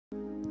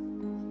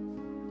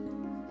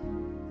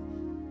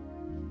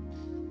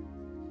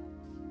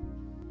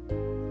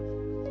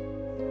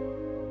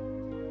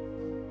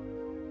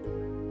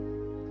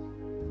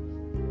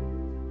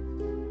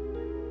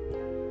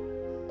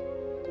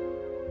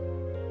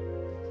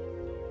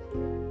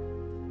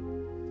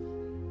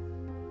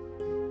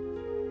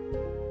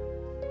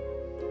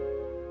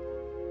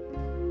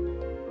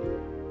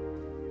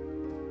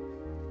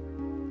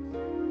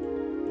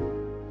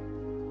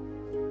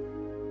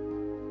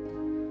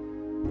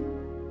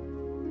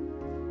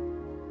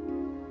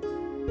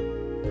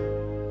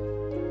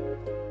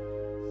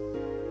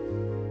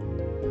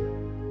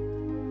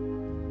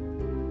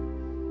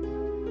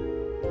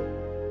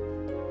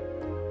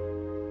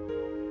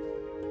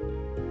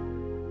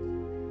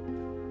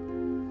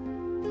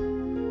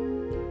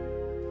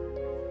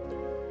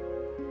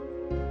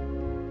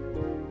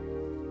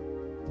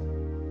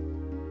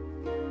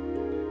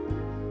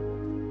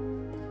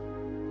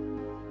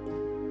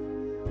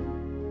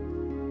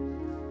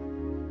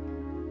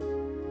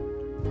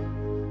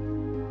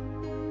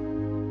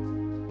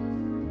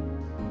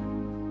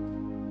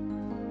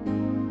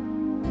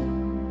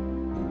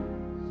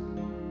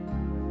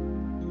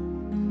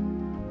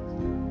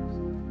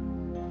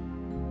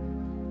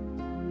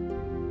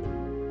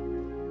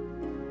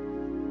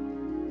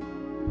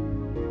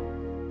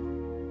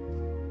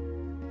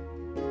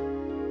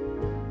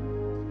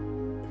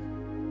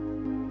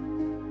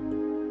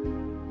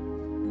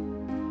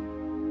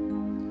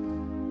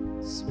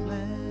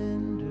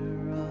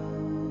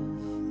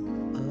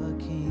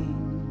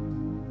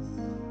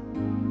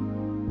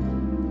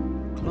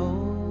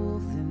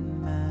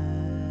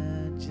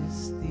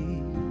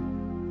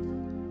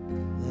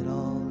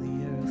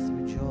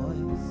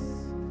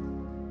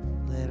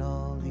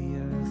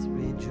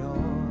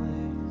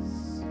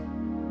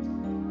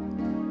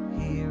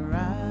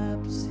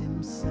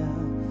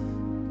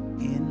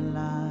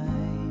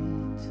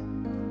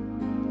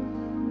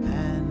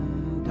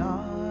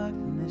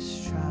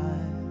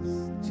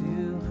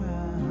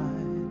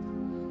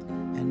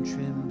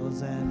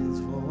trembles at his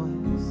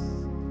voice,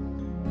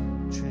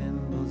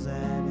 trembles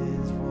at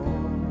his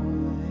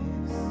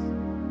voice.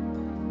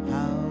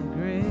 How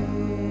great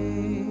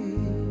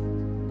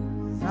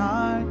is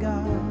our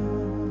God,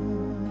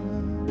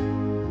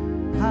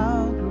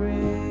 how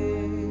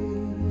great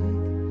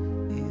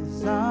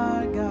is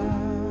our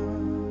God,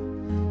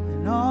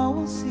 and all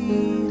will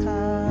see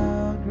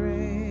how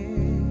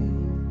great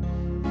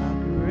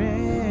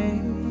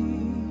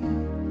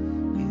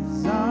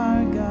is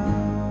our God.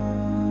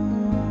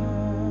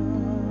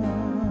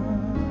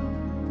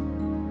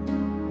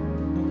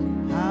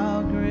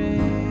 How great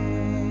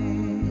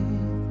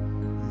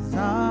is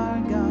our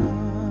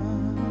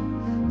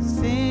God.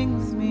 Sing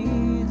with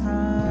me,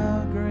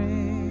 how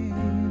great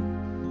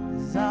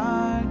is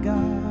our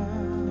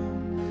God,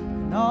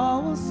 and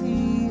all will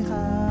see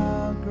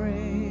how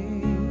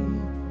great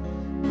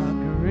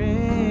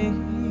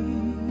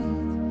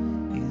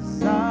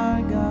is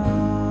our God.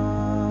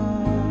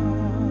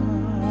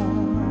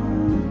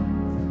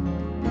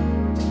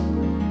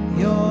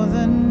 You're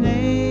the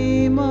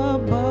name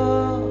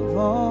above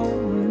all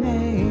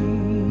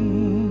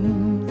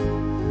names,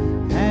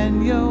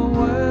 and you're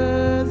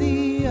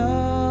worthy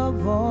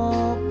of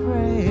all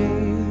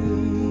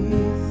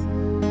praise,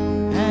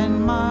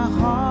 and my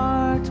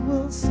heart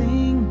will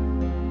sing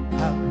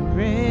how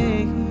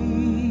great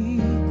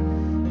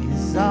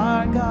is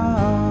our God.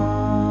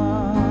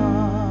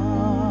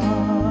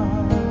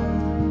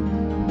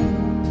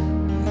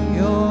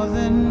 You're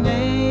the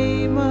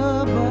name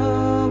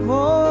above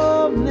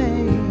all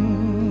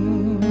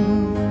names,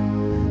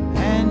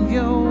 and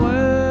you're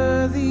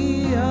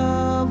worthy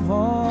of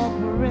all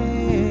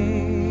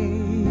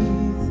praise,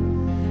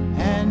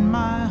 and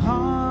my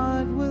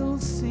heart will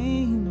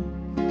sing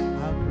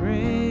how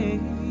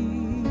great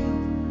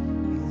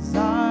is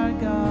our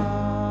God.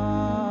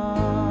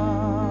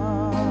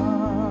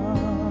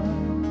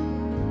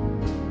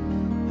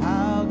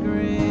 How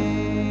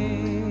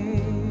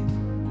great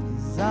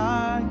is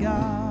our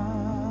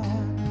God.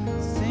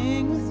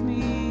 Sing with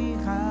me,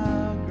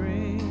 how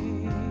great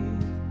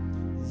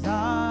is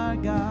our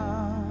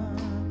God,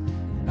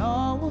 and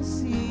all will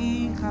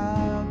see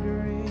how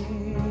great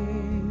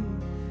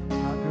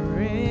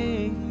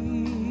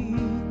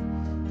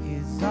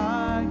is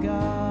our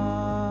God.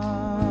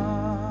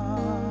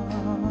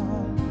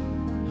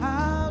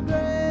 How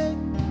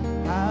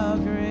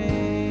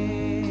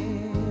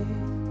great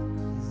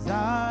is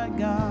our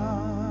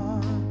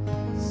God.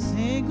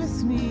 Sing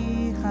with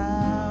me,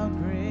 how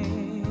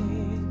great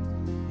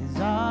is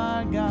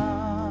our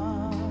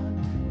God,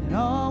 and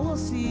all will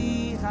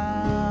see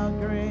how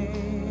great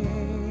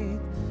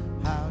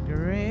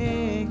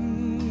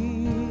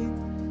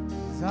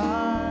is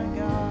our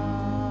God.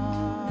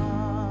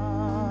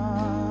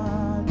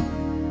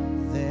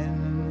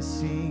 Then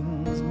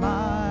sings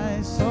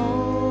my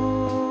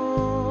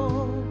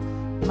soul,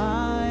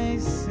 my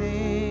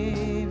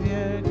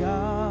Savior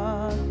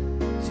God,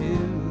 to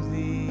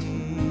thee.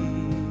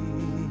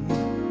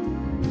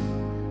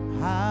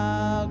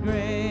 How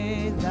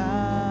great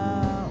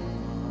thou art,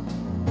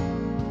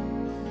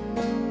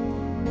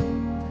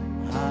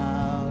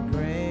 how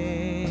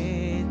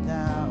great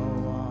thou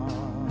art.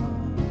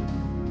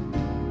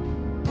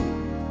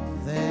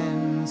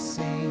 Then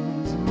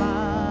sings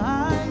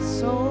my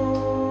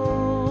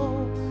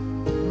soul,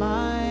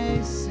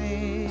 my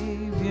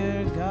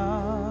Savior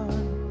God,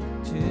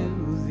 to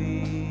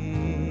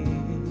thee.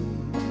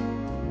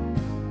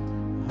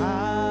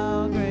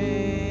 How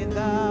great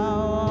thou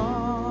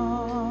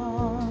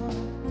art,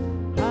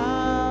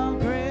 how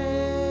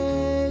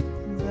great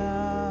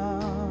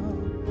thou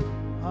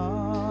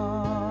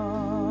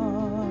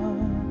art.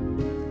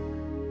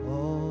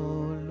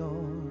 Oh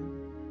Lord,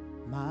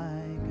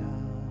 my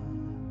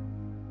God,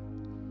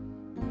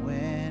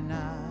 when I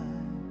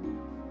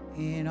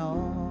in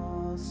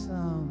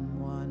awesome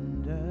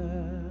wonder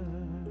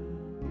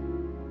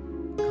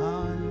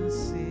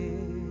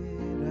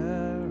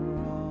consider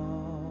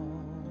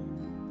all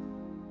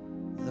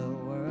the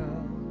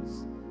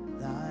worlds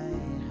thy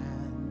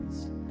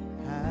hands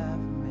have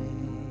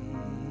made,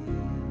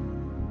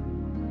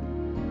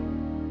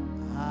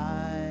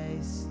 I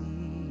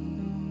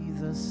see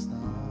the stars,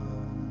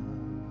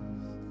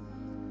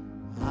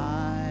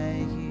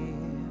 I hear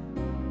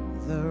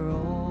the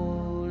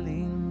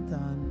rolling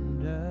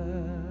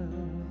thunder,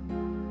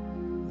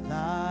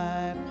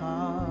 thy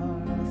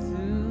power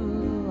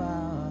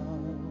throughout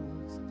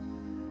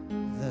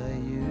the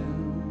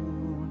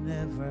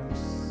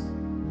universe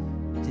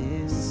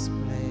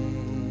displayed.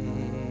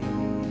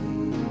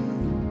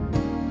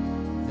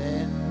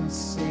 Then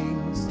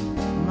sings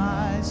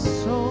my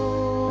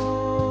soul,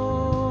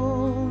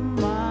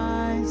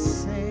 my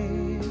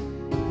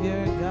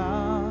Savior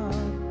God,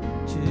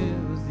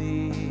 to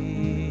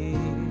thee.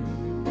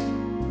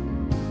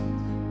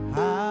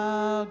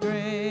 How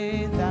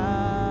great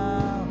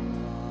thou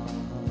art,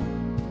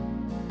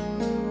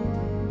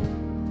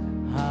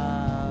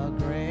 how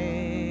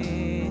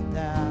great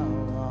thou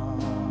art.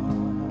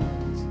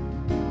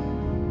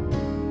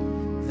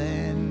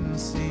 Then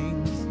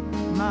sings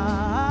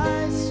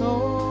my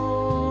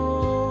soul,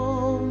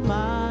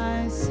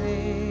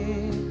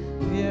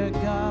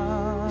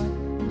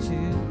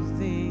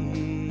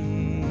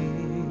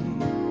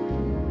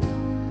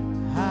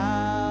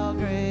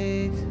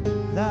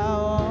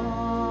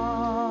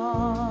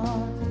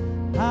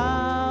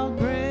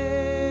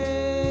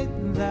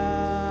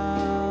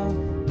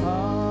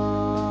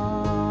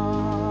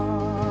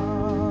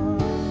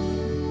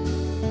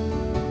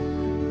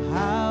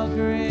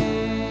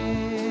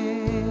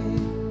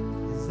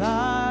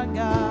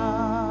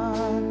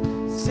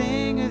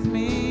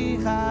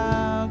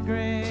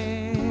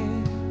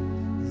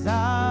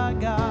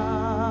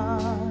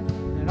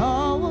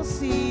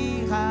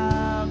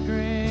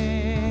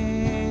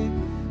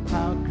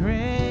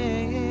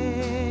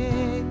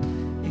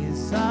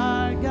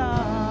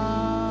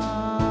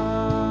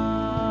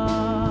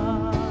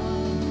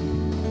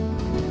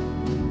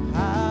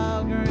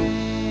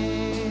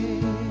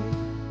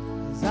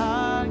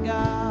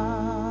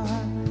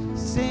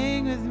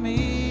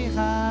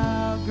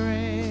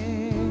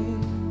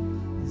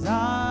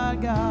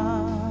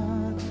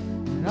 God,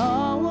 and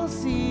all will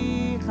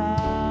see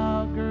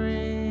how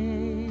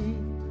great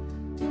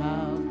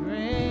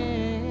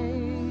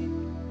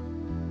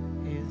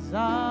is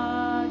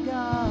our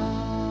God.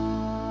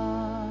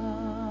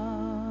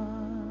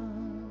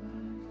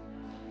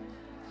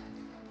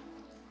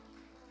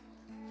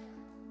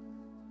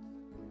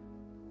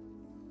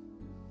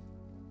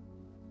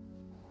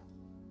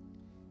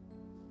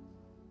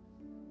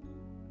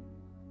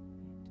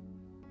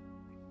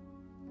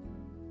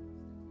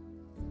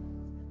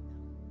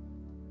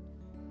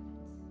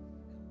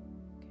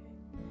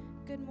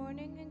 Good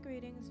morning and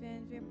greetings,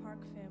 Vera Park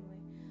family.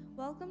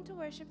 Welcome to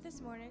worship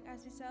this morning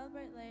as we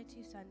celebrate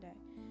Laity Sunday.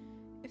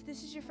 If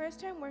this is your first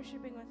time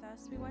worshiping with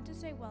us, we want to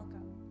say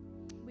welcome.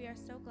 We are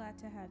so glad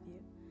to have you.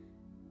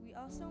 We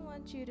also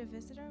want you to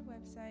visit our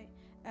website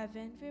at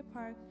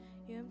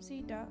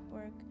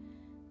vanderveerparkumc.org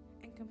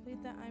and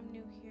complete the I'm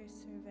New Here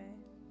survey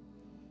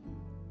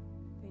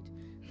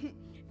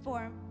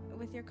form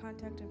with your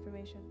contact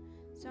information.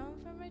 Someone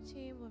from our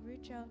team will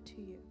reach out to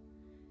you.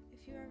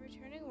 If you are a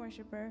returning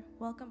worshiper,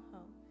 welcome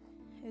home.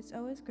 It's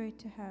always great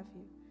to have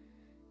you,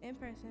 in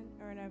person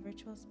or in our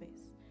virtual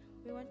space.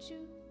 We want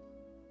you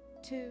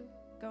to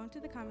go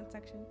into the comment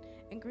section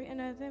and greet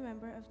another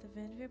member of the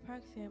Vanderveer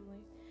Park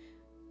family,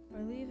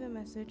 or leave a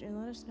message and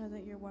let us know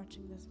that you're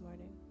watching this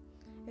morning.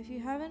 If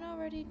you haven't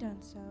already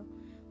done so,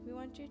 we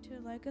want you to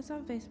like us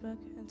on Facebook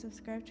and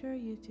subscribe to our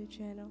YouTube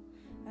channel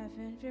at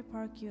Vanderveer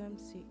Park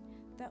UMC.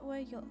 That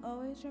way you'll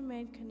always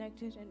remain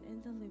connected and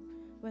in the loop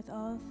with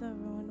all of the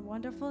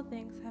wonderful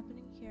things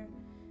happening here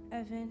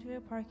at Vanderveer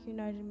Park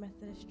United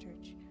Methodist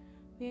Church.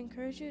 We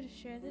encourage you to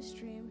share this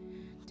stream,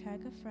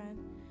 tag a friend,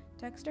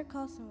 text or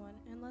call someone,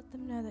 and let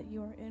them know that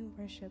you are in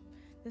worship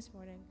this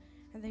morning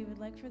and that you would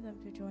like for them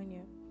to join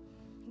you.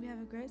 We have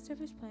a great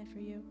service planned for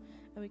you,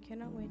 and we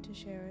cannot wait to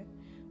share it.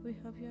 We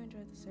hope you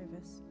enjoy the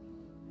service.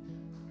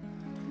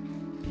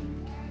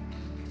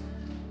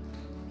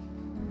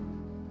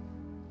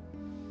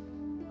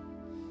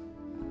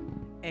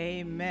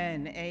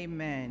 Amen,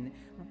 amen.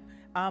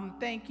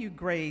 Thank you,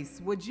 Grace.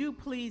 Would you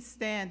please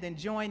stand and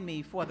join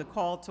me for the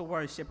call to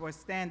worship, or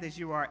stand as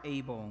you are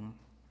able.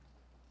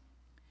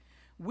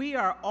 We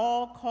are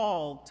all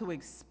called to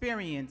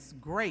experience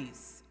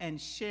grace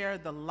and share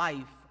the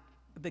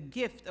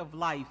gift of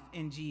life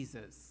in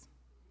Jesus.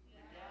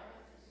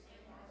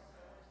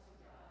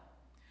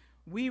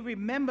 We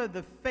remember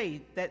the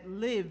faith that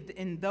lived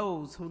in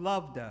those who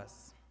loved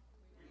us.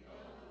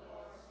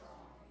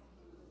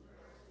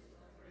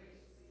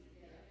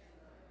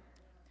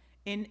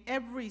 In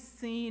every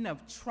scene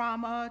of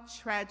trauma,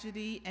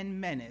 tragedy,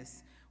 and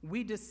menace,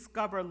 we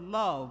discover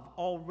love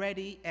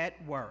already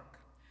at work.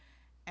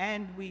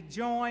 And we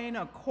join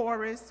a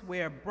chorus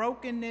where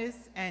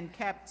brokenness and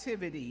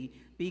captivity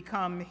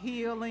become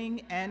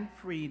healing and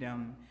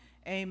freedom.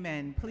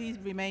 Amen. Please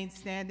remain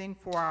standing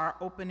for our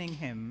opening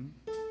hymn.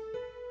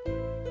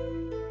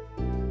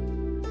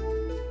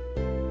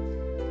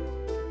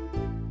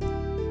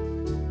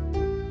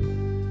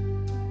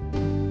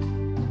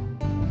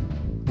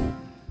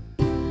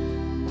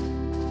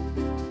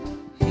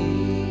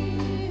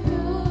 He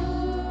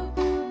who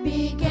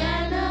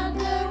began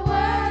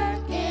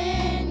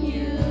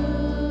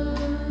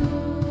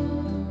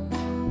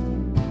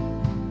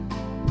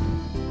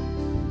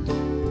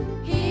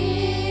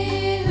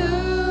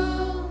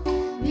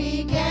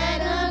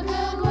a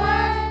good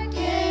work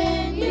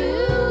in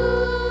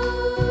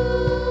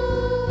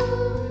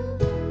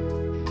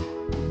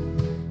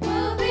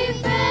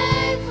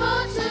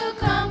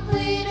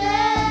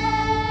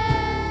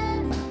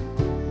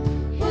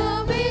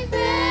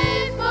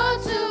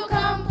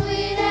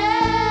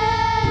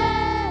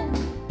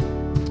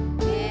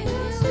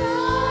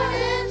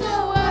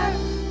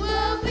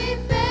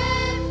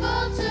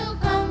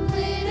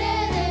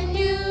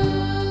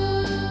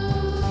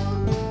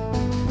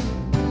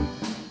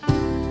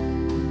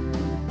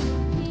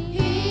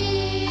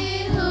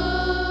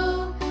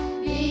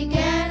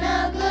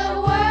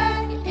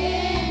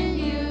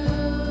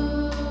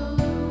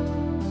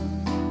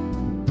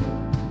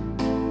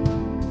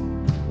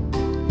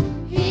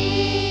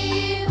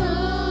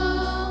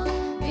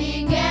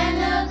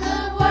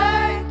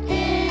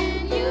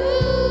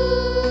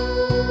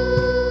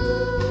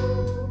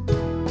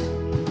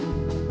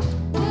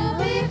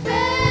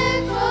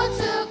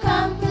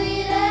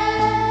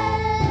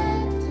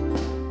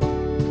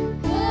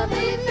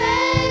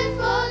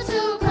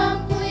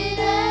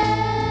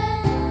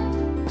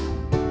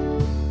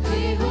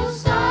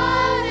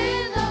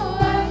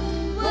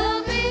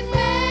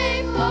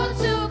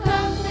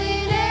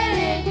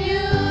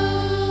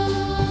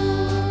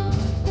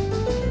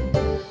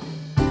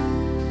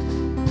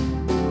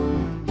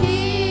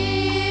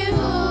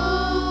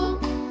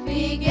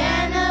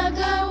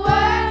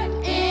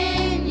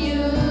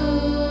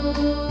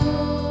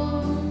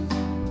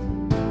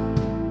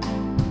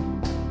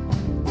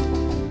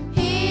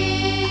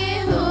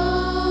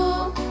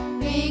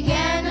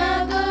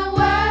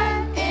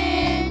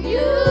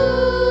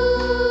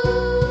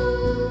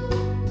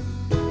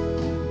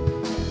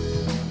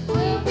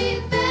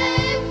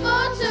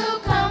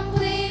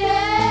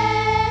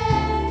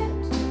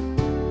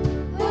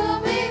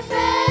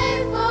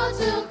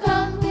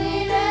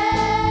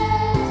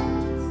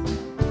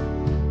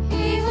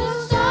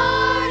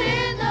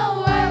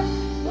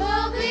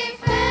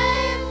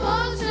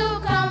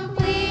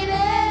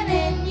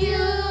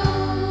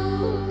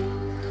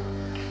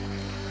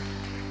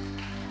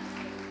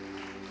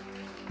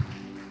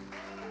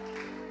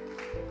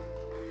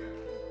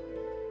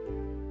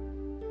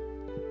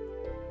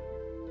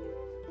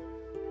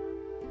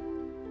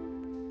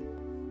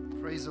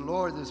Praise the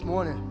Lord this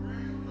morning.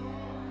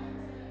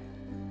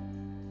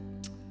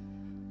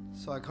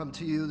 So I come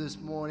to you this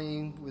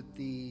morning with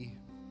the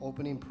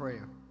opening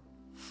prayer.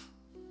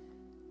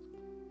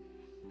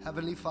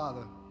 Heavenly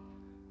Father,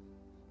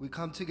 we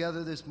come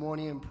together this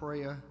morning in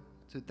prayer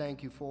to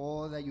thank you for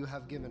all that you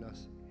have given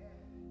us,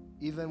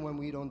 even when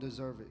we don't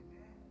deserve it.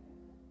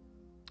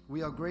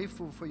 We are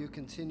grateful for your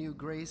continued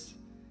grace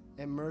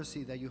and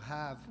mercy that you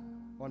have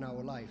on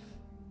our life.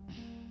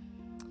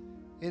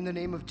 In the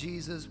name of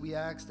Jesus, we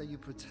ask that you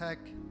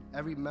protect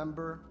every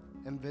member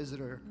and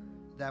visitor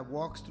that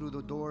walks through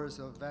the doors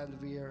of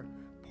Vera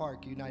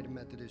Park United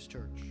Methodist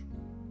Church.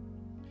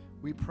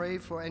 We pray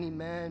for any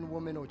man,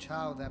 woman, or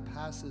child that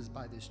passes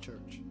by this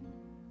church.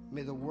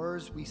 May the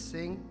words we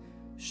sing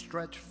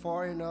stretch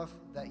far enough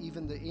that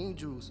even the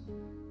angels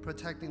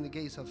protecting the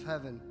gates of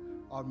heaven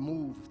are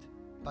moved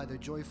by the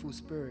joyful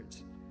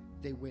spirits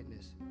they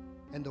witness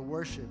and the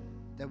worship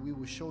that we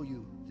will show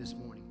you this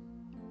morning.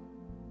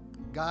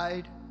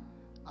 Guide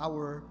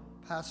our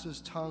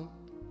pastor's tongue,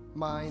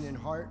 mind, and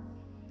heart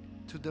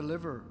to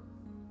deliver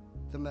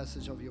the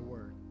message of your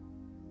word.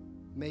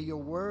 May your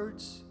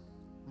words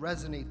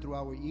resonate through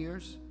our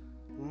ears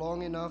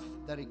long enough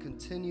that it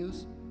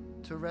continues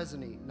to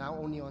resonate not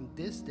only on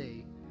this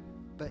day,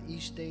 but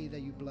each day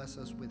that you bless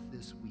us with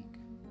this week.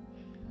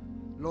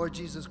 Lord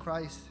Jesus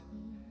Christ,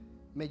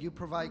 may you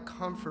provide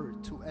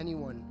comfort to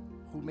anyone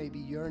who may be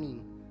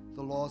yearning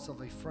the loss of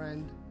a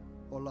friend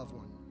or loved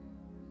one.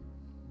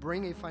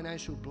 Bring a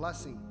financial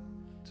blessing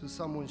to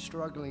someone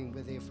struggling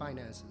with their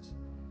finances.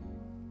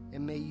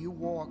 And may you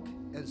walk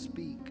and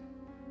speak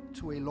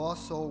to a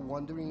lost soul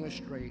wandering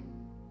astray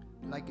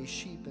like a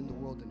sheep in the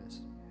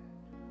wilderness,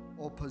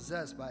 or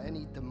possessed by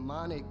any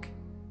demonic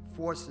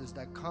forces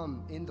that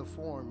come in the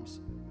forms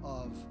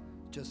of,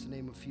 just to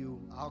name a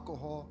few,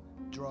 alcohol,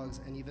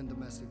 drugs, and even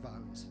domestic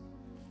violence.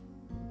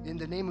 In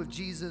the name of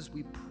Jesus,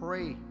 we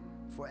pray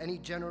for any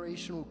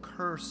generational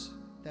curse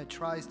that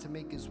tries to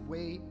make its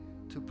way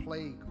to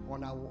plague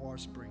on our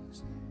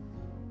offsprings.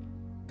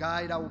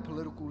 Guide our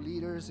political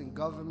leaders and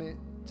government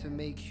to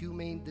make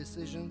humane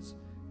decisions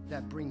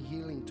that bring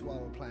healing to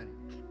our planet.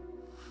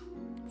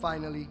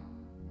 Finally,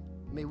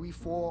 may we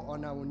fall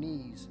on our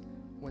knees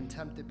when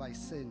tempted by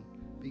sin,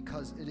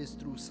 because it is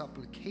through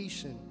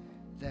supplication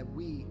that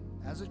we,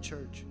 as a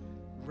church,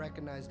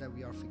 recognize that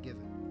we are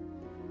forgiven.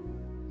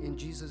 In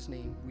Jesus'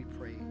 name we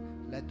pray.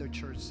 Let the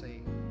church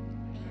say,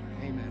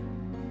 Amen.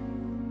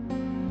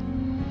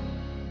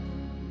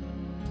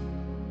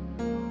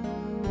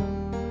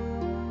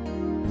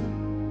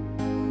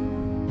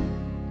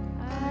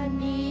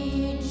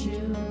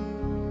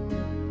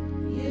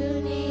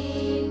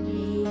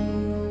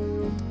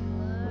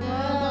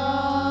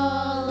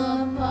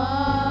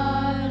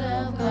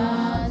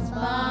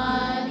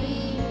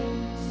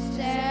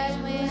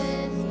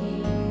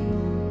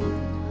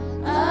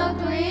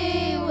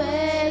 Agree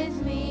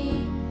with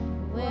me,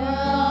 we're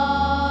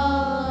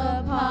all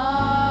a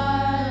part.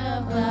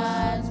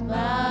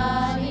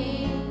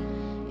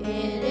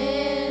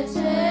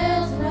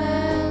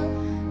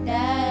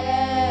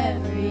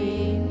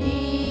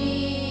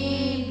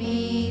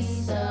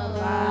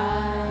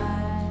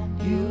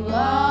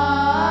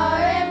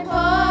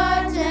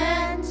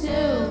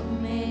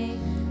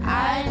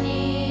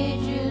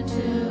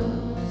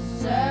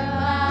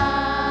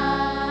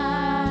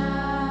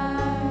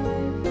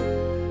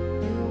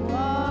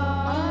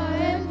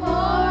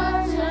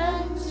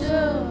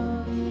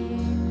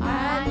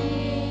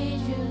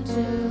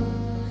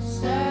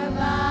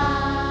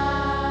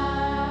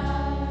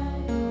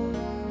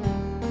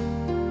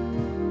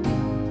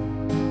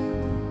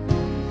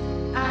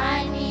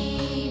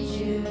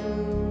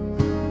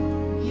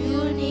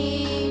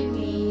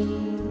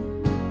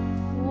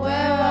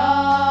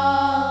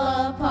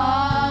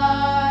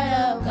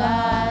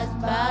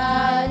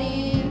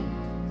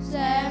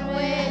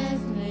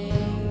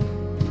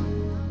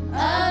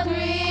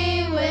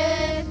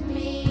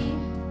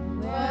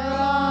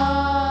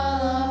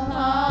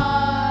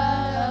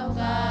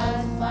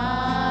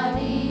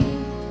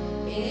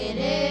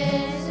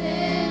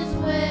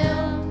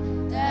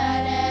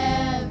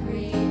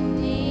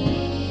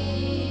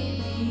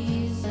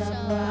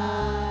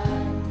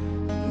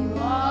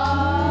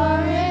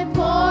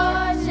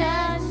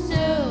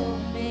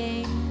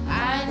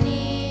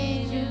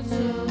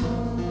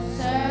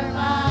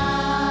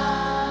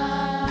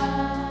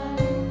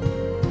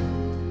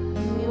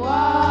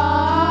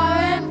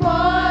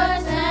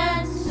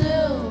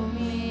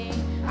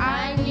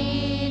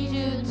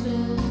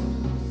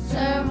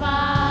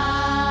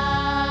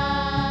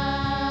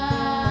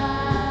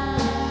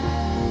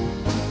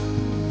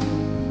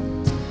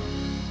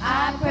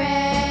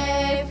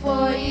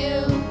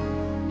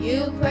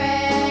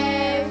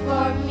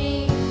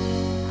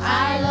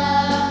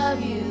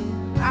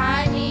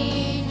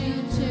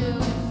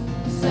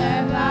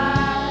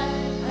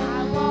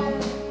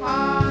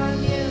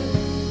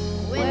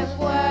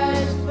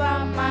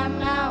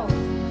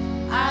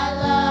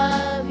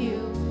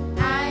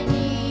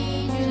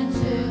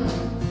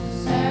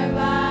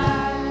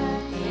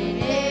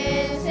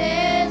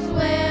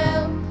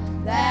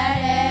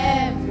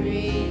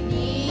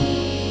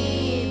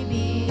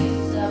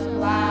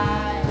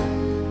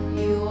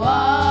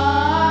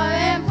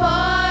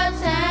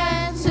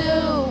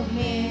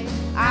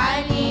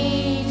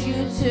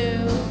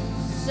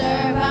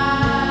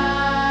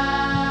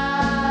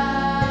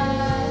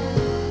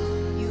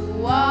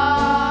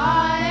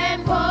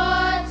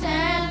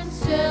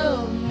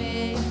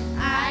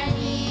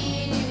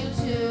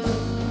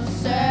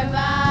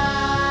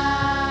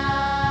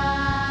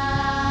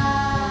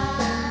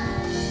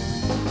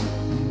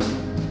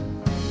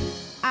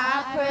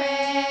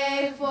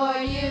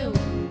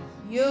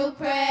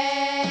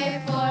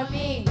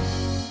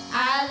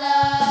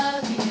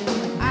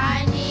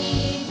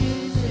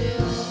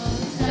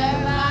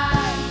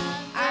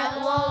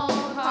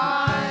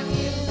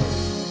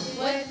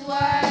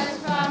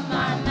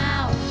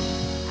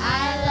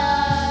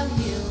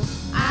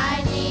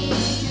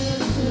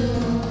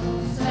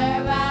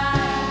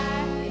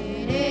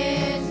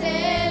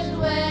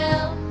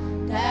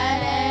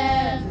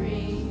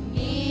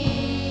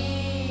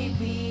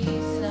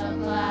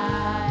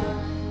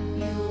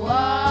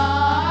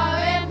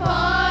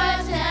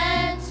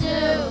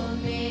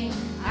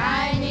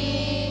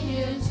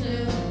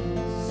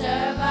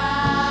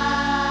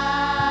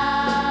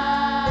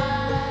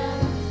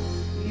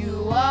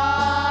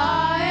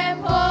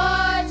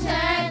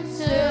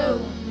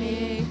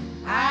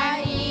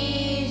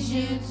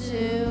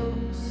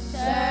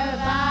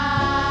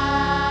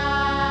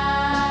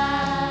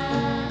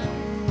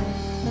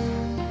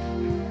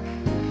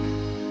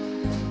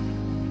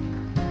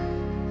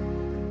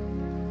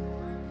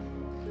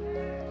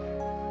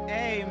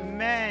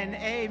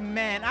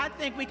 Amen. I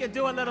think we could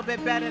do a little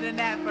bit better than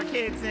that for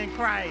kids in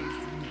Christ.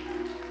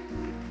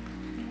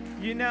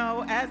 You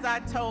know, as I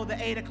told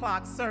the 8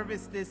 o'clock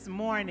service this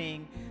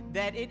morning,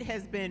 that it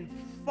has been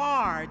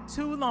far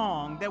too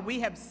long that we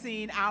have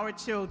seen our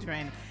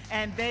children,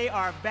 and they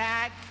are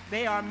back.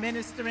 They are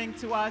ministering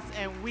to us,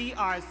 and we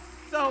are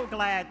so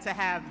glad to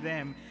have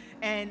them.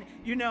 And,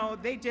 you know,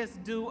 they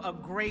just do a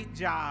great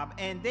job,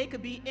 and they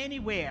could be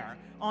anywhere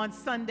on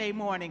Sunday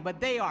morning, but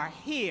they are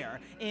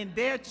here in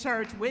their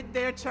church with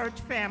their church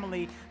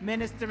family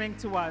ministering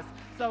to us.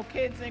 So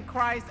kids in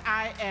Christ,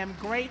 I am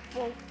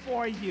grateful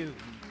for you.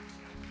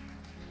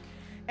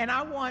 And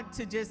I want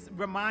to just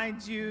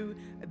remind you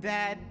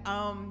that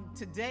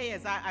today,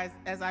 as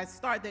I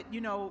start, that, you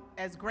know,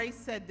 as Grace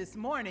said this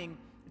morning,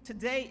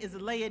 today is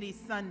Laity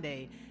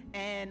Sunday,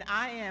 and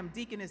I am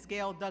Deaconess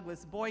Gail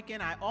Douglas Boykin.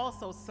 I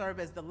also serve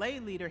as the lay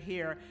leader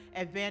here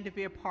at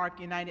Vanderveer Park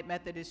United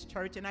Methodist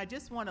Church, and I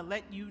just want to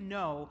let you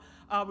know,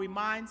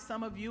 remind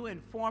some of you,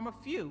 inform a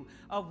few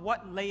of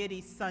what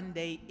Laity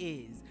Sunday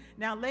is.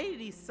 Now,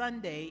 Laity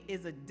Sunday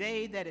is a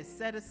day that is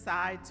set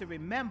aside to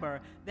remember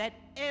that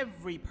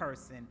every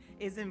person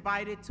is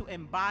invited to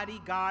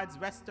embody God's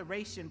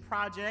restoration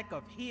project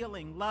of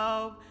healing,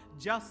 love,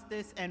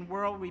 justice, and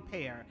world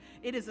repair.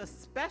 It is a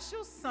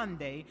special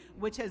Sunday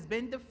which has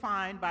been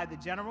defined by the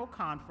General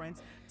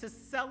Conference to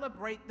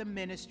celebrate the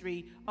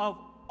ministry of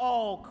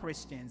all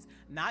Christians,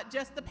 not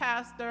just the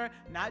pastor,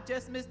 not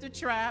just Mr.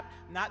 Trapp,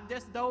 not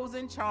just those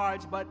in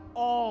charge, but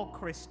all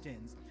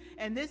Christians.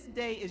 And this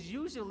day is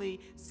usually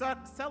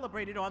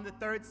celebrated on the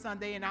third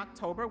Sunday in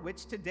October,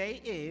 which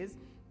today is.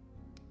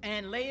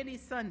 And Laity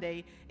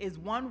Sunday is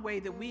one way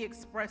that we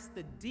express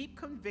the deep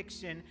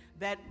conviction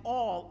that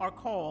all are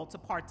called to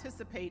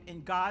participate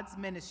in God's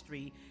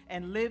ministry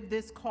and live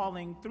this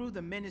calling through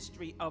the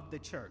ministry of the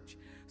church.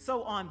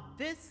 So on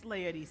this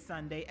Laity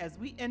Sunday, as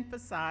we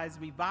emphasize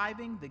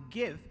reviving the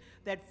gift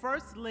that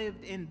first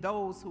lived in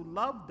those who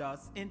loved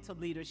us into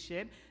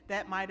leadership,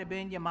 that might have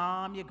been your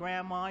mom, your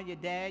grandma, your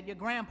dad, your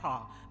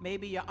grandpa,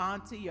 maybe your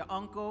auntie, your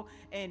uncle,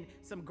 and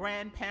some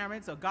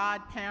grandparents or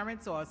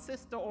godparents or a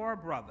sister or a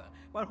brother.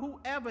 But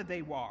whoever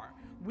they were,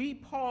 we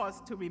pause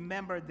to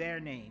remember their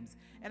names.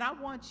 And I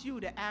want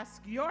you to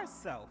ask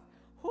yourself,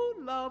 who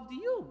loved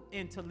you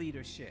into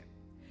leadership?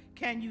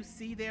 Can you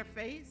see their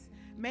face?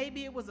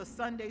 Maybe it was a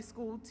Sunday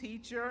school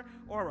teacher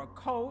or a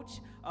coach,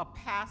 a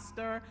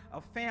pastor,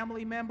 a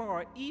family member,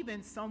 or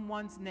even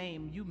someone's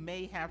name you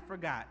may have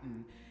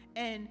forgotten.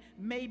 And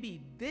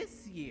maybe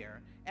this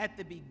year, at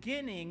the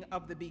beginning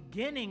of the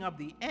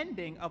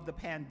ending of the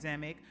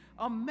pandemic,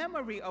 a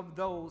memory of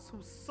those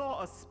who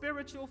saw a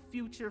spiritual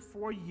future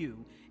for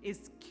you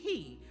is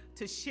key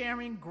to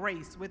sharing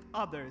grace with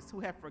others who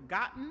have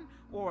forgotten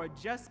or are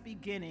just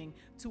beginning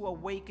to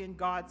awaken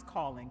God's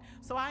calling.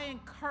 So I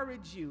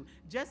encourage you,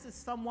 just as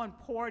someone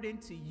poured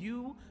into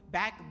you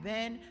back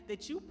then,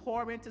 that you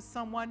pour into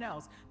someone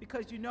else.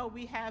 Because you know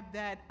we have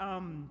that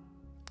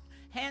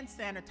hand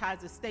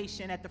sanitizer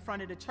station at the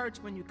front of the church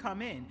when you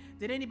come in.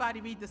 Did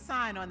anybody read the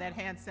sign on that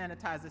hand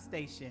sanitizer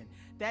station?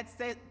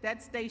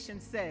 That station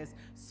says,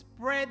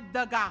 spread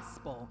the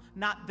gospel,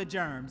 not the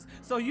germs.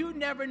 So you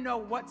never know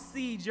what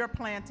seeds you're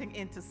planting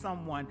into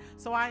someone.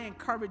 So I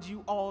encourage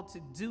you all to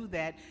do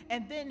that.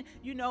 And then,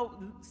 you know,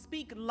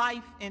 speak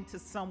life into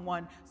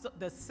someone, so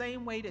the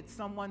same way that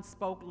someone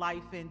spoke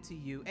life into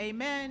you.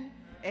 Amen?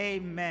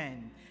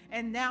 Amen.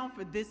 And now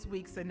for this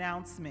week's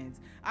announcements.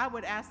 I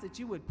would ask that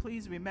you would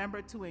please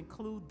remember to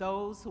include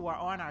those who are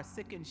on our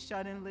sick and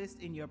shut-in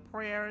list in your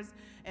prayers.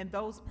 And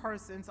those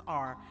persons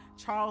are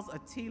Charles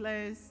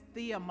Atiles,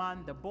 Thea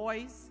Monda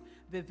Boyce,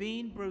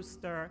 Vivine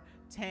Brewster,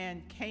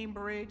 Tan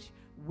Cambridge,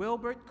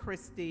 Wilbert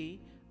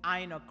Christie,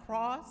 Ina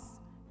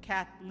Cross,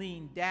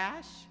 Kathleen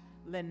Dash,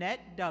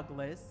 Lynette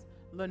Douglas,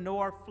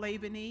 Lenore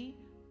Flaveny,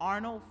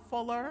 Arnold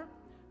Fuller,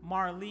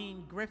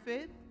 Marlene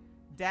Griffith,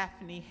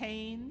 Daphne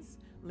Haynes,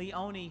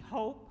 Leonie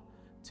Hope,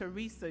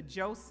 Teresa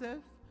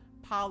Joseph,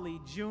 Polly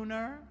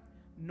Juner,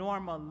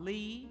 Norma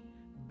Lee,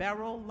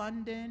 Beryl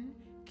London,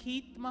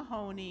 Keith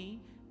Mahoney,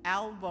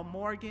 Alva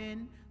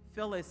Morgan,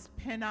 Phyllis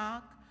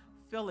Pinnock,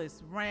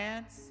 Phyllis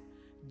Rance,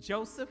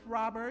 Joseph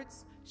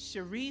Roberts,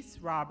 Sharice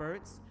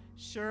Roberts,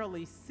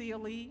 Shirley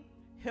Seeley,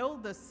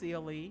 Hilda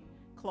Seeley,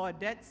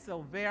 Claudette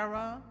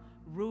Silvera,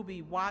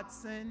 Ruby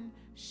Watson,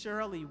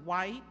 Shirley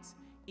White,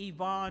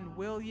 Yvonne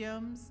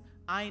Williams,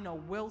 Ina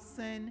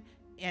Wilson,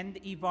 and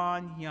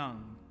Yvonne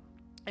Young.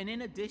 And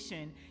in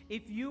addition,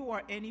 if you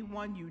or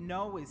anyone you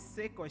know is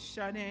sick or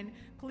shut in,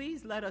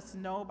 please let us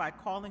know by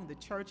calling the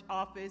church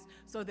office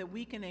so that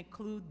we can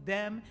include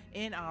them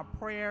in our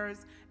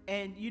prayers.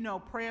 And you know,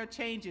 prayer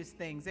changes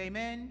things.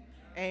 Amen?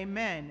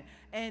 Amen.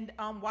 And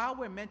while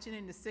we're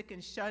mentioning the sick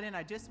and shut in,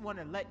 I just want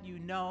to let you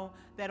know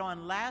that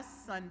on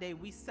last Sunday,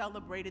 we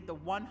celebrated the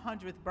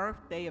 100th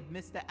birthday of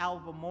Mr.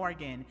 Alva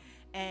Morgan.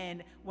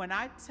 And when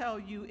I tell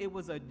you it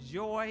was a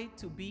joy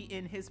to be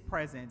in his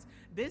presence,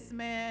 this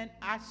man,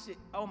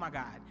 oh my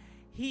God,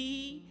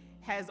 he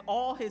has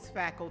all his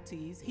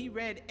faculties. He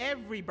read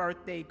every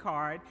birthday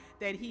card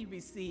that he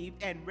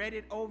received and read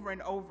it over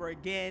and over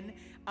again.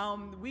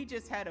 We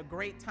just had a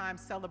great time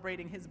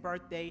celebrating his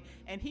birthday,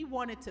 and he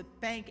wanted to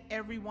thank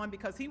everyone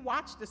because he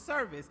watched the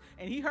service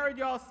and he heard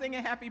y'all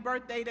singing happy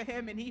birthday to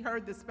him, and he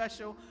heard the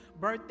special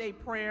birthday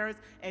prayers,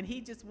 and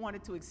he just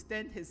wanted to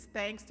extend his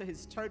thanks to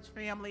his church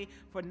family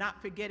for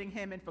not forgetting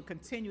him and for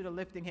continue to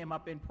lifting him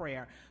up in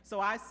prayer.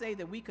 So I say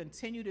that we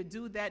continue to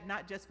do that,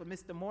 not just for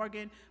Mr.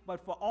 Morgan, but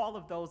for all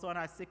of those on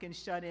our sick and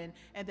shut in,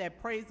 and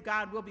that, praise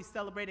God, we'll be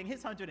celebrating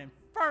his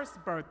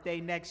 101st birthday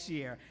next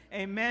year.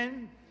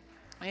 Amen.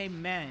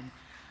 Amen.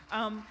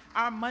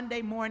 Our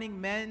Monday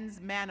morning men's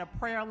manna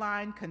prayer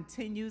line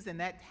continues, and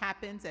that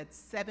happens at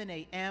 7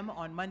 a.m.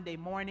 on Monday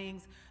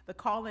mornings. The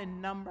call-in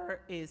number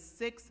is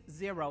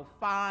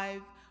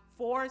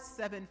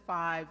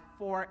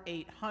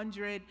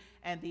 605-475-4800,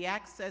 and the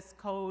access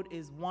code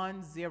is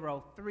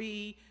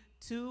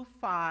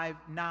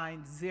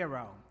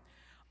 1032590.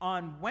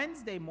 On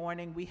Wednesday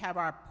morning, we have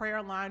our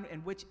prayer line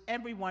in which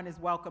everyone is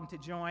welcome to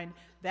join.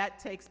 That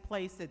takes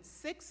place at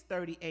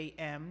 6:30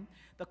 a.m.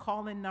 The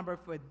call-in number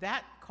for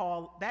that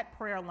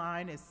prayer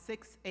line is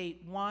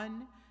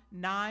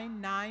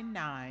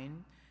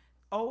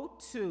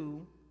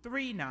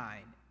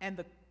 681-999-0239, and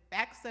the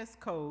access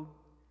code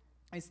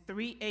is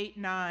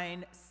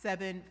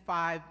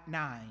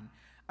 389759.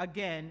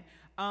 Again,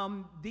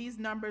 these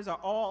numbers are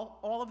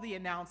all of the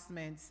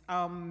announcements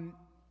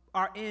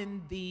are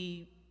in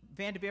the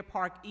Vanderveer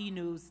Park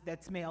e-news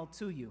that's mailed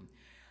to you.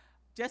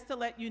 Just to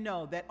let you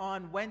know that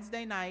on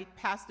Wednesday night,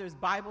 Pastor's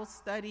Bible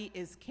study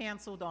is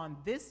canceled on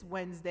this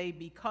Wednesday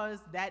because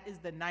that is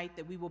the night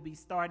that we will be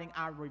starting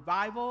our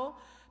revival.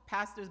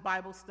 Pastor's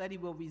Bible study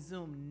will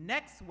resume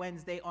next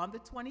Wednesday on the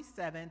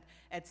 27th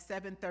at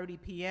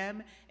 7:30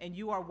 p.m. and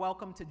you are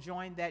welcome to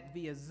join that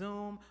via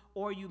Zoom,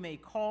 or you may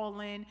call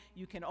in.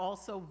 You can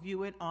also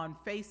view it on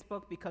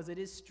Facebook because it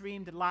is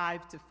streamed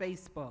live to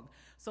Facebook.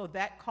 So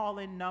that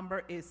call-in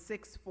number is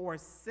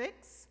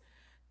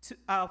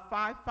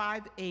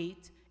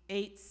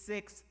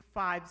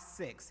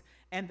 646-558-8656,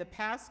 and the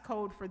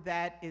passcode for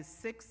that is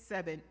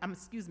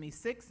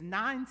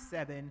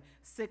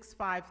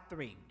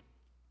 697653.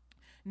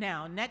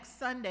 Now, next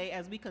Sunday,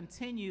 as we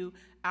continue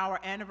our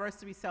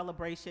anniversary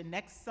celebration,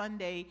 next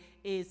Sunday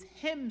is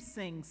Hymn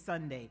Sing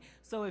Sunday.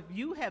 So if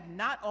you have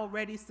not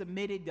already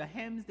submitted the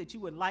hymns that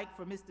you would like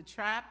for Mr.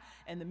 Trapp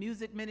and the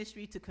music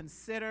ministry to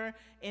consider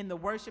in the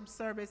worship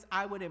service,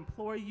 I would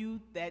implore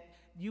you that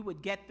you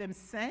would get them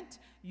sent.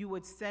 You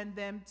would send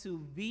them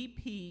to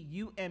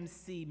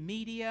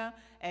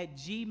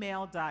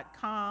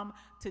vpumcmedia@gmail.com.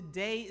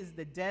 Today is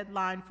the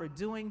deadline for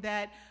doing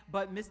that,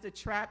 but Mr.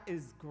 Trapp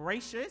is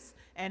gracious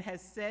and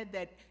has said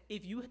that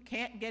if you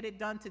can't get it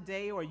done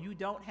today or you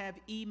don't have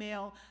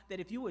email, that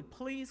if you would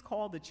please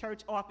call the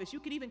church office. You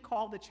can even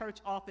call the church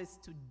office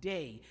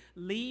today.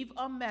 Leave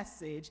a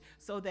message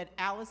so that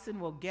Allison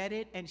will get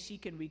it and she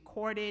can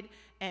record it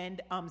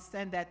and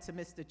send that to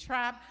Mr.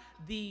 Trapp.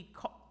 The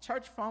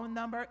church phone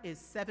number is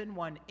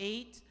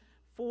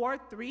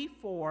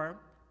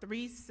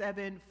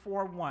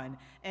 718-434-3741.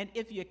 And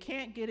if you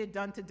can't get it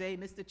done today,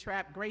 Mr.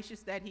 Trapp,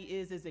 gracious that he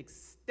is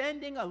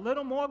extending a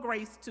little more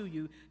grace to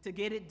you to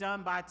get it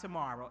done by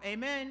tomorrow.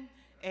 Amen?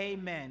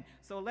 Amen.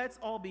 So let's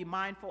all be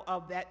mindful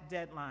of that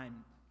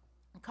deadline.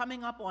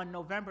 Coming up on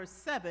November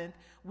 7th,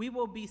 we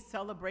will be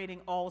celebrating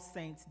All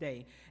Saints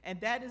Day. And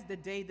that is the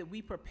day that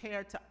we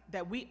prepare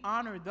that we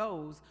honor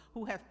those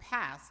who have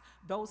passed,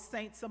 those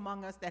saints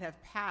among us that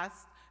have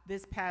passed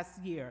this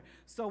past year.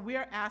 So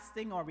we're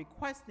asking or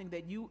requesting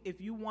that if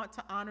you want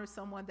to honor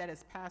someone that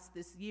has passed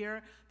this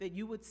year, that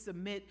you would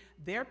submit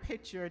their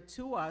picture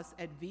to us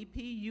at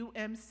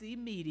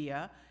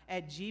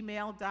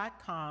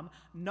vpumcmedia@gmail.com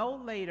no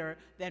later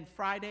than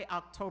Friday,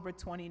 October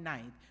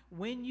 29th.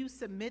 When you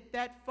submit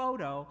that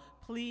photo,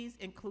 please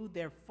include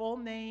their full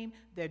name,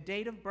 their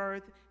date of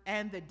birth,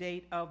 and the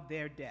date of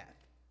their death.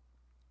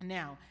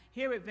 Now,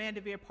 here at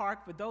Vanderveer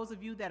Park, for those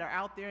of you that are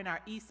out there in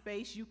our east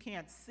space, you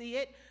can't see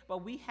it, but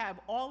we have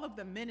all of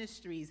the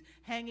ministries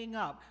hanging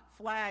up,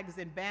 flags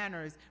and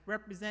banners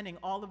representing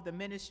all of the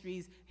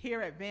ministries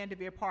here at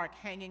Vanderveer Park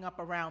hanging up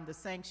around the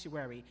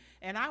sanctuary.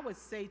 And I would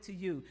say to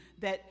you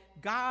that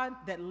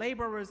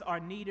laborers are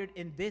needed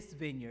in this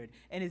vineyard.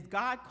 And is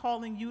God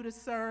calling you to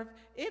serve?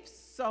 If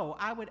so,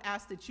 I would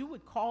ask that you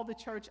would call the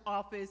church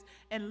office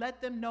and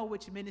let them know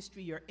which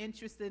ministry you're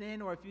interested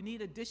in, or if you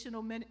need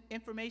additional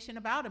information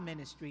about a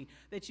ministry,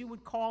 that you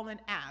would call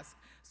and ask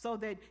so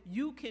that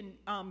you can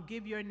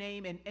give your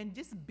name and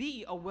just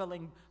be a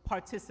willing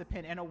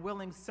participant and a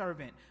willing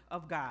servant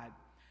of God.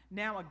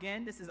 Now,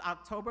 again, this is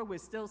October. We're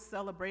still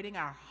celebrating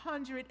our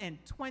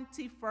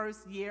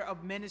 121st year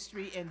of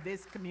ministry in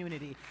this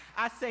community.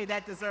 I say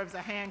that deserves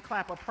a hand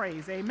clap of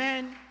praise.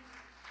 Amen.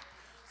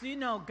 So, you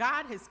know,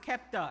 God has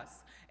kept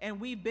us,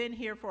 and we've been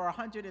here for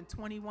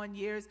 121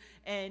 years,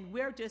 and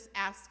we're just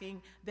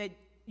asking that,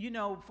 you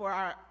know, for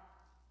our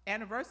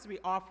anniversary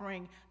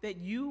offering, that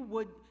you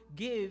would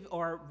give,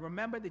 or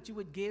remember that you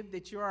would give,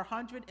 that your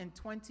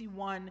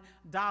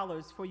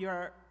 $121 for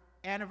your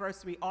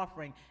anniversary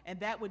offering, and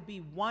that would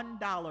be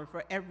 $1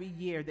 for every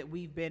year that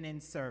we've been in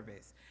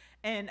service.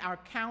 And our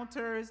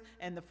counters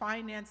and the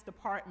finance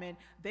department,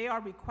 they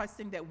are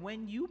requesting that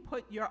when you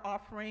put your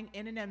offering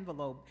in an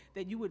envelope,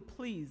 that you would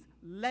please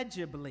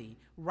legibly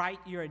write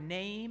your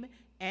name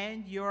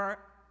and your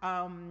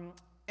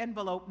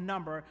envelope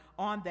number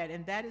on that,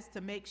 and that is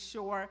to make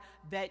sure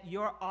that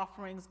your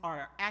offerings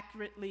are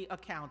accurately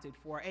accounted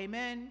for.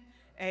 Amen.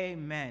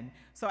 Amen.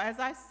 So as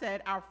I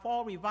said, our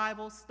fall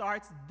revival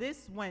starts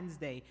this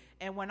Wednesday.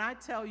 And when I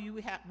tell you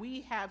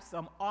we have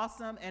some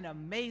awesome and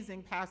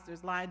amazing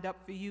pastors lined up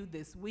for you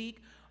this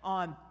week.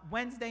 On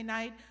Wednesday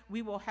night,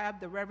 we will have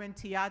the Reverend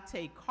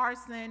Tiate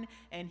Carson,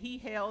 and he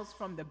hails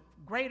from the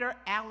Greater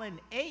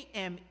Allen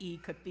AME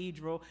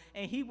Cathedral,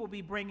 and he will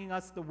be bringing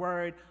us the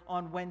word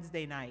on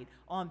Wednesday night.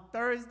 On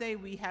Thursday,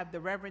 we have the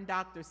Reverend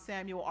Dr.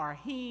 Samuel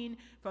Arheen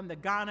from the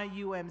Ghana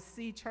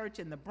UMC Church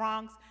in the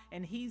Bronx,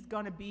 and he's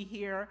going to be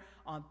here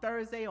on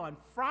Thursday. On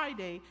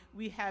Friday,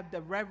 we have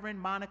the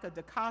Reverend Monica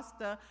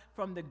DaCosta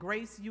from the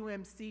Grace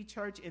UMC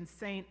Church in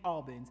St.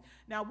 Albans.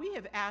 Now, we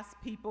have asked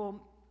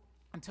people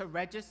to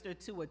register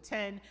to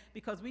attend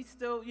because we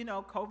still,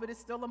 COVID is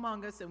still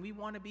among us, and we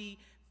want to be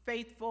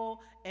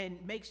faithful and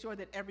make sure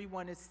that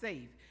everyone is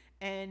safe.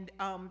 And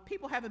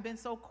people haven't been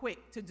so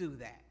quick to do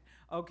that.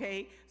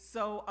 Okay,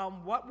 so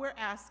what we're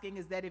asking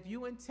is that if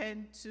you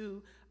intend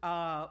to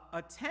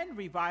attend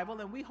revival,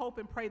 and we hope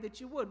and pray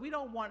that you would. We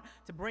don't want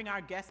to bring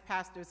our guest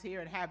pastors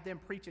here and have them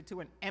preach it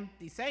to an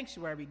empty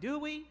sanctuary, do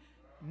we?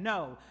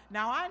 No.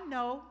 Now, I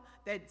know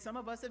that some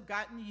of us have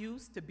gotten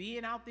used to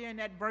being out there in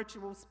that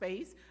virtual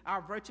space,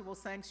 our virtual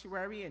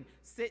sanctuary, and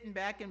sitting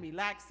back and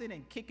relaxing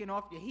and kicking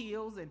off your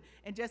heels and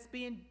just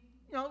being,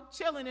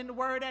 chilling in the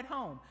Word at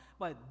home.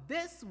 But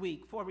this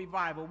week for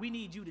revival, we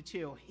need you to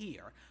chill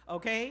here,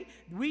 okay?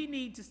 We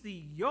need to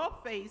see your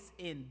face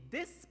in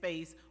this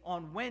space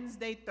on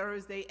Wednesday,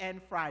 Thursday,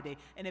 and Friday.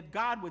 And if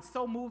God would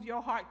so move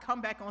your heart,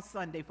 come back on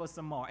Sunday for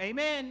some more.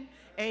 Amen?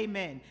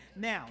 Amen.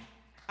 Now,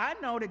 I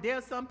know that there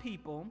are some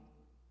people,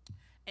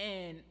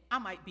 and I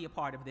might be a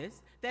part of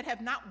this, that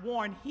have not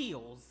worn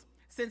heels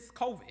since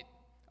COVID,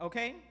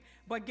 okay?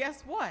 But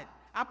guess what?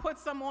 I put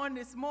some on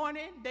this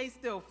morning. They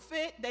still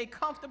fit. They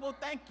comfortable.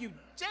 Thank you,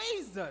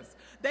 Jesus.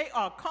 They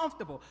are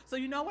comfortable. So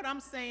you know what I'm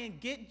saying?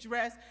 Get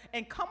dressed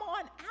and come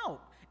on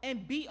out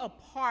and be a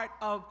part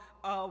of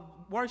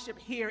worship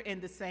here in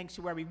the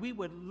sanctuary. We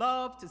would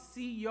love to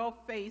see your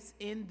face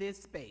in this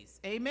space.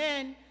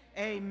 Amen.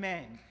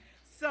 Amen.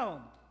 So,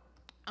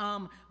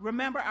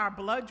 remember, our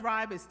blood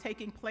drive is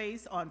taking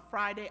place on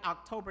Friday,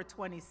 October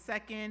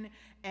 22nd,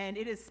 and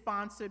it is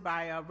sponsored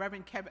by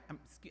Reverend Kevin,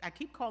 I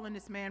keep calling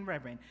this man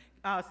Reverend,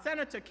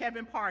 Senator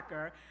Kevin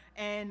Parker,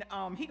 and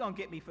he gonna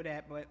get me for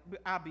that, but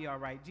I'll be all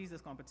right.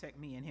 Jesus gonna protect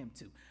me and him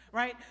too,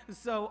 right?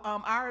 So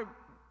our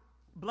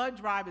blood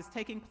drive is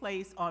taking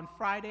place on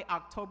Friday,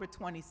 October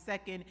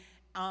 22nd,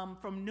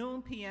 from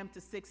noon p.m.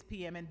 to 6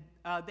 p.m., and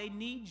they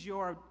need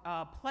your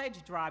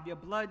pledge drive, your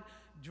blood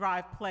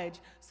drive pledge.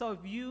 So if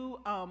you,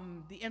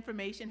 the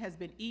information has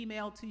been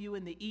emailed to you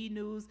in the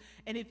e-news,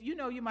 and if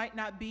you might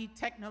not be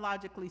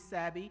technologically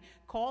savvy,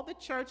 call the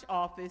church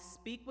office,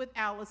 speak with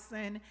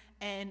Allison,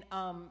 and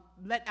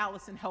let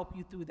Allison help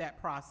you through that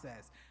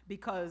process.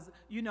 Because,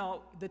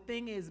 the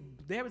thing is,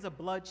 there is a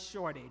blood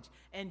shortage,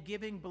 and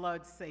giving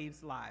blood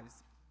saves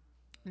lives.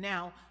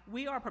 Now,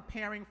 we are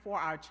preparing for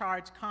our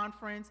Charge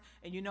Conference,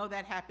 and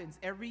that happens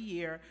every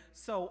year.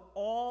 So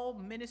all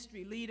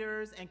ministry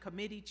leaders and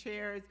committee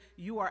chairs,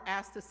 you are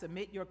asked to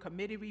submit your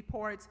committee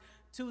reports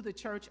to the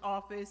church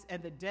office,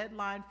 and the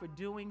deadline for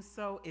doing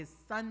so is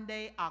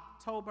Sunday,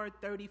 October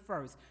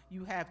 31st.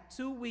 You have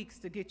 2 weeks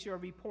to get your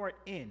report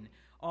in,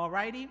 all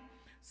righty?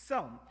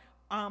 So,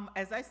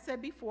 as I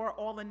said before,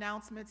 all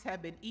announcements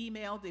have been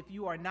emailed. If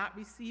you are not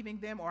receiving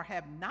them or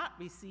have not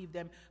received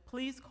them,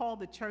 please call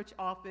the church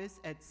office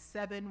at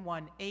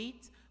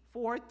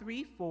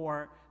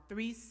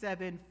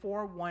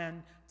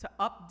 718-434-3741 to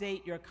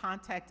update your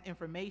contact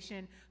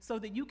information so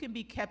that you can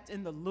be kept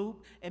in the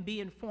loop and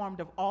be informed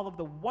of all of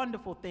the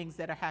wonderful things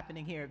that are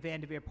happening here at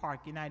Vanderveer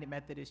Park United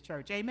Methodist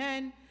Church.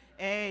 Amen?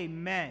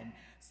 Amen.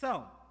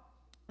 So,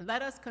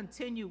 let us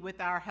continue with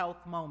our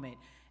health moment.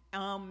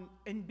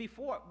 And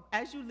before,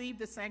 as you leave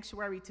the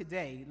sanctuary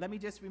today, let me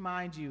just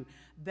remind you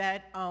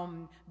that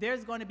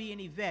there's going to be an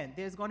event.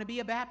 There's going to be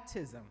a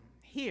baptism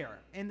here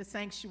in the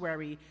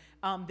sanctuary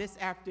this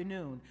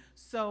afternoon.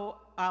 So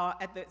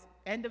at the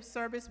end of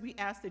service, we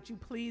ask that you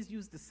please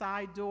use the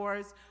side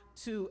doors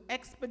to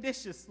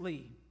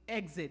expeditiously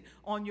exit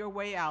on your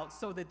way out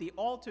so that the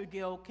altar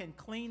guild can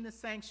clean the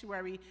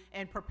sanctuary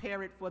and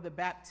prepare it for the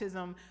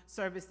baptism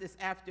service this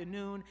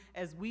afternoon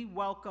as we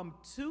welcome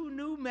 2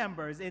 new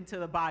members into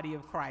the body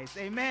of Christ.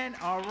 Amen.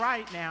 All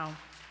right now.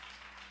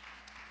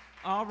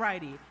 All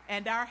righty.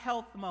 And our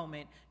health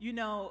moment.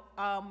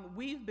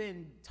 We've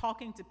been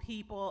talking to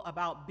people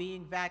about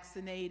being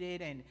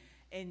vaccinated,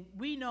 and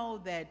we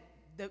know that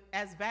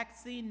as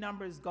vaccine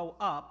numbers go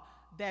up,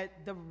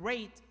 that the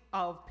rate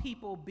of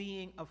people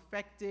being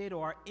affected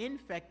or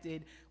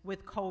infected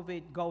with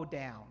COVID go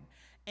down.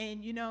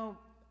 And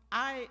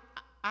I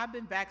I've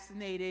been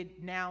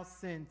vaccinated now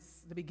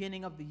since the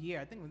beginning of the year.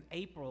 I think it was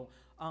April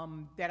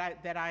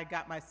that I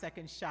got my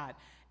second shot.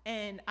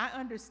 And I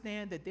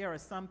understand that there are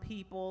some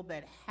people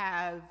that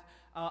have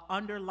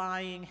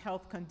underlying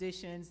health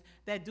conditions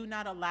that do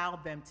not allow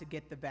them to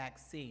get the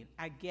vaccine.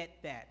 I get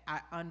that. I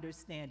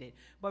understand it.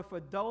 But for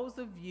those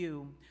of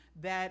you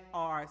that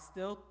are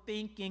still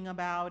thinking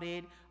about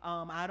it,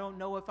 I don't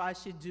know if I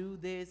should do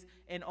this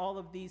and all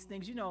of these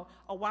things. You know,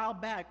 a while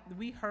back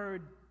we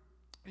heard,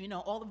 you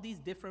know, all of these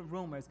different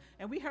rumors.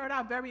 And we heard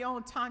our very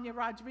own Tanya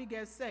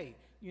Rodriguez say,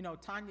 you know,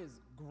 Tanya's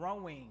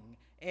growing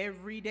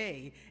every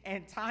day.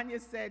 And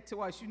Tanya said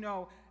to us, you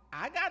know,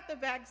 I got the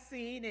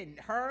vaccine and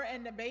her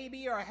and the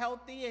baby are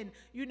healthy. And,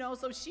 you know,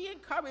 so she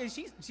encouraged,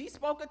 she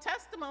spoke a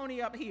testimony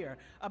up here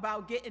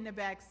about getting the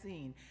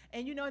vaccine.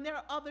 And, you know, and there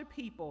are other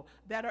people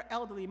that are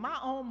elderly. My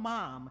own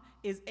mom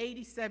is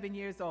 87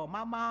 years old.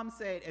 My mom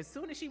said as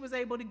soon as she was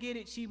able to get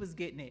it, she was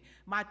getting it.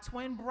 My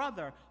twin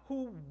brother,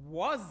 who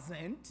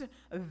wasn't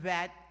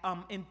that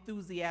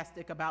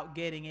enthusiastic about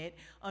getting it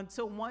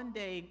until one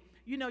day,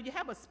 you know, you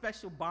have a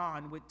special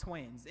bond with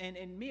twins.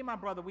 And me and my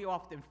brother, we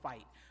often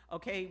fight,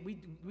 okay?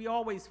 We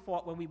always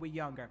fought when we were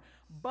younger.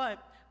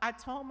 But I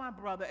told my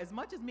brother, as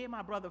much as me and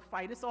my brother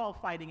fight, it's all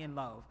fighting in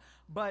love.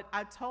 But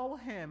I told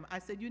him, I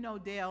said, you know,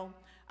 Dale,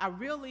 I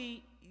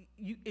really,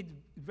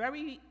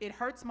 it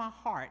hurts my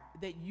heart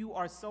that you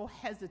are so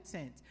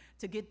hesitant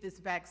to get this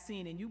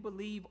vaccine and you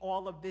believe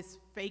all of this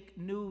fake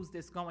news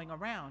that's going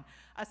around.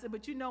 I said,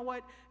 but you know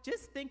what?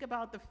 Just think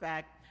about the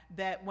fact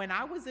that when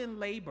I was in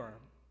labor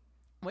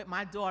with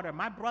my daughter,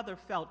 my brother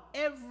felt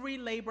every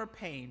labor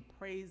pain.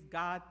 Praise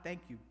God,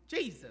 thank you,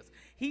 Jesus.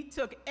 He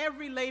took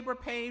every labor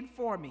pain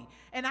for me,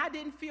 and I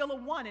didn't feel a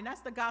one, and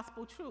that's the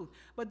gospel truth.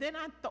 But then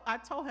I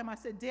told him, I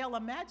said, Dale,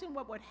 imagine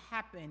what would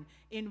happen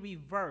in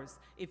reverse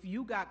if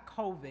you got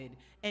COVID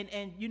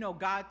and you know,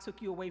 God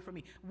took you away from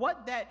me.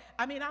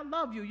 I mean, I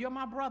love you, you're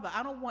my brother.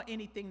 I don't want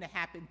anything to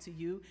happen to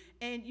you.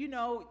 And you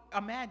know,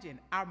 imagine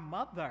our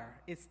mother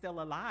is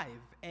still alive,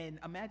 and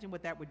imagine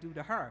what that would do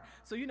to her.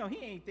 So, you know, he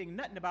ain't thinking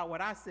nothing about what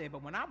I said,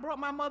 but when I brought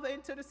my mother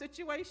into the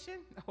situation,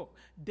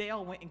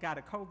 Dale went and got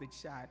a COVID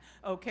shot.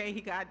 Okay,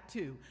 he got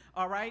 2.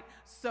 All right.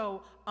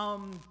 So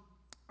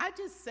I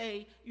just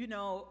say, you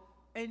know,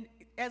 and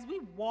as we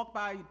walk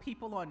by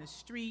people on the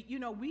street, you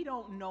know, we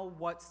don't know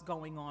what's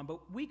going on,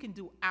 but we can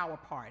do our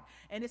part.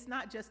 And it's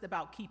not just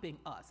about keeping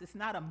us. It's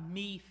not a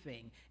me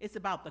thing. It's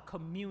about the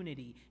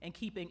community and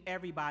keeping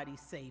everybody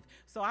safe.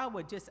 So I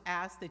would just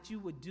ask that you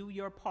would do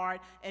your part.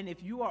 And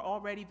if you are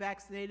already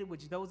vaccinated,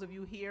 which those of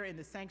you here in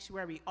the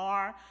sanctuary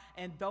are,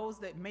 and those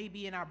that may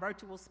be in our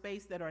virtual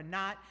space that are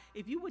not,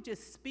 if you would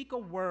just speak a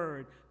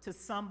word to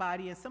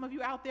somebody, and some of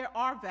you out there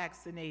are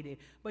vaccinated,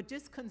 but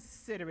just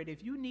consider it.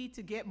 If you need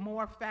to get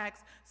more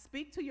facts,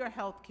 speak to your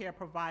healthcare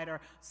provider,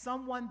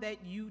 someone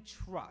that you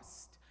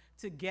trust,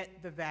 to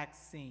get the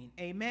vaccine.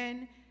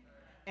 Amen?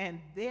 And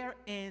there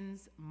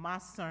ends my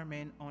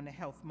sermon on the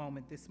health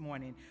moment this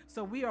morning.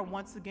 So we are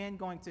once again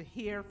going to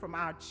hear from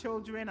our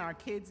children, our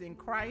kids in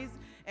Christ,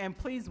 and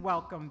please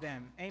welcome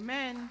them.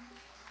 Amen.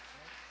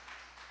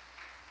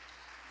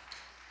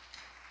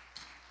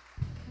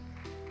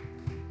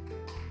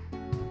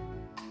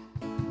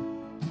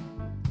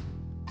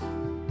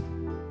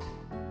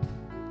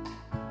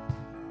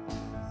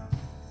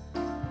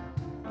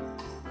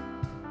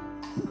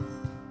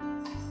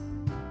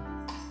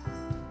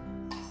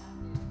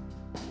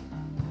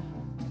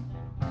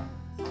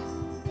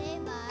 Day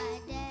by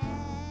day,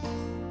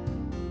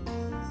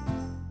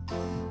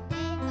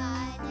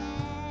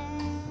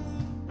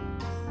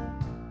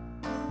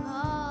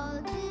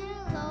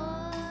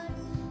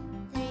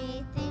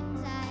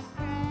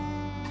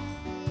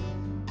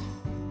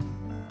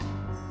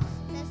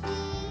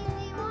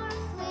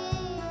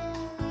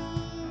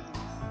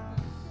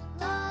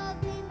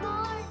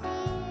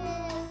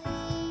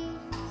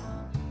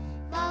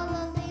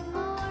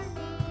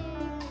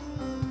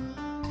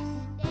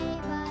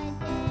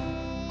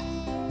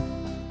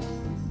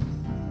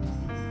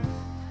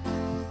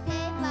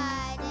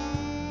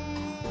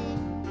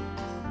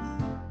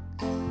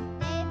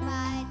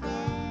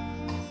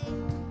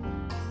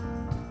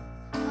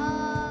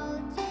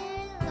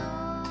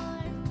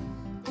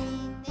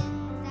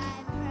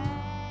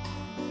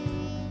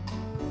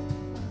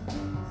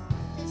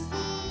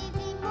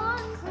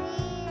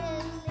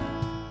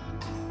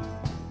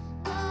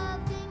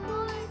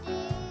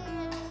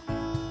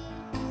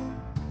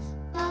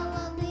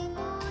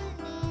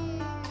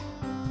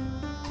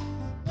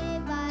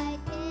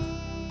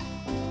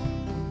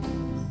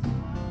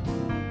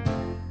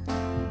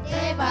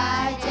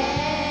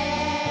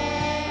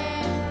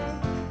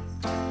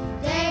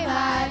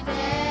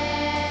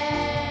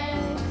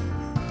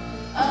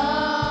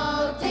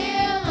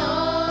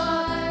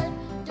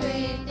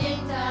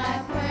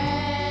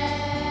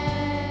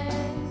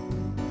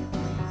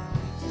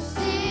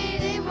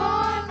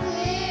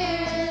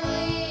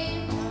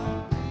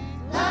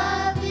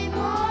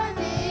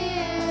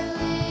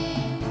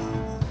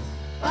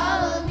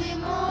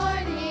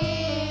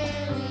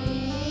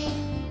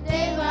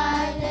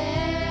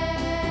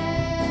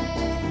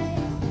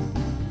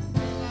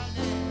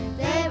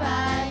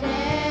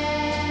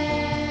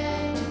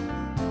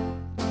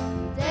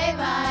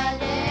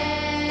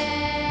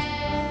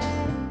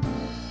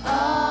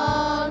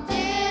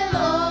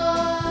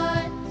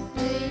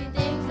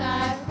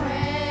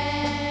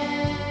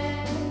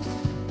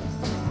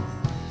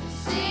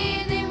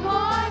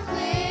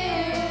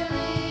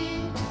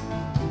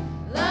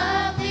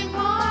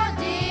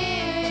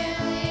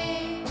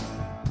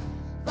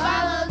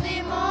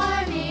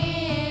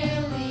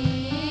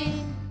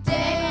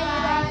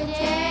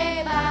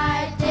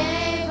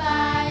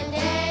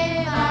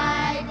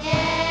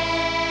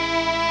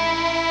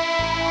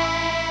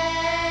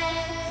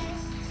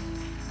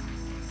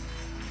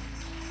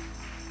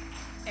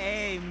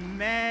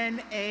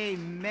 Amen,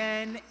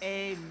 amen,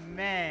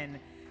 amen.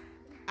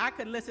 I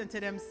could listen to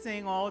them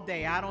sing all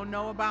day. I don't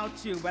know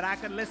about you, but I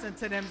could listen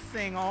to them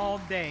sing all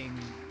day.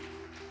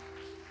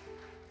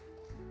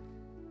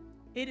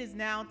 It is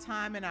now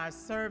time in our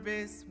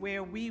service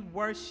where we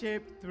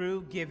worship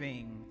through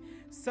giving.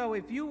 So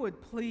if you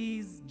would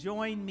please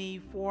join me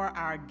for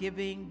our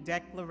giving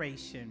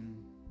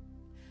declaration.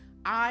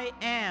 I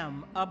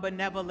am a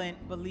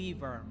benevolent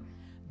believer.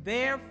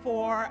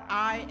 Therefore,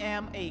 I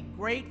am a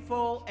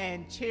grateful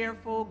and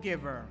cheerful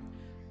giver.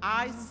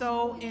 I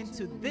sow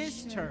into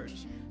this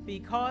church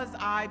because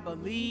I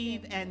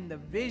believe in the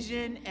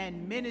vision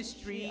and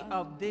ministry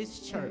of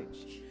this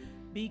church.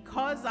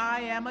 Because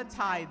I am a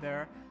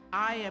tither,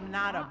 I am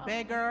not a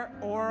beggar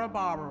or a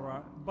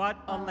borrower,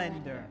 but a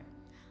lender.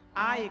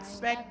 I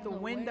expect the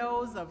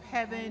windows of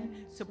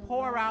heaven to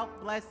pour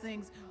out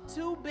blessings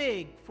too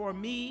big for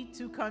me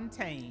to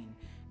contain,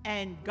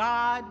 and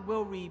God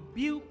will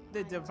rebuke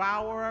the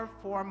devourer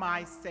for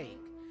my sake.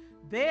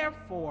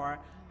 Therefore,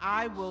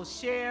 I will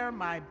share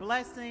my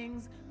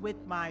blessings with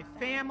my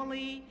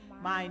family,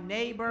 my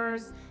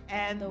neighbors,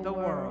 and the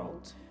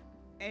world.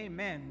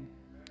 Amen.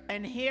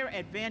 And here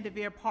at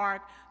Vanderveer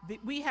Park,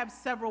 we have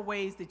several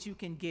ways that you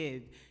can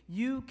give.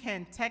 You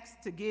can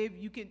text to give.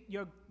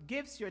 Your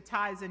gifts, your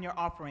tithes, and your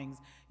offerings.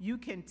 You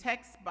can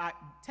text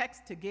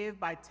to give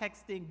by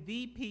texting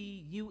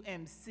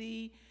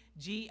VPUMC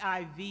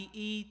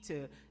GIVE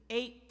to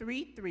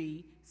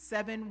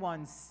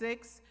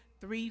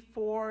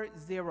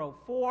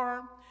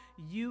 833-716-3404.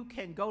 You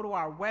can go to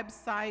our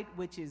website,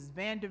 which is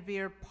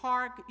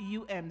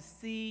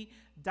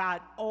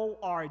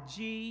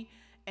vanderveerparkumc.org,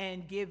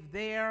 and give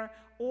there,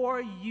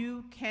 or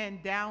you can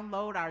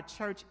download our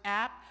church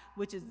app,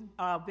 which is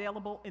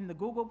available in the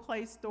Google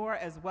Play Store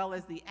as well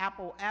as the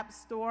Apple App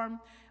Store.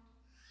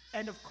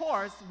 And of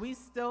course, we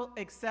still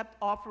accept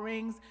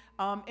offerings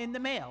in the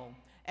mail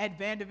at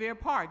Vanderveer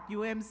Park,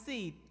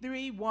 UMC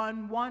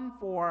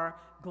 3114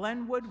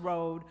 Glenwood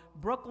Road,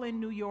 Brooklyn,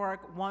 New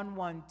York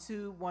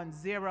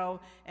 11210.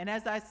 And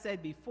as I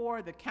said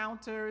before, the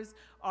counters,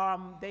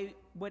 they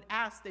would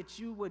ask that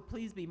you would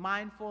please be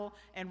mindful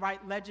and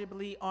write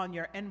legibly on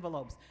your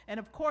envelopes. And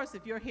of course,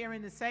 if you're here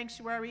in the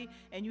sanctuary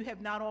and you have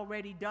not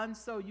already done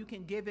so, you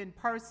can give in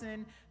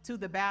person to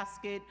the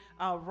basket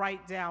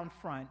right down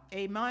front.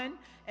 Amen.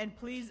 And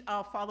please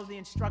follow the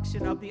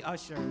instruction of the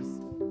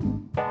ushers.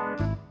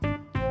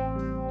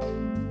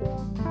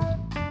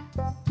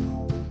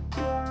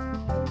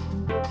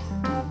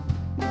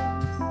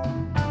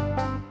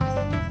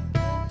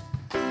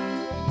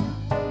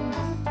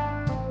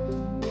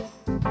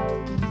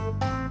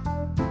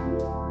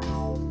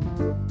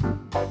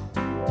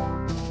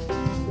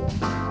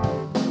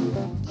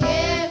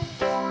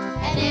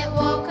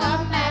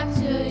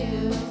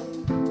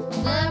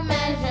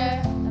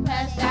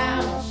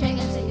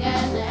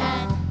 Together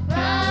and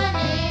run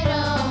it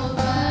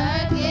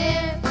over again.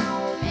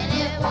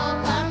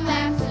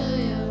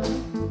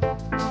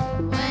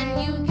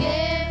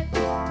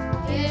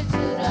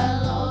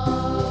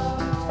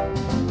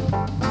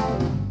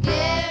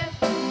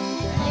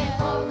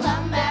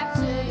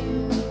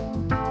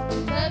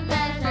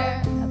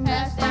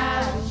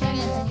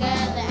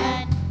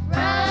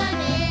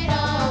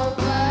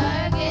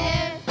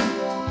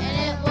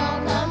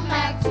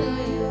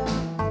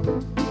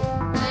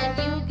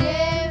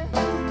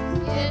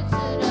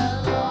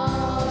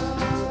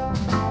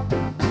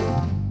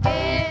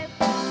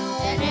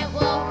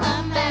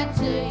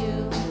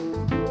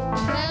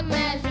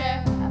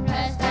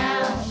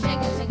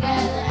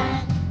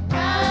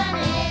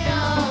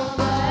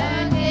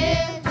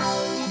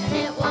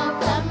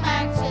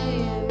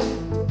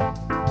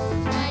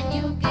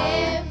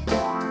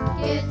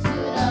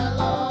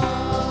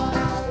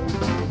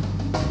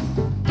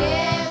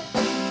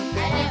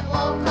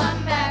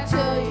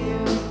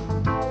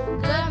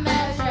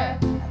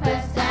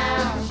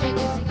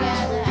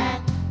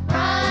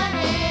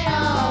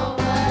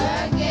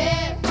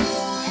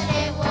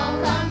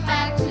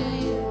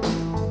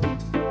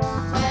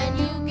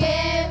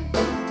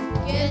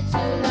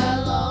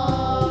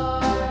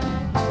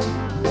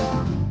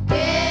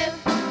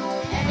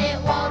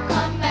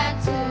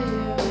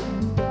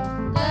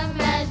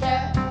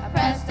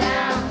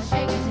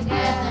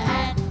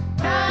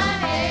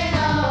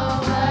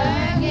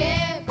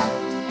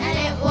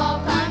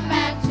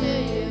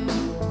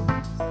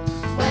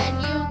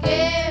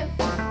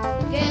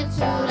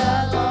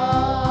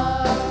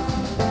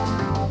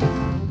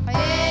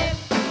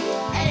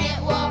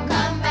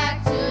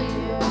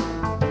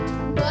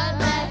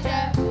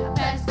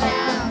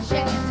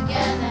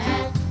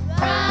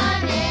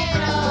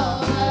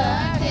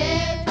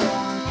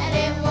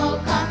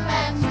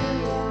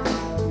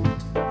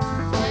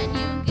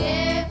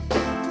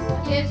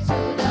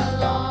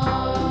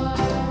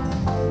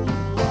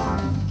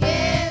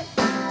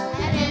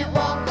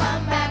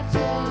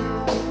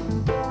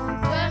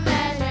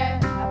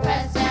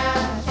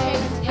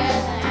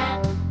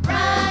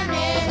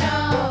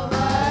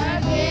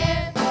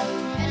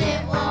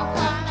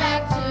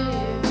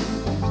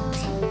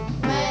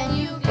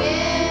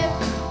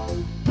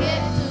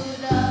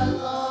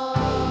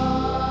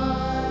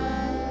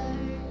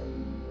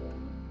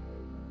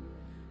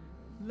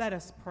 Let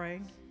us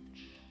pray.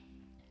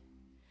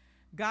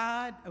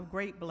 God of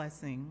great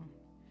blessing,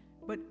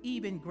 but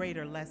even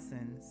greater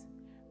lessons,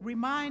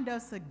 remind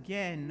us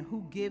again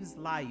who gives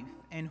life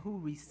and who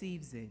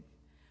receives it.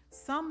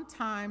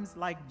 Sometimes,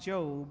 like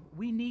Job,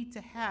 we need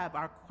to have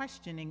our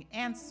questioning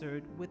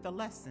answered with a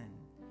lesson.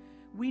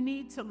 We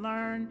need to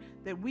learn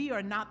that we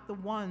are not the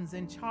ones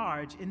in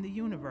charge in the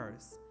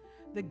universe.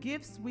 The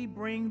gifts we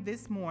bring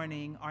this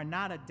morning are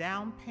not a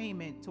down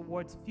payment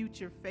towards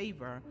future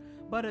favor,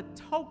 but a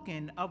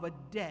token of a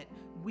debt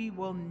we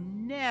will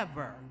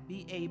never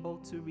be able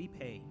to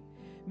repay.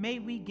 May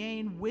we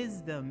gain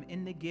wisdom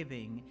in the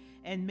giving,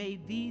 and may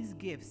these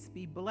gifts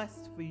be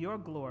blessed for your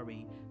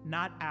glory,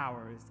 not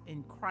ours.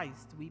 In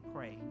Christ we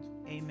pray.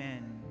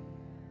 Amen.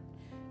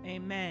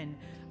 Amen.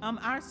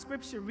 Our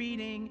scripture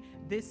reading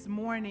this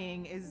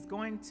morning is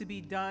going to be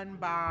done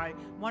by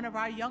one of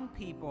our young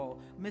people,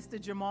 Mr.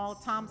 Jamal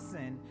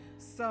Thompson.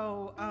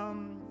 So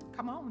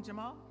come on,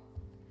 Jamal.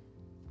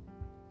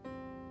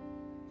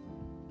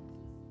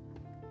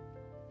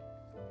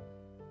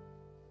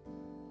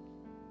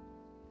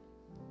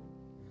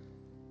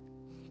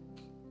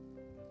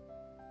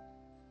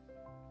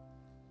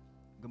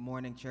 Good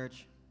morning,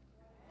 church.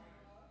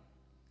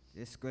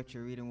 This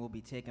scripture reading will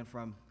be taken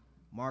from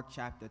Mark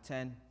chapter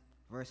 10,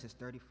 verses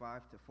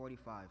 35 to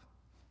 45.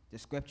 The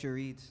scripture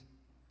reads,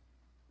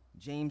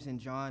 James and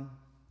John,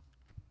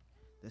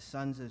 the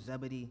sons of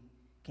Zebedee,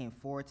 came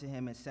forward to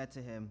him and said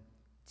to him,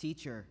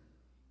 Teacher,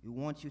 we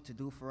want you to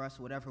do for us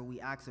whatever we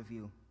ask of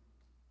you.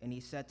 And he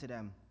said to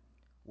them,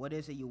 What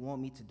is it you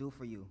want me to do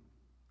for you?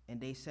 And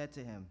they said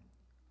to him,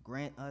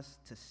 Grant us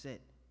to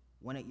sit,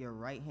 one at your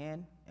right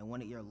hand and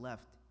one at your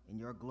left, in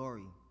your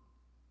glory.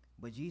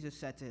 But Jesus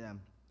said to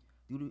them,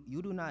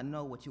 You do not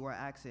know what you are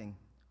asking.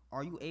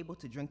 Are you able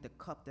to drink the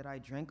cup that I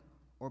drink,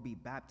 or be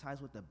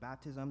baptized with the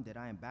baptism that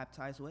I am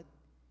baptized with?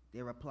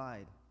 They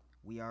replied,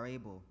 We are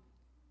able.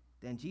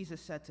 Then Jesus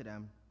said to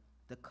them,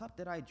 The cup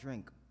that I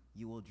drink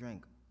you will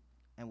drink,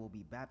 and will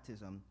be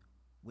baptism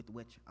with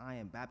which I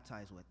am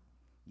baptized with.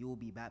 You will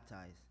be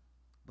baptized.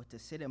 But to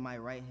sit at my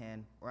right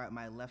hand or at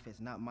my left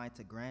is not mine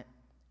to grant,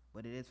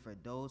 but it is for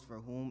those for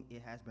whom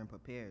it has been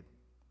prepared.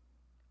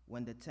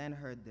 When the 10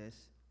 heard this,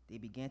 they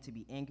began to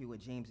be angry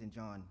with James and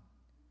John.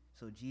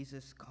 So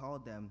Jesus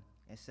called them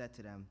and said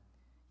to them,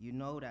 You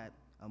know that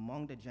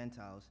among the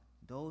Gentiles,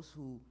 those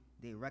who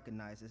they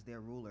recognize as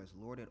their rulers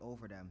lord it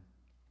over them,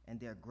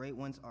 and their great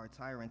ones are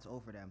tyrants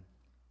over them.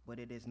 But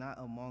it is not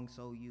among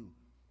you.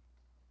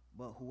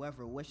 But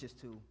whoever wishes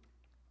to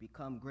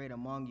become great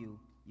among you,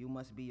 you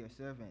must be your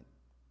servant.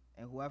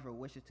 And whoever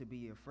wishes to be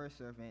your first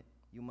servant,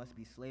 you must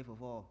be slave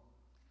of all.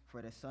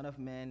 For the Son of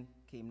Man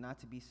came not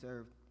to be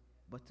served,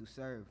 but to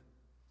serve,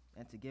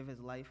 and to give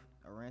his life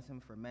a ransom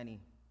for many.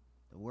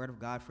 The word of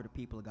God for the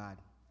people of God.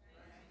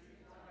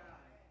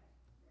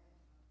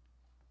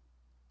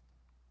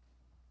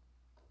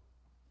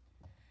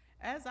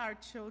 As our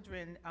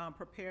children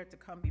prepare to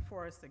come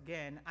before us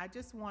again, I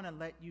just want to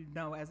let you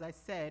know, as I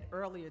said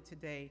earlier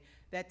today,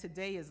 that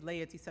today is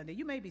Laity Sunday.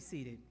 You may be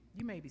seated.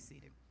 You may be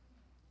seated.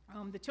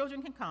 The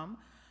children can come.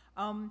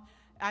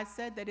 I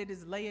said that it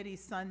is Laity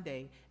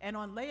Sunday, and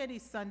on Laity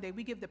Sunday,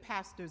 we give the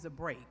pastors a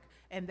break,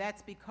 and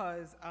that's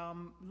because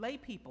lay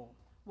people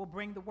will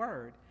bring the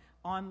word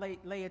on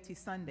Laity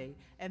Sunday.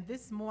 And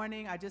this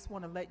morning, I just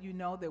want to let you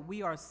know that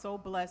we are so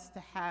blessed to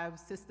have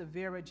Sister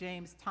Vera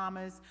James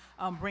Thomas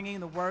bringing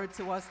the word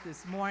to us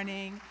this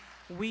morning.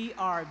 We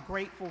are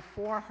grateful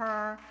for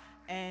her,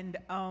 and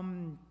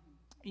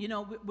you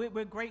know,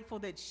 we're grateful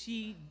that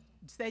she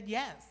said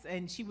yes,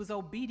 and she was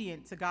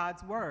obedient to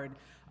God's word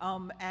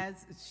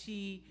as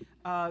she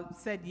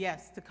said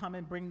yes to come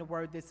and bring the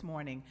word this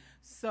morning.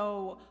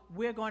 So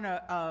we're going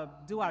to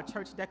do our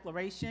church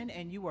declaration,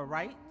 and you were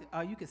right.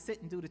 You can sit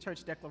and do the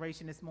church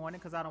declaration this morning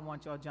because I don't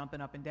want y'all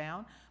jumping up and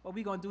down. But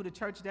we're going to do the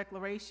church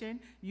declaration.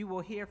 You will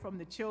hear from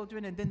the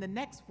children, and then the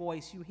next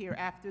voice you hear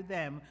after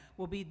them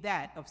will be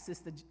that of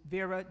Sister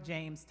Vera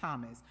James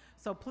Thomas.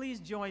 So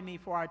please join me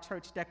for our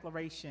church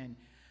declaration.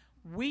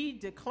 We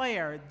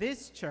declare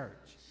this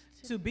church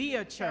to be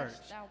a church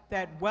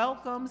that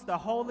welcomes the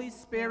Holy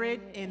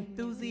Spirit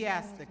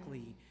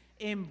enthusiastically,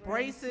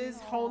 embraces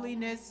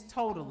holiness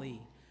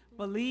totally,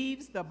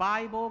 believes the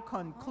Bible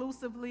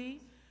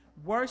conclusively,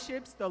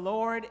 worships the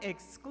Lord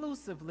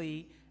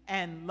exclusively,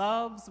 and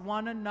loves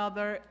one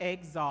another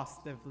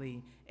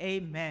exhaustively.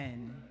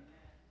 Amen.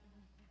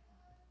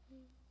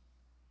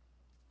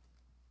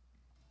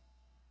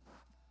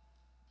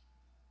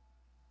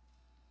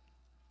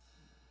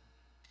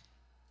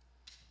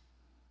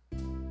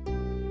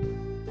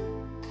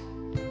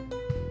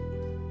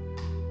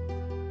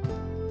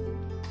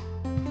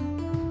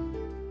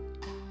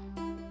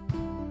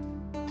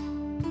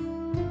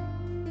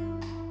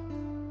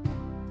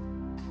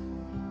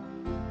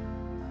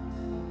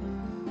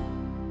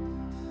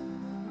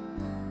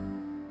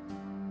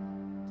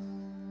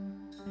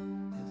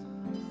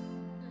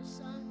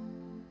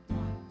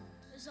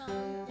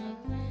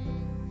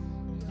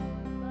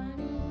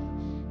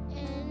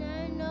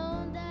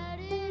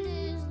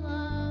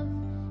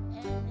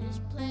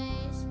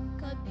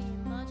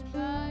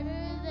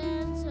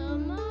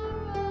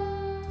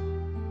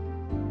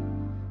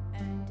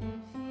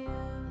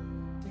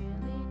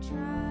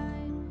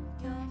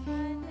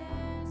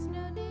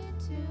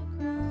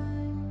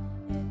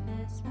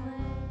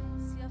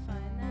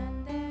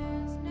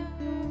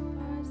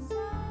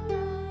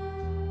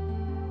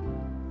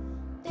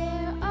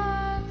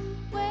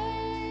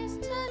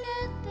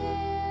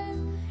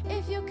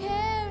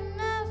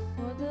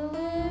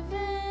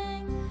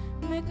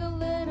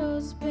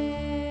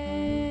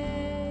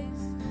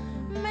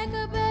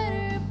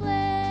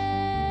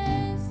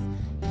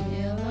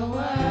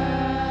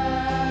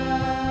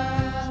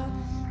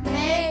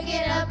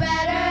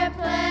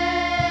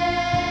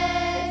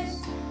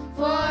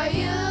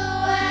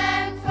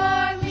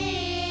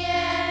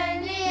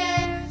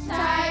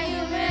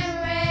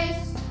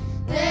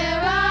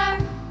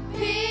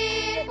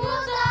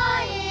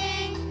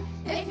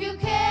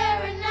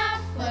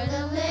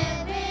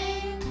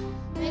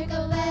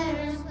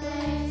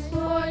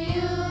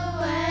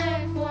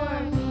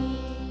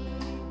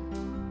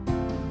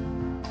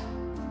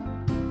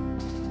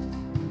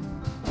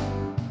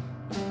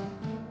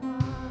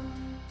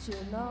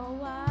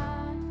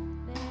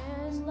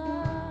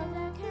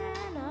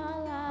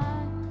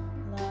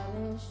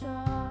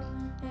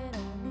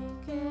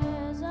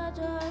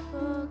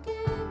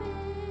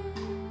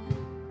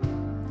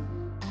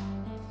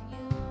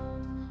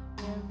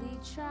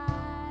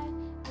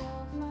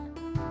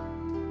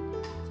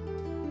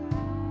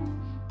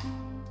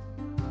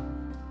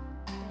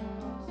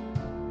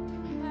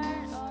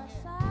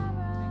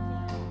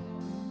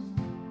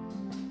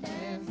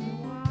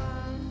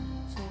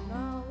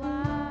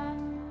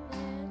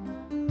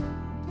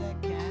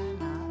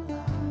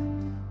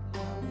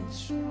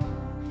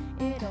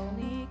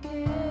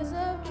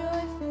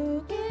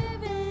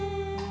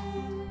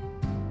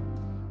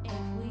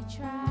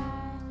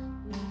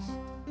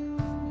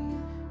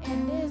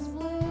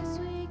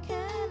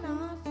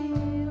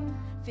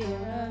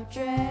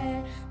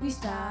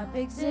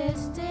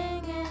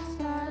 existing and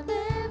start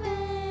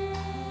living.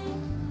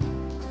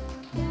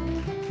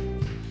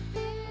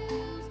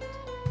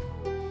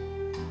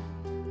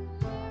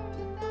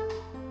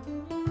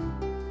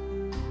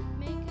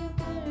 Make a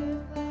better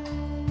place.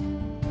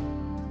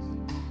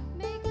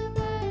 Make a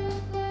better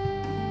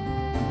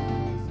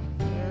place.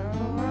 Heal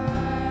the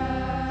world.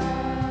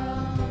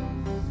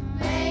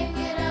 Make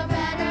it a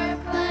better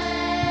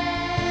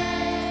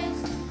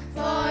place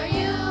for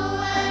you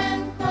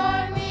and for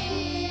me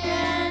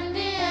and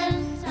the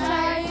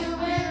entire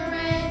human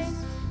race.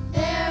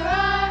 There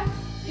are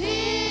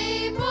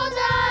people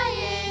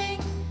dying.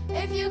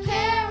 If you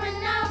care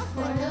enough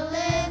for the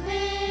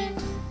living,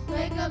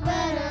 make a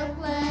better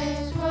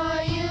place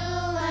for you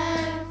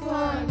and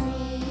for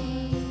me.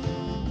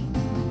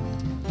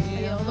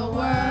 Heal the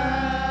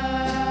world.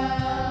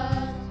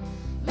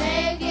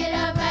 Make it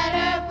a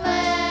better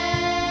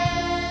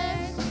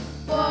place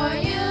for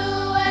you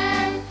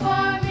and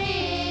for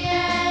me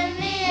and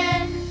the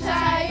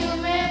entire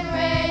human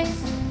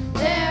race.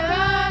 There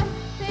are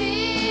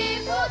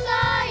people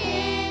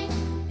dying.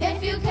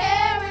 If you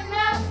care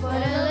enough for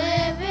the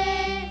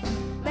living,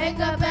 make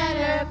a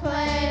better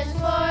place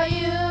for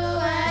you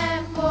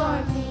and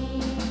for me.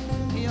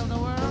 Heal the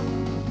world.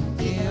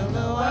 Heal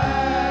the world.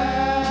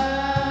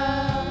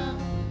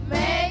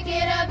 Make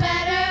it a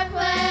better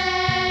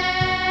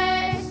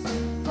place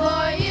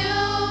for you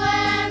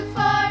and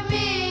for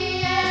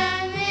me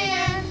and the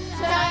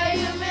entire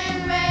human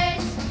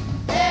race.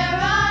 There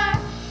are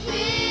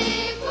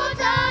people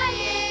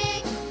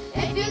dying.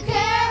 If you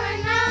care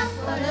enough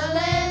for the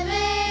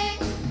living,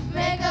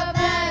 make a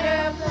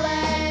better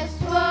place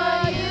for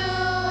you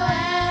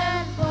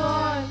and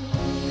for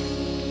me.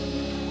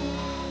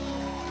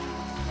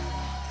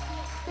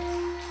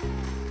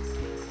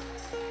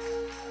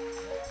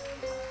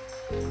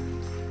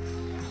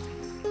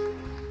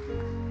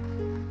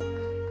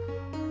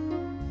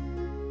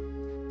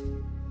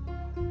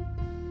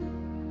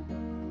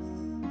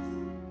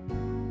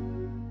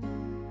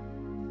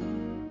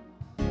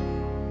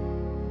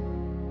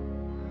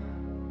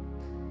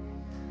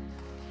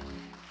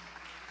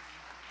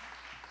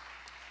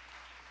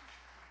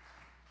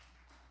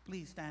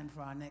 Please stand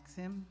for our next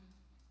hymn.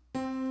 I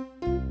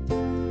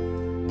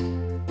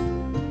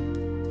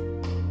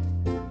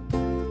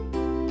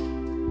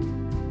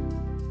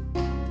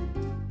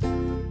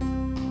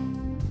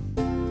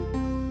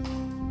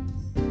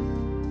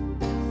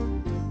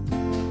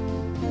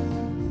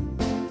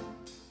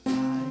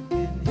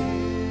can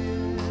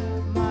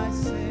hear my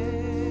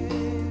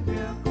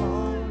Savior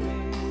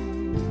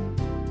calling.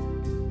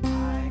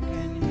 I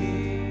can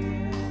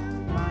hear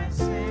my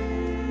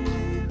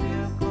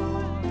Savior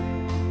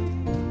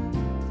calling.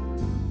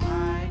 I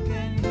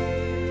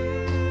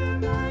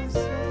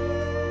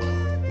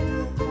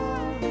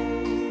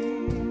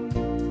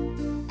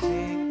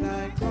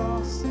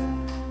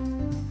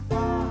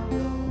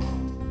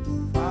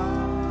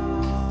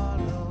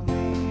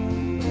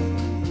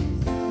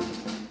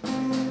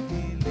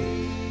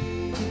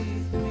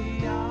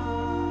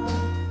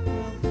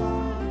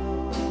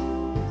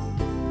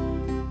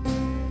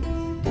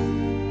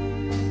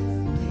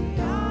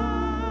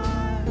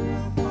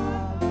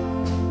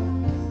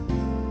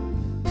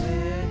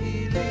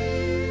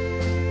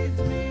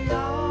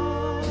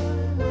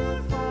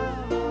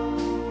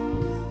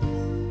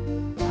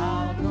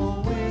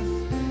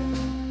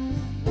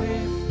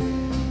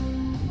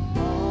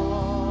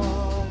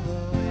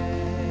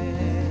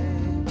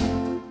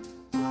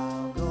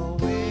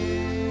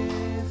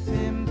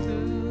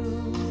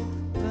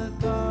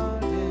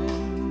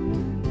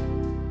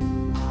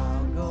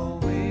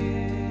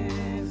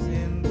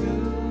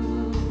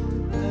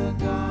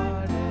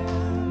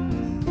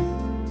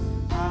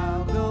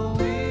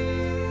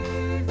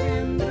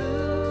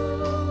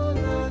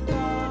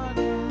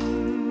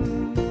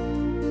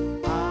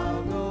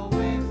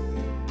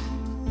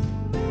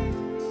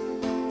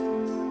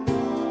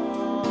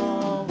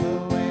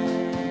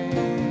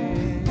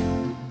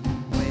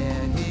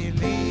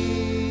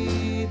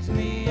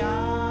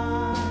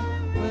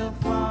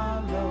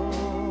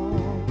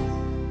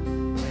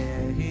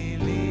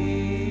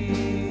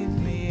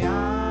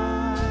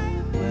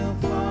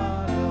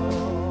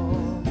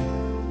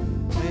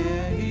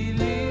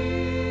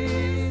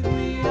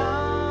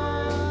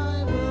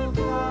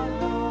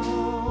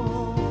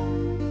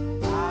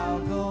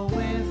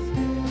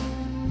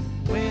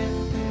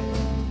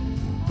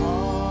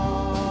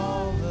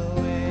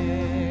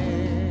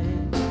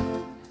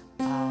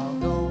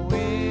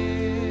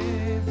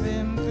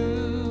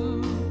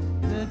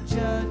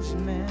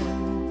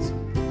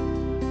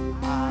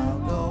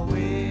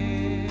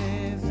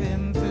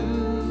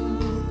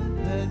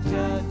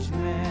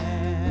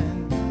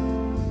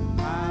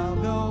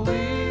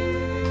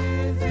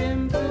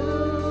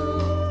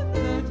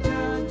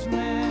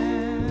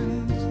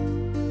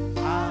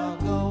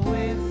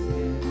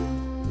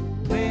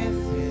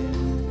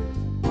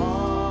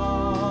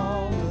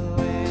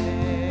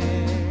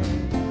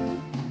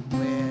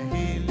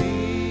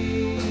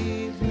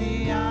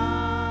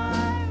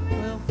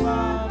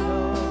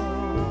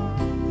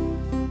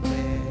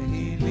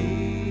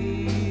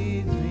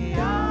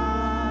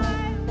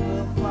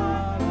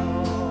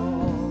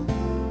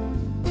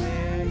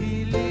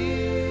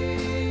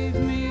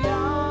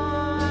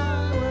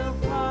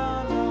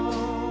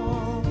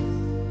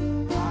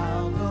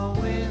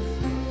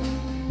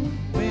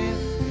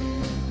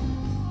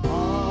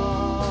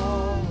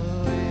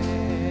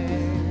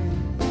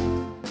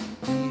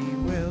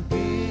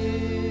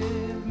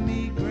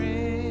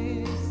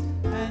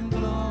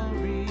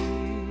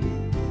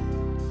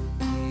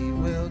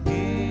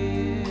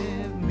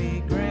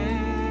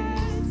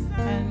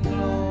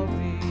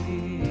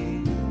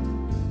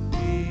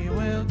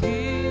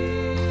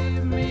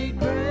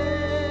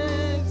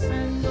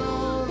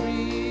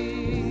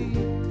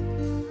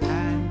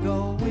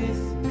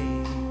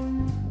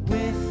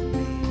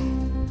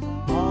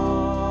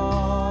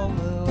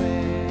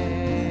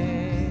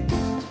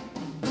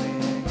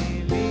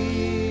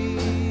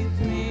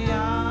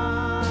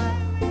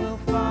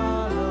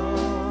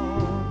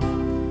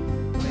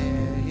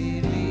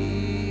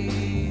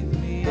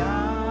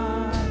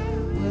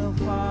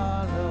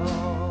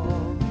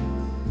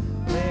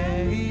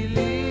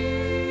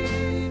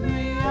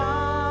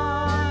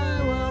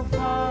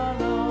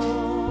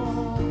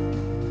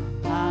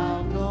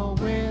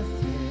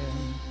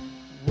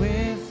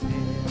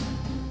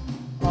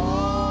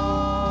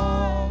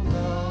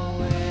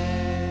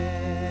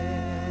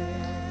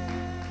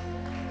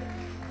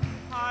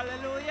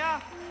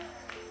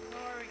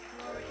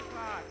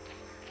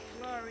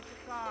Glory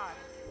to God.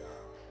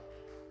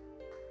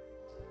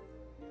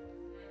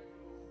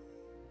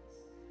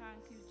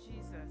 Thank you,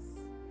 Jesus.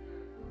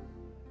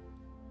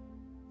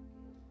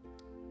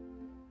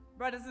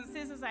 Brothers and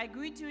sisters, I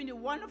greet you in the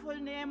wonderful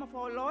name of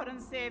our Lord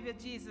and Savior,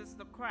 Jesus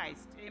the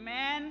Christ.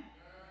 Amen.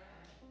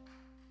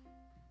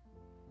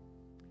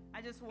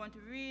 I just want to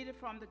read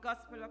from the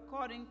Gospel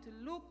according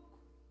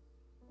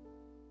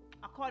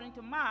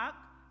to Mark,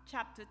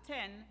 chapter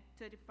 10,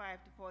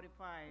 35 to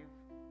 45.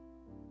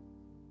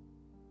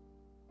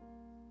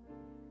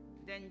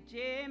 Then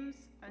James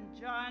and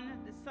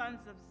John, the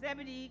sons of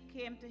Zebedee,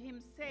 came to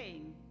him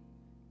saying,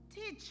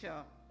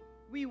 "Teacher,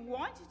 we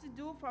want you to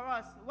do for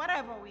us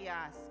whatever we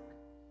ask."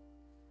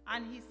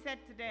 And he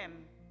said to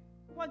them,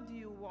 "What do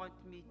you want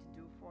me to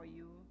do for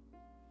you?"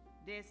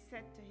 They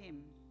said to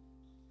him,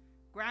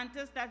 "Grant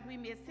us that we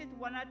may sit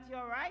one at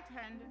your right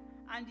hand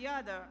and the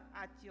other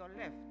at your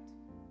left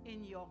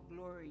in your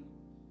glory."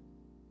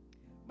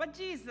 But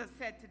Jesus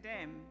said to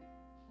them,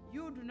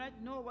 "You do not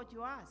know what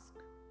you ask.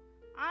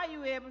 Are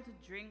you able to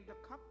drink the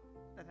cup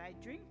that I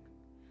drink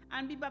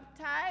and be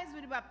baptized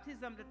with the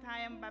baptism that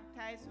I am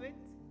baptized with?"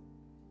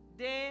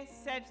 They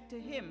said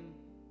to him,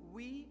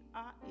 "We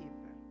are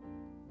able."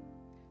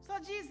 So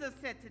Jesus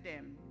said to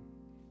them,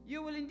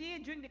 "You will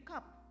indeed drink the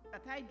cup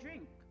that I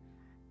drink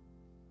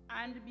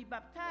and be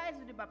baptized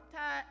with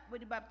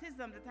the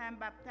baptism that I am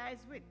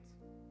baptized with.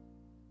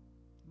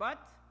 But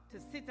to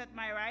sit at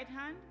my right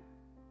hand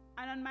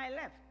and on my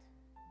left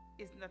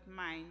is not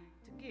mine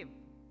to give,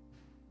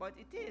 but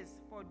it is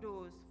for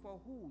those for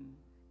whom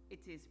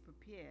it is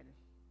prepared."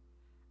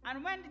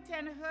 And when the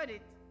 10 heard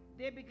it,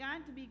 they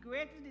began to be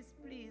greatly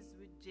displeased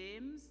with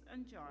James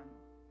and John.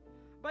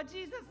 But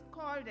Jesus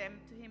called them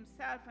to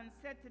himself and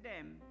said to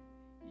them,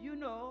 "You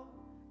know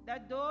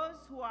that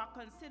those who are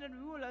considered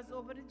rulers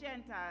over the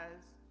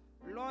Gentiles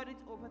lord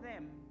it over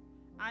them,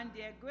 and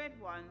their great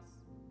ones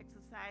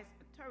exercise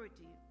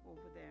authority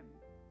over them.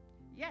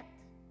 Yet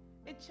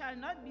it shall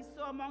not be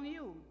so among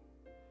you,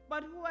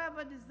 but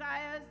whoever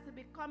desires to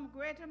become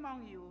great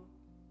among you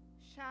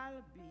shall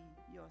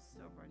be your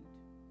servant.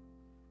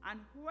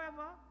 And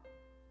whoever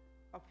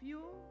of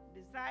you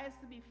desires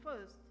to be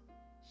first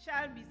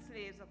shall be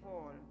slaves of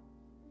all.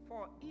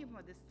 For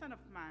even the Son of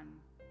Man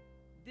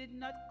did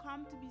not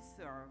come to be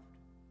served,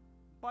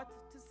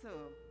 but to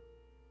serve,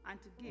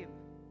 and to give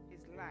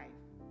his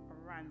life a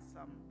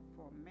ransom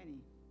for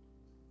many."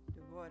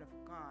 The word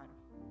of God.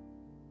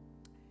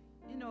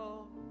 You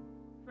know,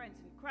 friends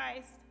in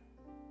Christ,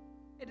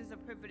 it is a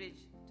privilege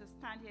to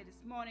stand here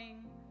this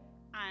morning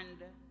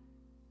and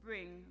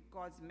bring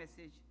God's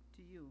message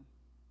to you.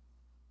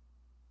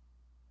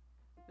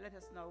 Let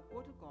us now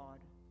go to God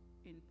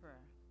in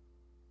prayer.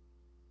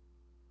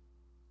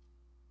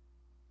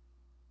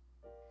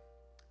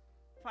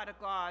 Father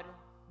God,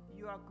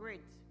 you are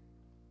great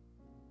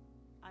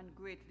and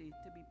greatly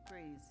to be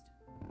praised.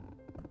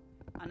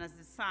 And as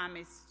the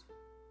psalmist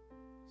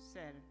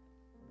said,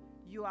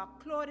 you are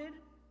clothed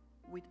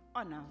with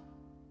honor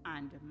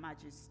and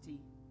majesty.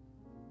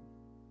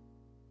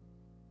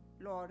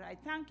 Lord, I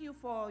thank you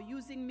for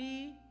using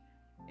me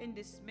in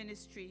this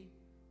ministry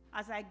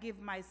as I give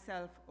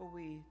myself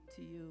away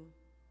to you.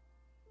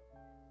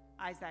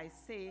 As I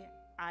say,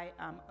 I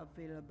am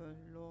available,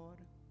 Lord.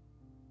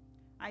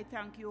 I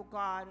thank you,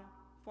 God,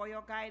 for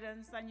your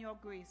guidance and your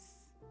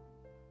grace.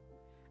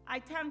 I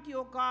thank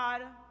you,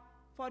 God,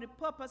 for the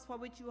purpose for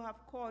which you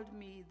have called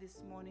me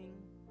this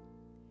morning.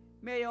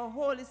 May your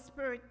Holy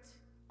Spirit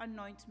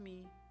anoint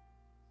me.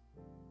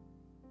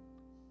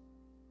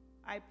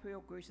 I pray,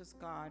 O gracious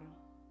God,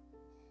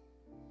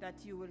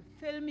 that you will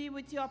fill me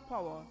with your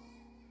power,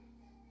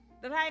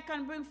 that I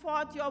can bring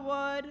forth your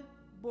word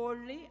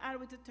boldly and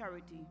with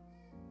authority,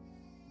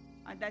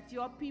 and that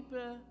your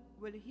people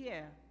will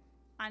hear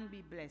and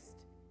be blessed.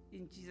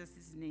 In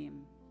Jesus'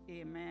 name,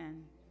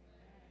 amen.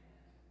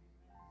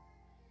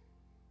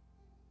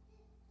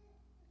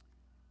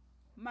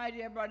 My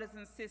dear brothers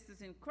and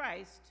sisters in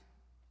Christ,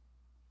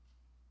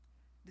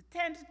 the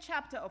 10th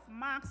chapter of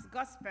Mark's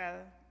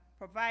Gospel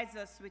provides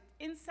us with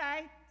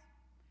insight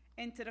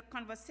into the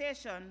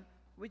conversation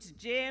which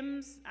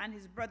James and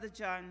his brother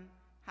John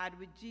had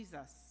with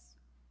Jesus.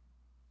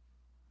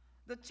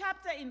 The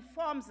chapter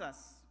informs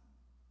us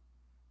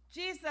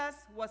Jesus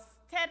was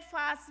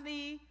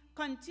steadfastly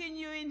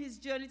continuing his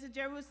journey to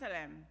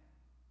Jerusalem.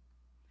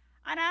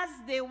 And as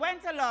they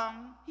went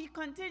along, he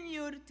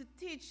continued to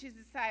teach his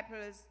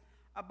disciples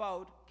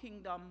about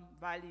kingdom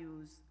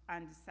values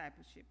and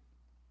discipleship.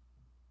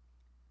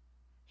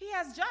 He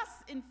has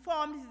just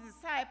informed his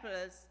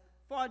disciples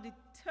for the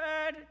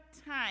 3rd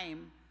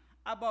time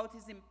about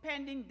his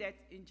impending death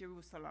in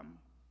Jerusalem.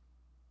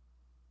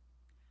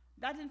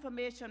 That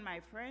information, my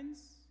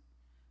friends,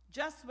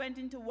 just went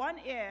into one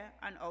ear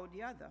and out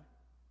the other.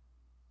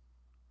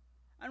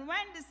 And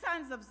when the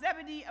sons of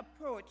Zebedee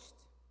approached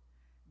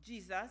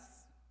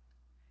Jesus,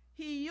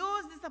 he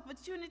used this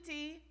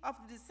opportunity of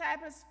the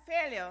disciples'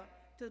 failure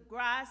to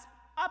grasp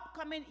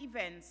upcoming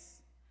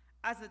events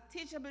as a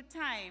teachable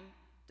time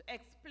to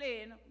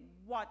explain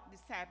what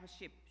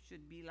discipleship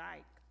should be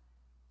like.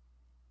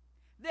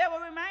 They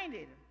were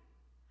reminded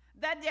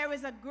that there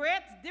is a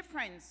great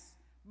difference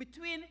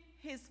between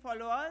his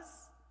followers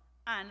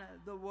and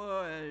the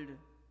world.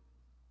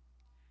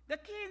 The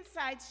key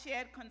insights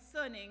shared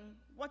concerning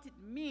what it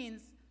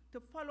means to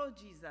follow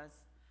Jesus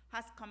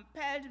has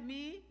compelled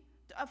me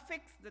to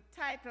affix the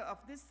title of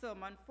this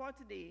sermon for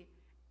today,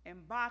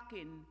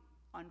 Embarking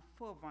on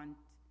Fervent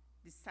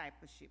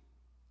Discipleship.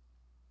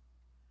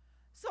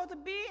 So to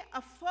be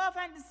a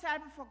fervent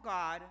disciple for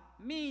God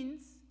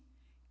means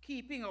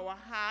keeping our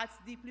hearts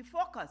deeply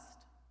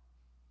focused,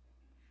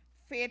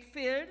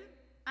 faith-filled,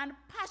 and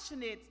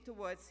passionate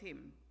towards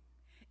him.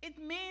 It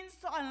means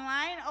to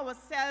align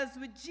ourselves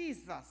with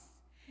Jesus.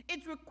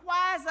 It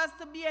requires us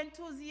to be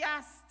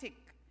enthusiastic.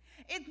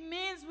 It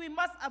means we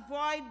must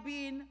avoid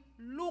being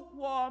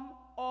lukewarm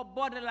or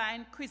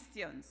borderline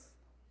Christians.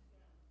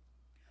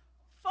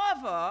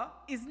 Fervor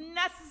is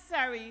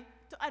necessary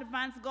to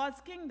advance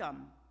God's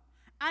kingdom,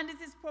 and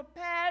it is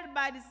propelled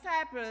by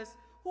disciples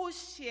who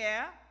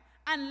share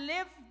and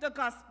live the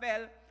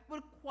gospel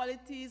with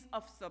qualities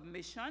of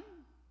submission,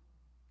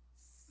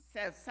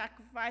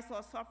 self-sacrifice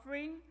or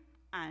suffering,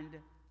 and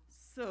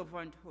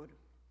servanthood.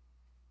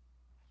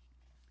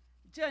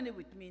 Journey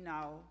with me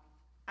now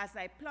as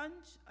I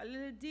plunge a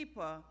little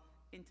deeper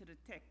into the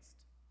text,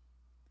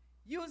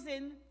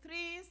 using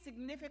 3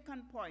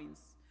 significant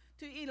points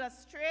to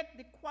illustrate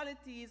the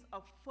qualities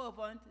of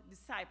fervent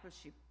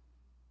discipleship.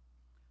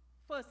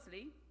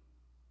 Firstly,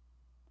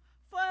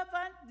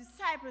 fervent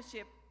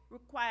discipleship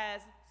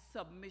requires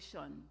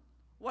submission.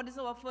 What is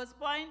our first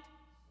point?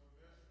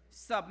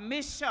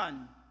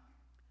 Submission.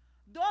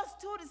 Those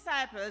 2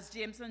 disciples,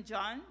 James and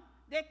John,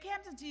 they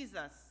came to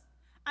Jesus,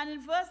 and in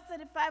verse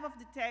 35 of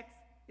the text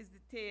is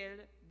detailed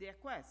their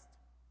quest.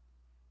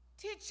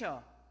 Teacher,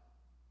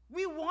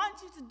 we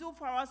want you to do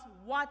for us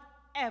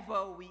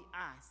whatever we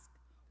ask.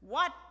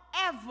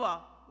 Whatever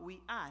we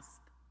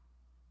ask.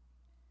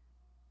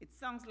 It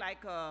sounds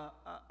like a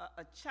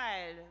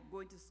child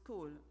going to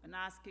school and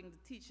asking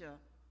the teacher,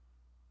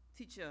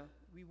 Teacher,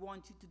 we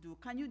want you to do,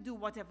 can you do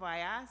whatever I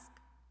ask?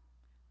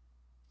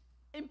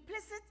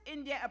 Implicit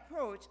in their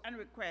approach and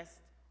request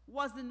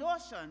was the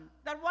notion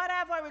that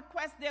whatever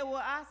request they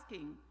were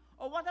asking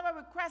or whatever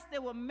request they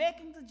were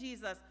making to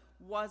Jesus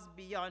was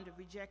beyond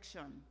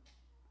rejection.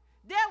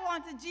 They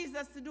wanted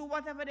Jesus to do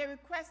whatever they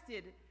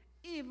requested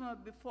even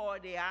before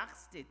they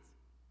asked it.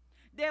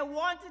 They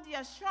wanted the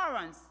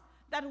assurance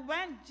that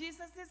when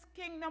Jesus'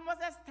 kingdom was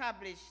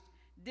established,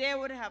 they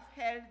would have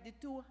held the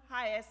 2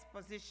 highest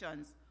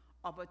positions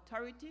of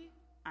authority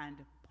and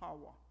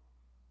power.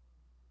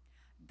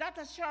 That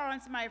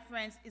assurance, my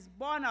friends, is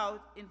borne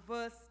out in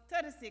verse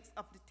 36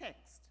 of the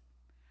text.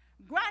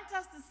 Grant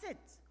us to sit,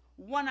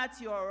 one at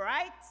your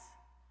right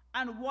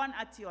and one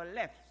at your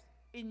left,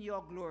 in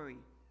your glory.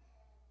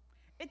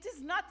 It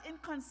is not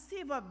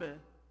inconceivable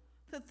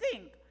to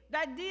think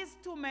that these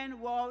 2 men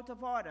were out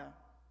of order.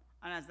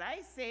 And as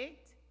I say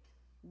it,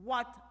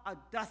 what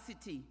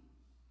audacity.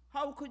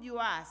 How could you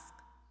ask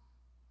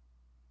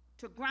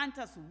to grant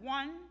us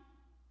one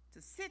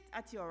to sit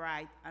at your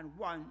right and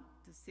one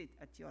to sit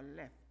at your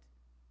left?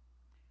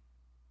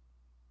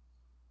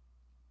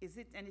 Is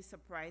it any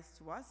surprise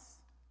to us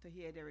to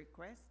hear the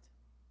request?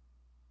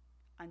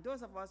 And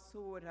those of us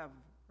who would have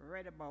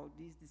read about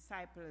these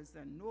disciples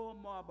and know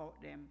more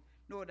about them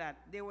know that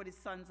they were the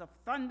sons of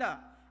thunder,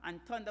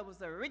 and thunder was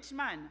a rich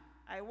man.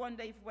 I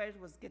wonder if wealth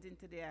was getting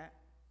to their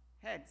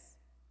heads.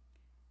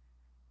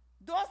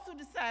 Those 2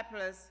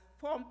 disciples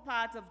formed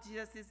part of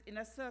Jesus'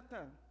 inner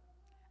circle.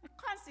 And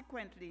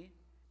consequently,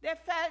 they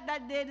felt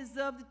that they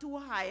deserved the 2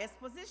 highest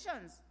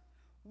positions.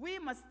 We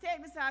must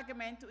take this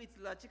argument to its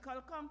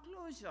logical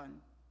conclusion.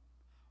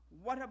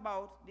 What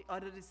about the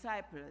other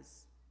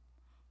disciples?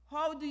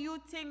 How do you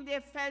think they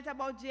felt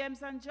about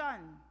James and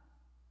John?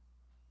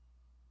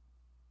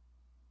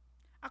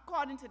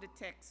 According to the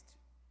text,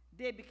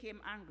 they became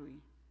angry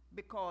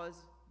because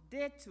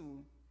they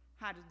too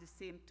had the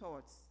same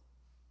thoughts.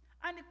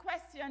 And the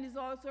question is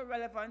also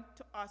relevant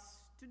to us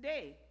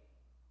today.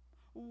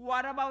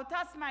 What about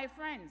us, my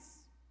friends?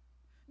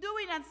 Do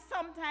we not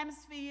sometimes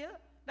feel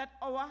that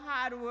our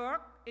hard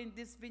work in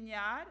this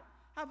vineyard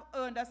have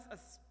earned us a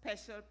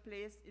special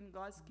place in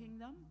God's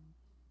kingdom?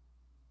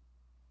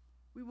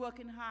 We're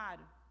working hard,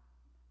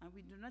 and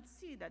we do not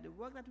see that the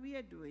work that we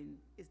are doing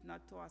is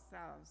not to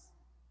ourselves.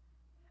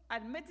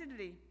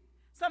 Admittedly,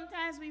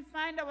 sometimes we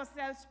find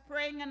ourselves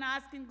praying and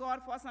asking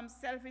God for some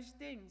selfish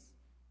things.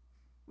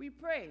 We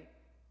pray,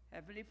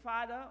 Heavenly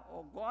Father,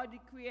 or God the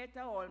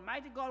Creator, or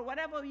Almighty God,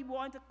 whatever we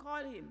want to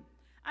call him.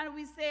 And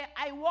we say,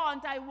 I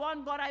want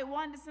God, I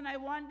want this and I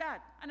want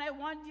that, and I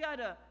want the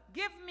other.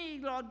 Give me,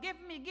 Lord, give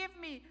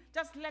me,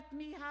 just let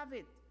me have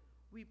it.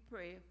 We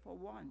pray for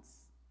wants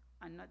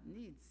and not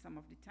needs some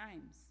of the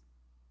times.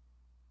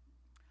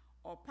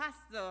 Our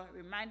pastor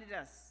reminded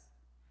us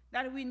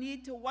that we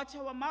need to watch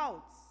our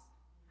mouths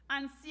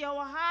and see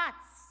our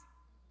hearts.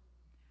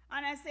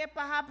 And I say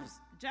perhaps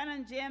John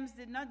and James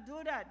did not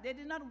do that. They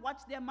did not watch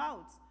their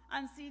mouths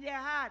and see their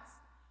hearts.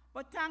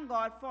 But thank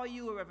God for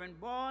you, Reverend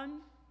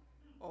Bourne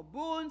or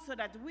Boone, so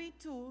that we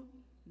too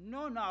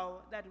know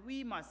now that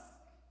we must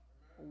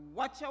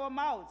watch our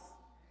mouths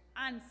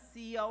and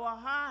see our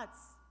hearts.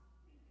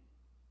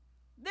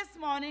 This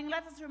morning,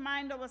 let us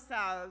remind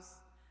ourselves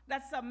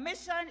that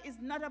submission is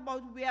not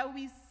about where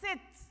we sit.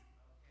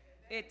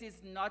 It is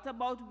not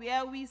about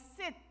where we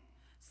sit.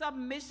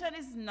 Submission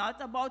is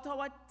not about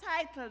our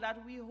title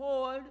that we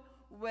hold,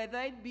 whether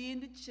it be in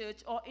the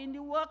church or in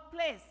the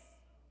workplace.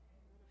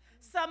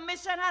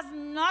 Submission has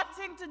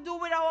nothing to do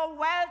with our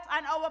wealth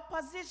and our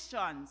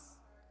positions.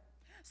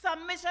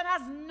 Submission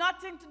has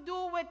nothing to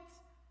do with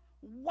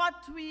what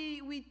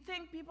we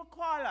think people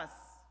call us,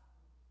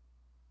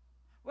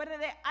 whether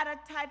they add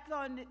a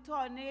title to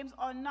our names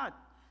or not.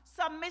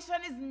 Submission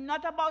is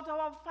not about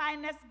our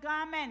finest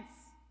garments,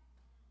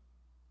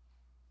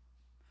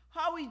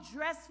 how we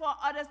dress for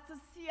others to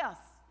see us.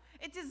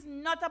 It is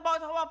not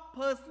about our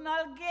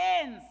personal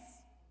gains.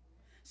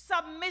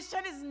 Submission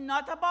is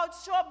not about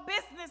show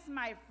business,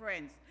 my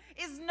friends.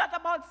 It's not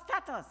about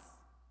status.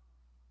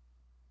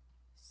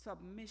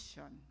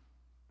 Submission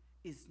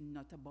is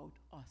not about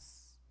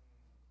us.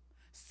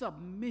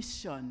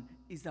 Submission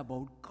is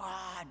about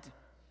God.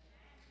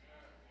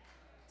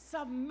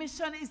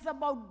 Submission is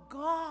about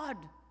God,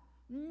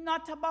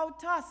 not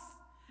about us.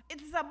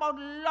 It is about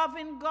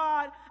loving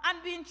God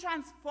and being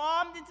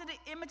transformed into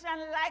the image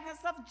and likeness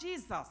of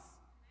Jesus.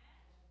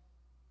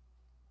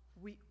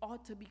 We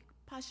ought to be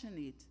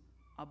passionate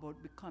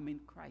about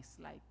becoming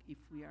Christ-like if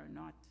we are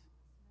not.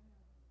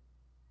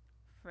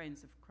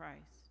 Friends of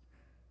Christ,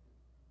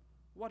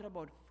 what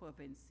about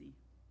fervency?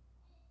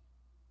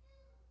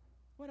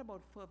 What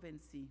about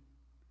fervency?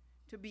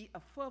 To be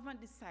a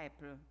fervent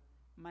disciple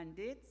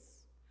mandates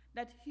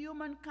that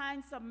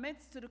humankind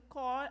submits to the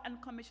call and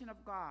commission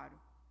of God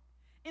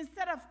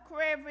instead of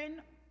craving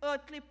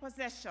earthly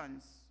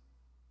possessions.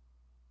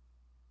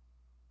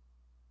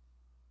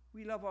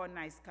 We love our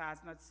nice cars,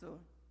 not so.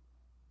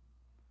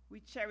 We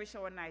cherish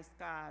our nice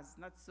cars,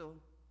 not so.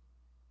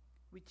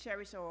 We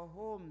cherish our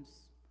homes,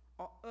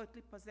 our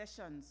earthly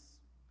possessions,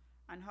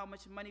 and how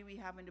much money we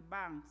have in the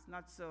banks,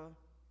 not so.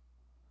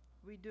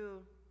 We do.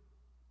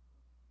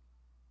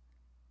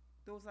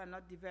 Those are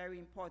not the very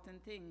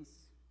important things.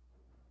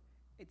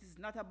 It is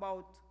not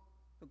about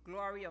the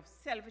glory of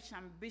selfish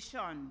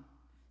ambition.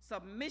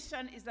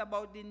 Submission is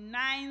about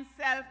denying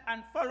self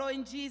and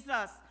following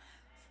Jesus.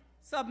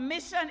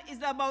 Submission is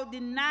about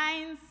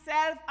denying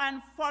self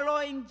and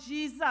following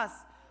Jesus.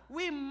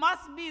 We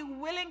must be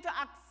willing to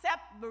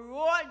accept the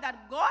role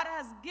that God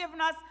has given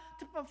us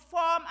to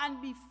perform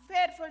and be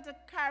faithful to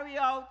carry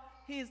out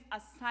his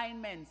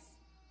assignments.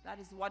 That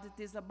is what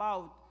it is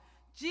about.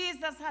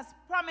 Jesus has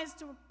promised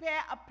to prepare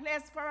a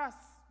place for us.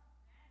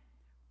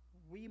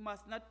 We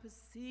must not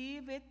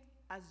perceive it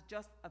as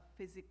just a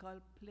physical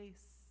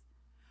place.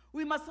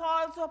 We must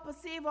also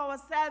perceive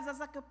ourselves as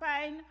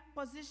occupying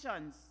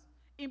positions,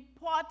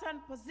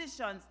 important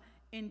positions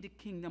in the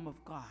kingdom of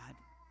God.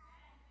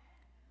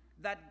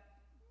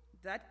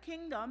 That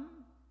kingdom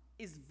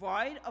is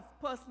void of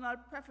personal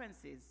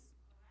preferences.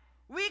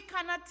 We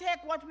cannot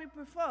take what we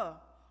prefer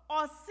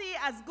or see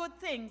as good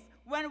things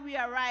when we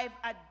arrive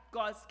at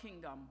God's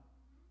kingdom.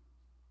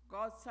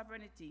 God's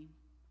sovereignty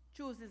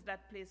chooses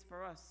that place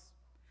for us.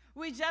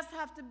 We just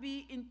have to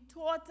be in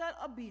total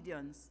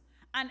obedience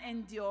and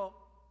endure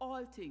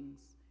all things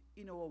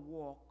in our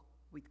walk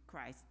with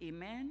Christ.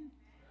 Amen?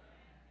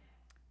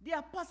 The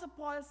Apostle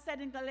Paul said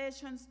in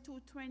Galatians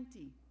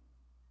 2:20,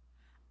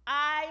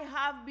 I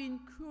have been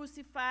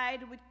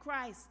crucified with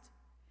Christ.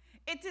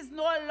 It is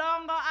no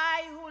longer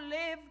I who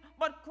live,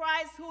 but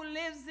Christ who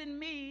lives in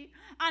me.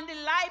 And the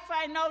life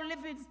I now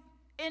live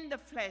in the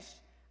flesh,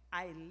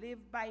 I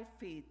live by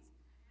faith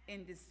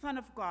in the Son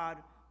of God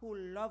who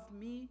loved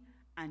me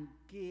and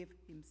gave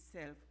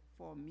himself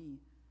for me.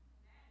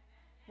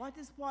 What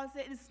is Paul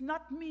saying? It's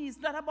not me. It's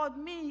not about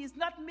me. It's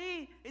not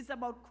me. It's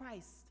about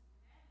Christ.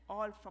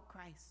 All for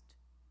Christ.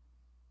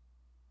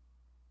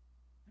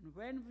 And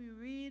when we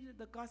read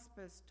the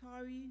gospel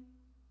story,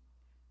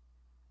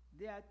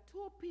 there are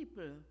two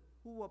people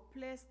who were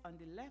placed on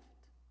the left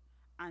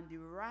and the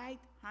right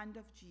hand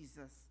of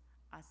Jesus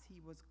as he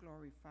was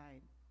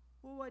glorified.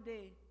 Who were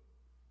they?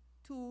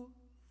 Two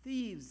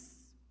thieves.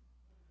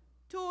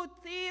 Two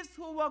thieves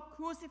who were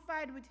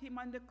crucified with him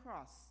on the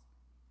cross.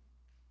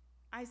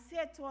 I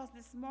said to us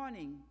this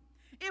morning,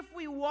 if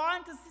we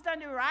want to sit on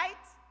the right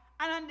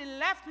and on the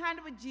left hand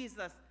with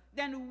Jesus,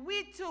 then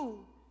we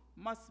too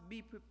must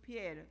be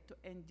prepared to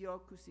endure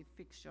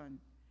crucifixion.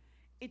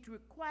 It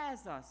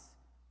requires us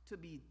to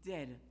be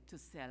dead to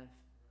self.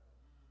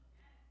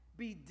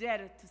 Be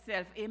dead to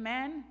self.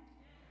 Amen?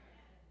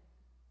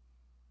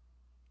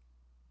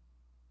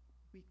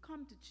 We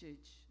come to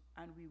church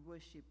and we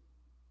worship.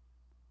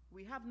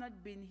 We have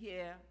not been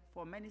here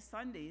for many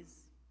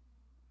Sundays,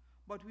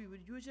 but we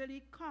would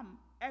usually come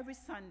every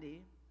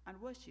Sunday and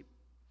worship.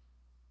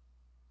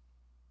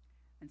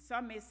 And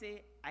some may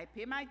say, I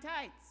pay my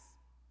tithes.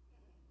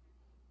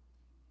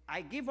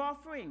 I give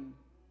offering.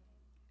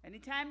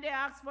 Anytime they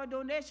ask for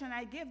donation,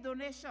 I give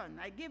donation.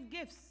 I give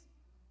gifts.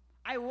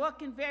 I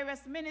work in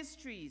various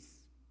ministries.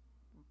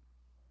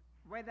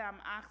 whether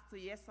I'm asked to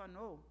yes or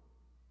no.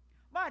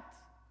 But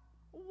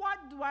what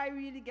do I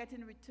really get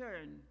in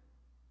return?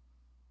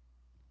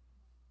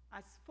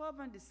 As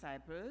fervent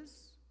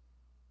disciples,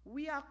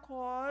 we are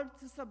called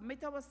to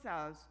submit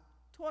ourselves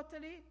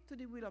totally to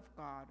the will of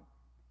God.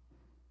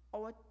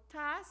 Our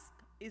task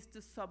is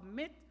to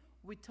submit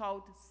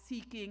without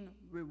seeking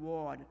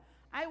reward.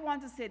 I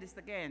want to say this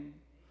again.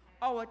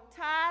 Our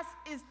task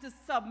is to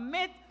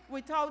submit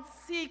without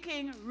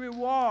seeking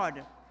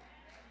reward.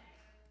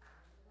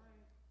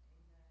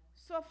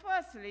 So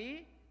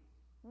firstly,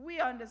 we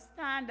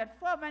understand that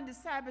fervent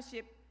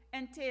discipleship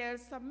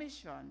entails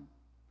submission.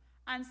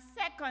 And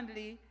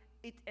secondly,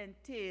 it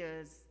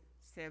entails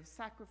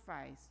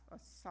self-sacrifice or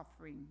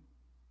suffering.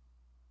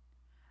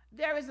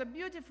 There is a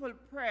beautiful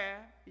prayer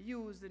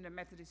used in the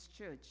Methodist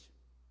Church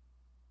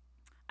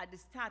at the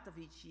start of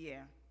each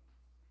year,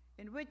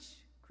 in which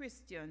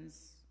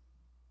Christians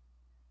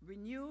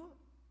renew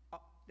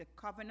the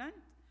covenant,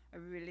 a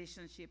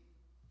relationship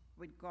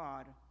with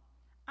God.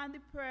 And the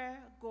prayer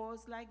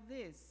goes like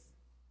this.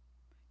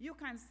 You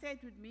can say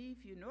it with me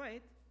if you know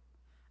it.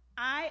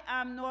 I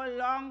am no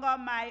longer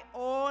my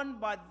own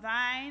but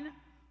thine.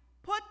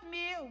 Put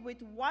me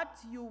with what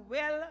you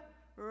will.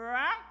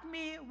 Rank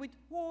me with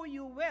who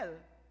you will.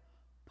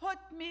 Put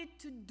me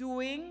to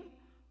doing.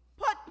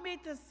 Put me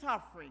to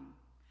suffering.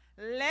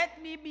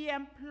 Let me be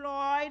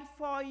employed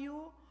for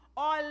you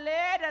or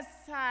laid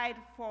aside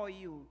for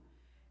you,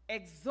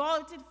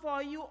 exalted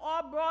for you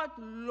or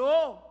brought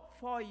low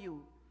for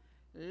you.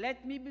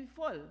 Let me be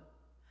full.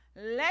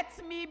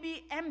 Let me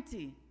be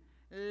empty.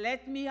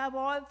 Let me have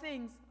all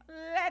things.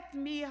 Let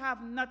me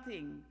have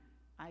nothing.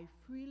 I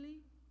freely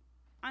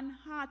and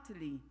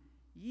heartily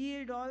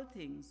yield all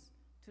things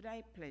to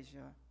thy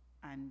pleasure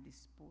and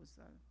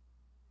disposal.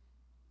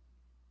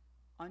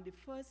 On the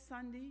first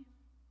Sunday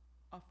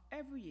of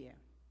every year,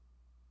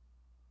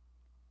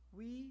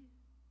 we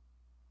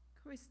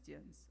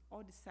Christians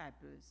or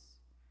disciples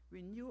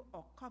renew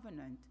our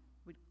covenant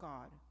with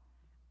God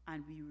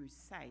and we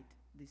recite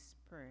this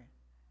prayer.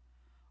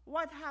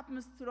 What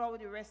happens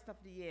throughout the rest of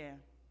the year?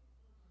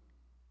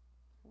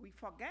 We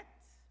forget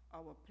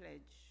our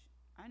pledge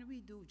and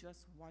we do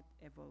just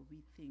whatever we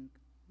think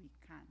we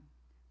can,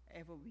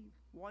 whatever we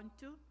want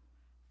to,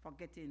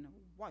 forgetting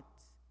what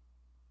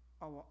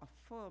our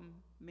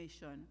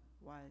affirmation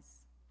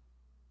was.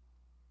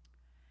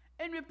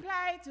 In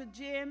reply to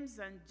James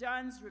and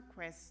John's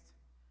request,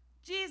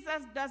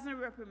 Jesus doesn't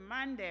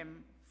reprimand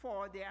them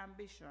for their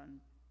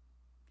ambition.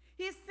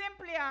 He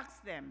simply asks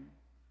them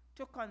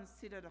to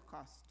consider the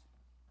cost.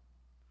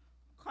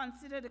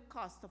 Consider the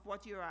cost of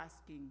what you're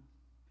asking.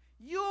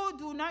 You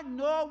do not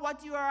know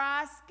what you are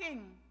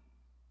asking.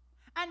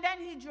 And then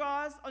he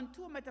draws on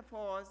two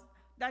metaphors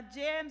that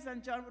James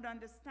and John would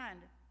understand.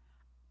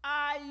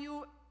 Are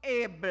you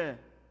able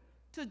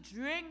to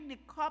drink the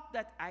cup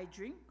that I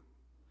drink,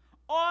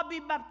 or be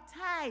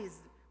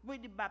baptized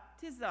with the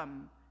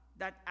baptism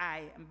that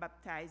I am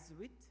baptized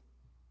with?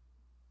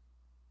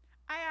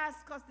 I ask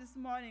us this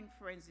morning,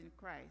 friends in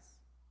Christ,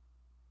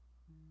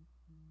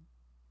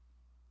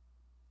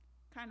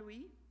 can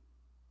we?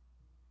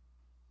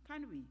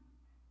 Can we?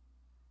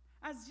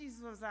 As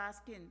Jesus was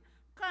asking,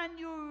 can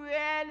you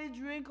really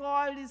drink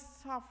all this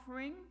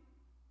suffering?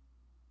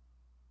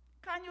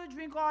 Can you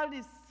drink all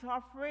this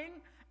suffering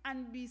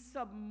and be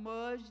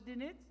submerged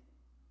in it?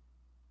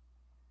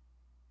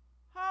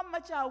 How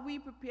much are we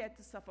prepared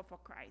to suffer for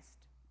Christ?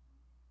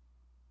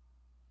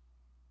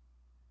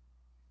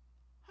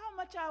 How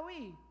much are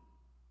we?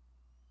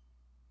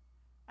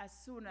 As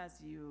soon as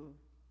you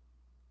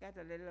get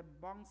a little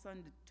bounce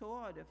on the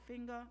toe or the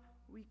finger,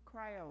 we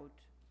cry out.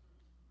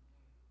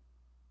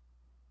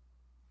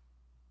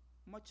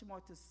 Much more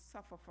to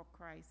suffer for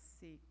Christ's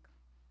sake.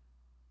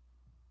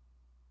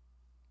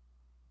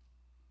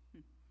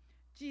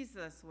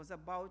 Jesus was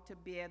about to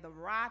bear the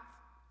wrath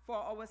for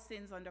our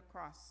sins on the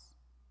cross.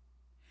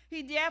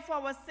 He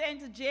therefore was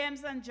saying to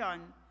James and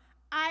John,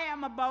 I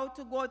am about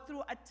to go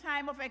through a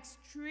time of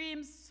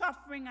extreme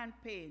suffering and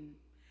pain.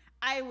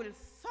 I will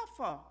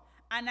suffer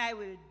and I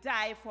will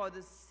die for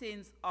the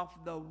sins of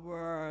the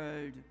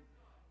world.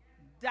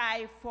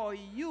 Die for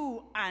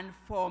you and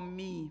for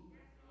me.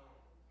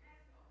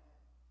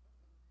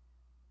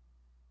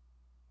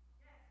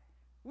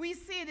 We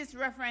see this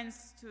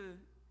reference to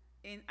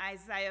in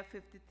Isaiah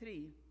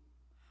 53.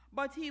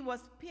 But he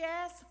was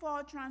pierced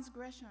for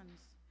transgressions.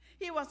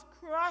 He was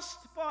crushed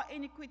for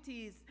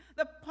iniquities.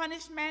 The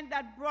punishment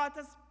that brought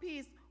us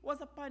peace was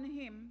upon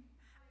him,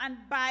 and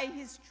by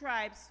his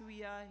stripes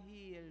we are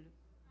healed.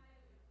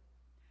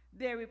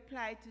 They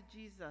replied to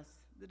Jesus,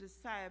 the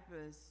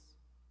disciples,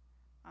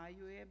 are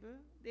you able?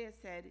 They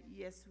said,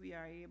 yes, we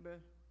are able.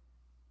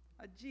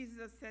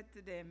 Jesus said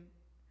to them,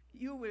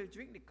 you will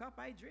drink the cup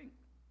I drink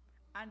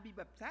and be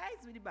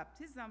baptized with the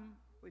baptism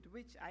with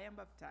which I am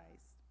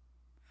baptized.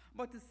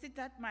 But to sit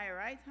at my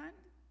right hand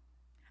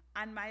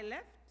and my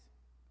left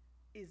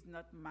is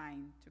not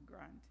mine to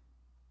grant.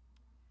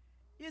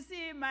 You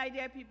see, my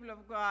dear people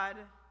of God,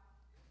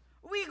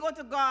 we go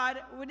to God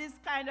with this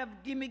kind of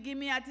gimme,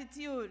 gimme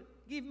attitude.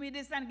 Give me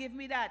this and give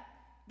me that.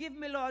 Give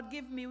me, Lord,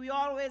 give me. We're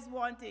always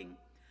wanting.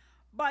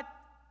 But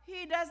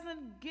he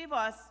doesn't give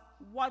us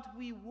what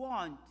we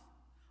want.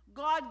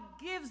 God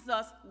gives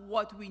us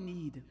what we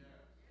need.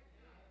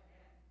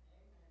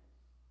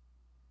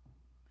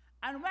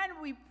 And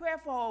when we pray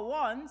for our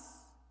wants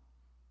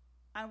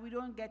and we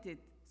don't get it,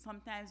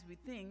 sometimes we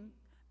think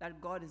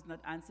that God is not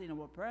answering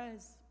our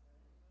prayers.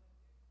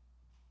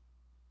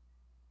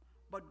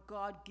 But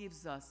God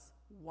gives us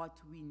what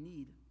we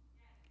need.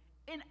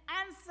 In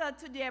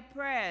answer to their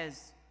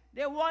prayers,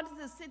 they wanted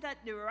to sit at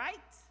the right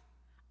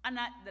and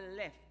at the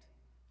left.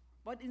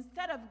 But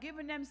instead of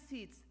giving them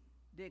seats,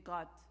 they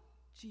got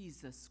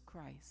Jesus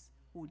Christ,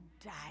 who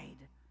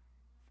died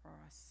for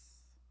us.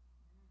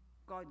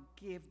 God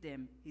gave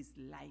them his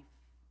life.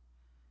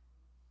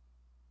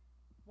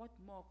 What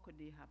more could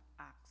they have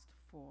asked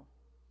for?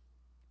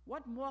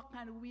 What more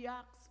can we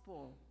ask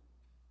for?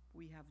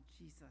 We have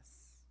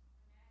Jesus,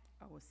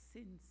 our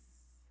sins.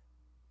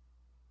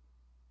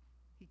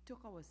 He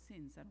took our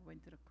sins and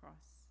went to the cross.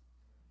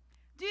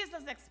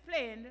 Jesus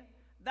explained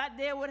that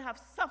they would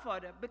have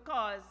suffered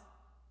because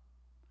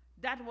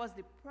that was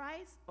the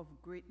price of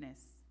greatness.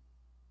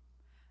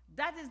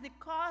 That is the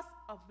cost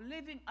of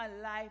living a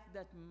life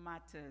that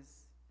matters.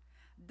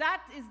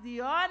 That is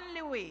the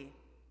only way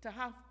to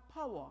have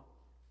power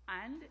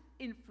and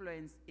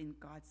influence in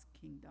God's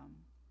kingdom.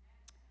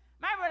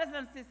 My brothers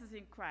and sisters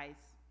in Christ,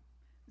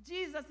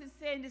 Jesus is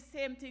saying the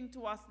same thing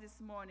to us this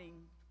morning.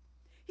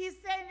 He's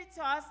saying it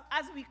to us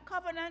as we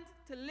covenant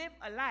to live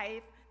a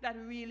life that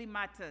really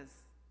matters.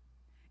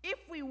 If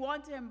we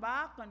want to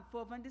embark on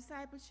fervent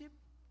discipleship,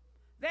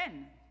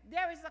 then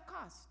there is a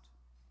cost.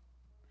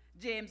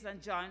 James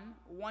and John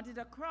wanted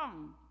a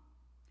crown.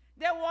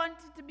 They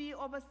wanted to be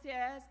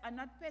overseers and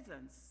not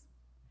peasants.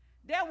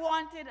 They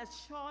wanted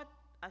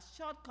a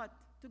shortcut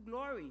to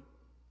glory.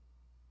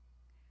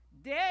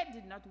 They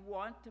did not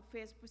want to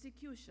face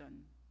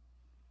persecution,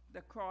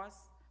 the cross,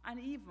 and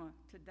even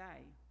to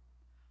die.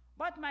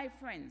 But my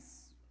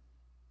friends,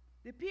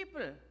 the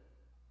people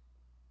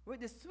with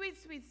the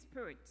sweet, sweet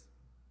spirit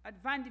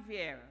at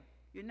Vera,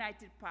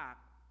 United Park,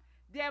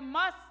 there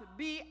must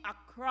be a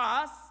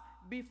cross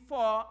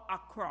before a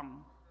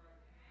crown.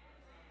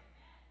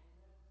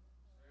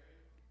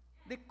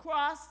 The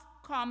cross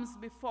comes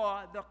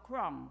before the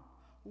crown.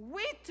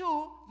 We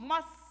too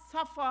must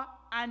suffer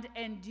and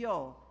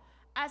endure,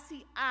 as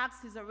he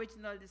asked his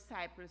original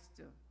disciples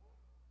to.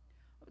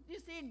 You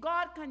see,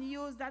 God can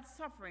use that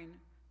suffering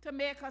to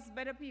make us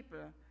better people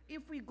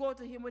if we go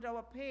to him with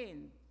our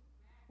pain.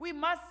 We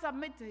must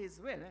submit to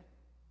his will.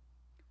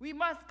 We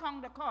must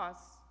count the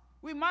cost.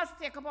 We must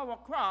take up our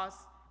cross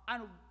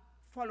and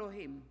follow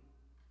him.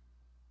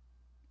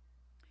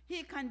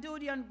 He can do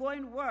the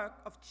ongoing work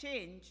of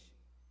change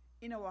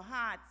in our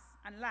hearts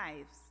and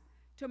lives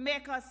to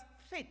make us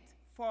fit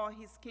for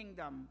his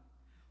kingdom.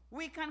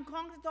 We can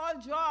count it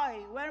all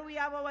joy when we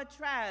have our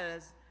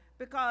trials,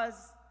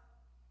 because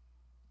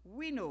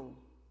we know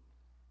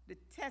the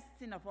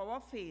testing of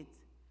our faith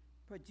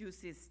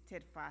produces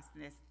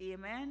steadfastness.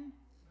 Amen?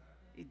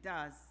 It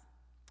does.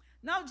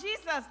 Now,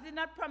 Jesus did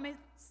not promise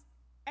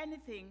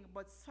anything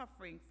but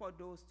suffering for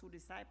those two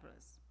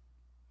disciples.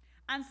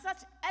 And such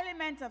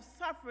element of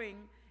suffering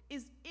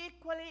is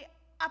equally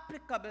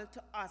applicable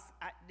to us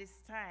at this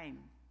time.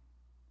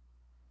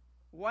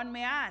 One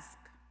may ask,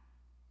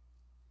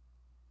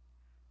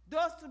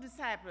 those two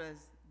disciples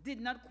did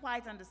not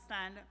quite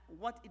understand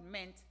what it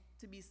meant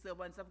to be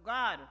servants of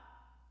God.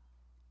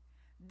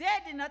 They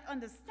did not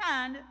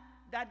understand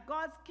that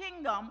God's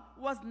kingdom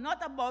was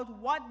not about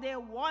what they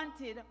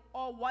wanted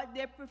or what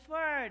they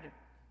preferred.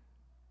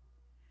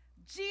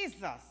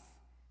 Jesus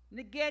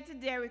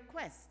negated their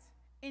request,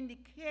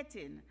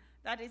 indicating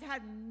that it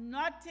had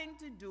nothing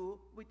to do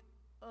with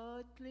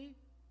earthly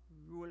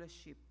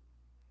rulership.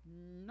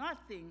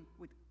 Nothing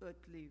with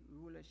earthly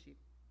rulership.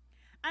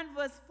 And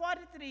verse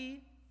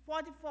 43,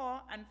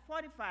 44, and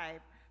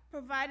 45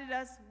 provided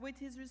us with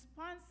his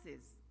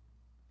responses.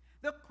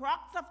 The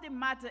crux of the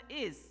matter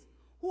is,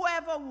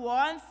 whoever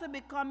wants to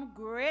become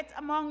great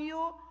among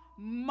you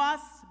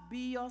must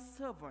be your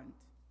servant.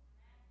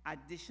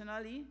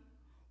 Additionally,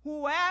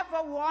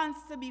 whoever wants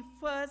to be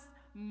first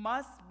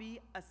must be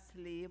a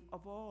slave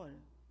of all.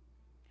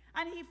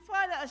 And he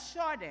further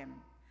assured them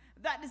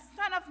that the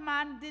Son of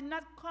Man did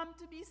not come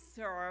to be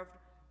served,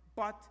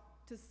 but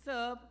to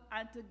serve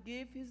and to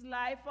give his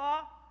life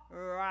a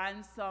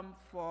ransom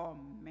for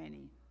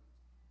many.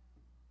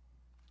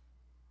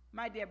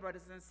 My dear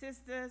brothers and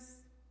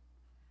sisters,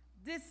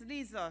 this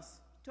leads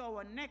us to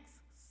our next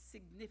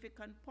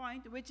significant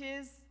point, which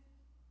is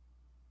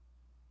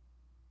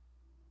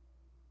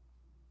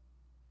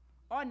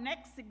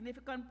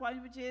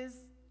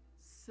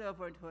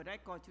servanthood. I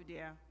caught you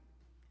there.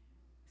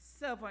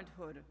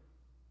 Servanthood.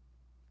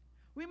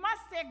 We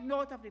must take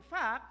note of the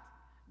fact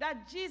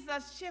that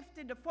Jesus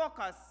shifted the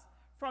focus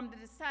from the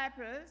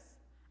disciples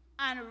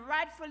and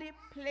rightfully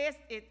placed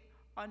it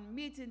on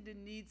meeting the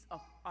needs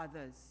of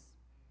others.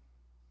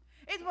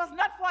 It was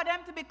not for them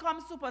to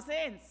become super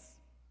saints.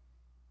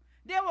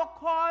 They were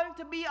called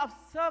to be of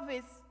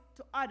service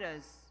to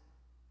others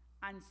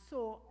and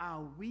so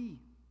are we.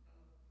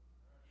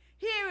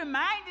 He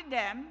reminded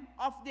them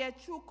of their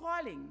true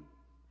calling.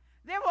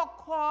 They were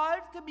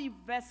called to be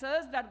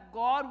vessels that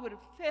God would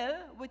fill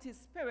with his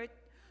Spirit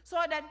so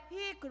that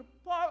he could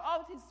pour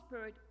out his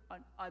Spirit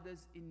on others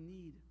in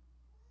need.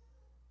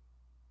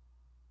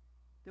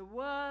 The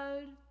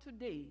world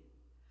today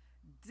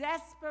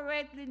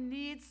desperately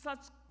needs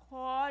such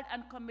called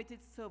and committed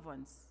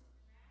servants.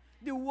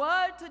 The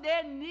world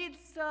today needs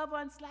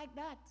servants like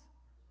that.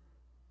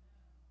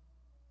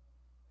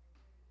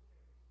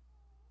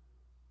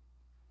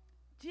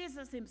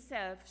 Jesus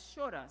himself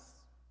showed us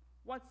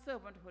what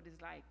servanthood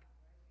is like.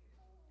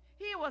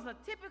 He was a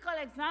typical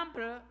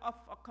example of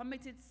a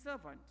committed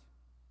servant.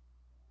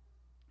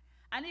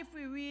 And if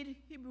we read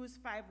Hebrews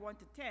 5, 1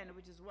 to 10,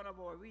 which is one of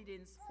our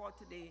readings for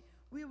today,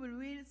 we will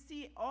really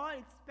see all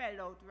it spelled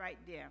out right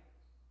there.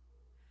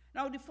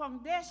 Now, the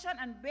foundation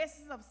and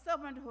basis of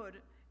servanthood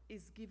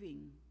is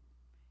giving.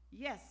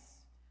 Yes,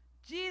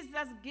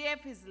 Jesus gave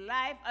his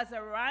life as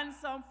a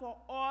ransom for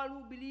all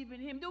who believe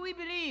in him. Do we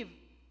believe?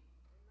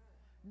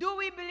 Do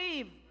we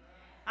believe?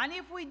 And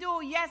if we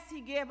do, yes,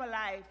 he gave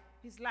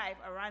his life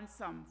a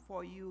ransom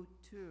for you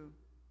too.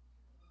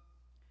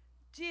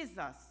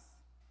 Jesus,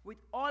 with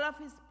all of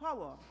his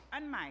power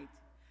and might,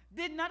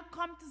 did not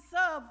come to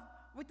serve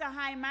with a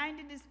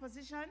high-minded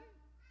disposition.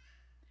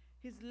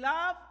 His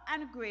love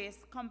and grace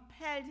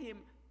compelled him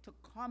to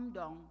come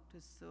down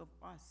to serve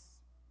us.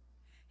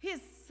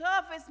 His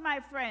service, my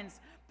friends,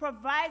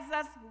 provides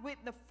us with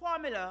the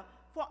formula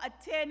for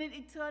attaining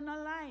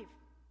eternal life.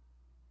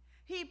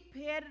 He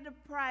paid the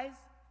price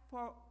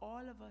for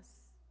all of us.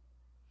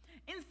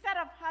 Instead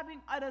of having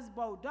others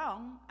bow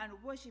down and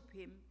worship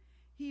him,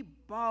 he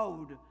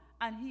bowed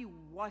and he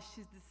washed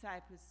his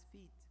disciples'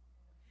 feet.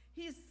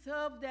 He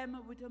served them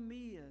with a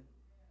meal.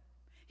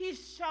 He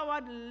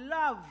showered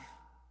love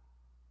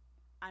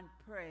and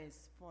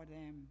praise for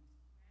them.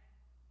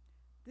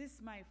 This,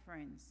 my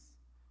friends,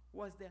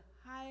 was the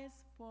highest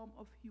form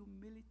of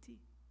humility.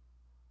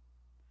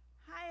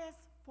 Highest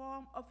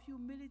form of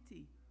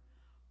humility.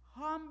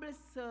 Humble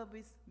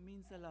service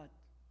means a lot.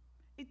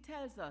 It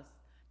tells us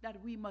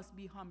that we must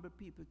be humble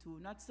people too,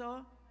 not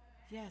so?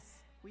 Yes,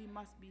 we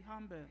must be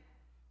humble.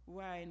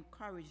 We are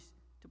encouraged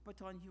to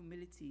put on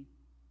humility.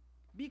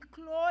 Be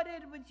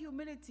clothed with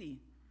humility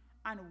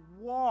and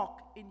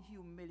walk in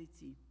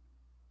humility.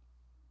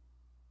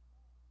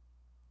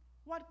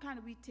 What can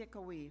we take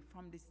away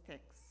from this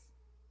text?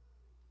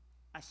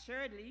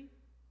 Assuredly,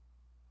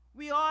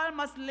 we all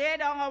must lay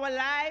down our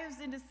lives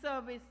in the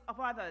service of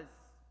others.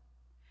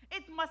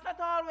 It must not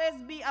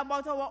always be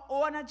about our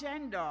own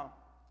agenda.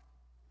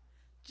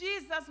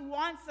 Jesus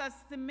wants us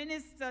to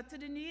minister to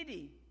the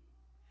needy.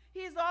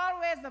 He is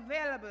always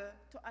available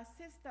to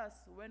assist us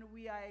when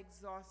we are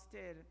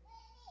exhausted.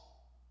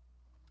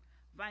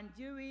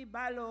 Vanjiri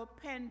Balo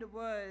penned the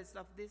words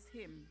of this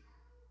hymn.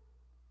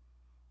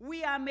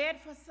 We are made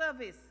for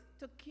service,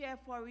 to care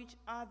for each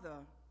other.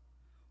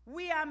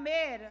 We are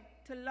made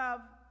to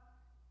love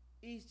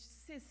each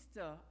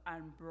sister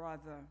and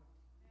brother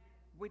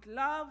with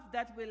love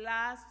that will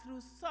last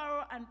through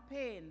sorrow and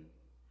pain,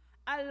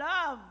 a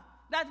love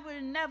that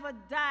will never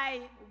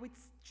die with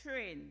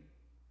strain.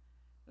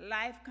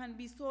 Life can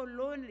be so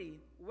lonely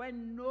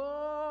when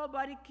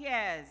nobody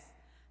cares.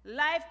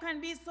 Life can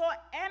be so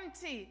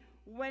empty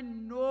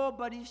when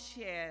nobody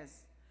shares.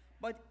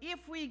 But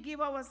if we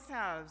give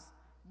ourselves,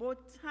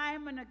 both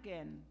time and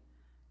again,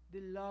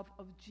 the love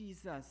of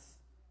Jesus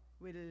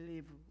will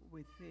live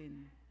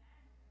within.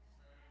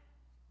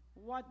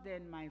 What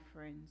then, my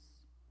friends?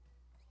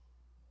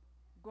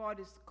 God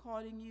is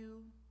calling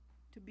you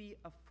to be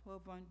a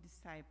fervent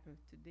disciple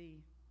today.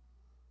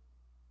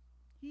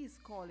 He is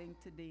calling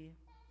today.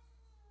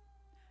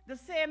 The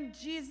same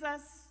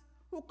Jesus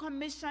who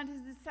commissioned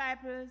his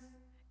disciples,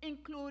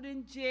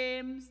 including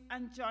James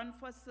and John,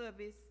 for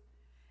service,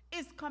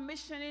 is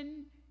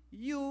commissioning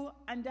you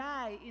and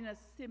I in a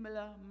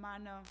similar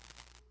manner.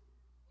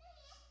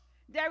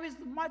 There is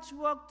much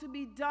work to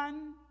be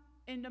done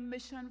in the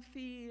mission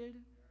field.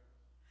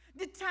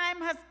 The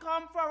time has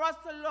come for us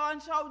to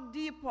launch out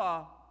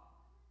deeper.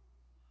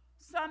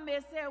 Some may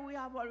say we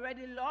have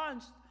already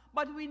launched,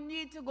 but we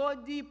need to go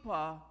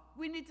deeper.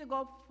 We need to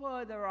go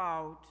further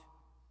out.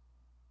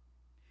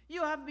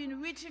 You have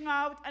been reaching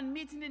out and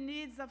meeting the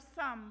needs of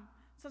some,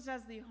 such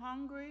as the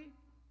hungry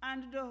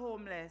and the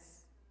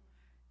homeless.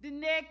 The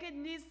naked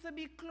needs to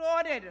be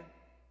clothed.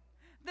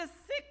 The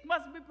sick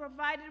must be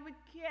provided with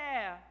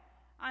care,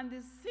 and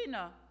the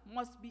sinner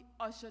must be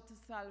ushered to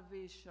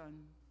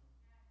salvation.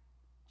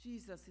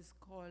 Jesus is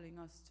calling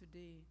us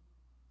today.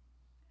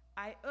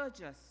 I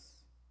urge us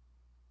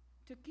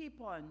to keep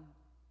on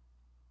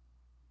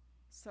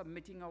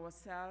submitting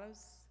ourselves,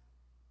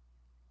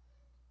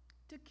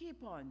 to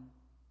keep on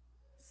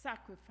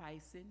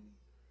sacrificing,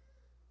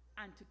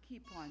 and to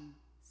keep on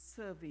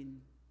serving.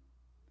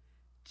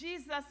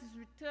 Jesus is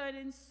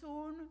returning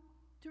soon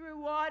to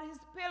reward his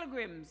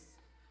pilgrims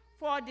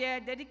for their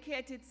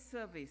dedicated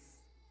service.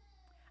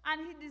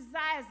 And he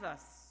desires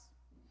us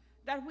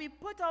that we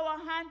put our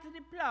hand to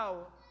the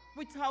plow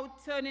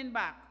without turning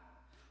back.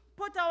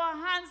 Put our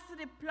hands to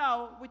the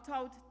plow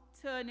without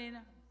turning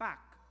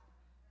back,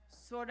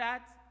 so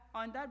that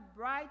on that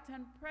bright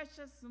and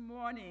precious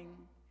morning,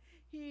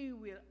 he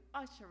will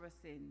usher us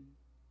in.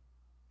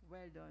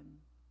 Well done,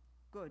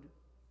 good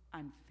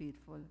and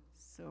faithful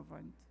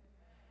servant.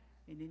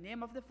 In the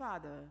name of the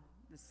Father,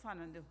 the Son,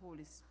 and the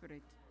Holy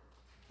Spirit.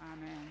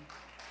 Amen.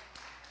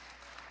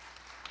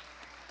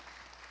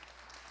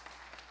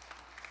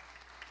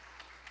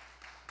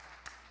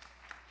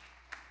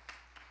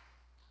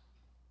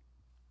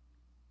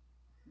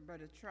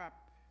 Brother Trapp,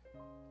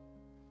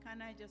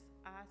 can I just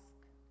ask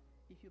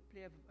if you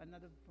play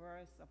another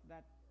verse of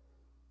that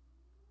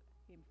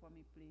hymn for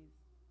me, please?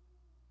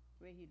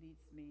 Where he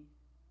leads me.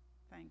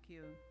 Thank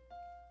you.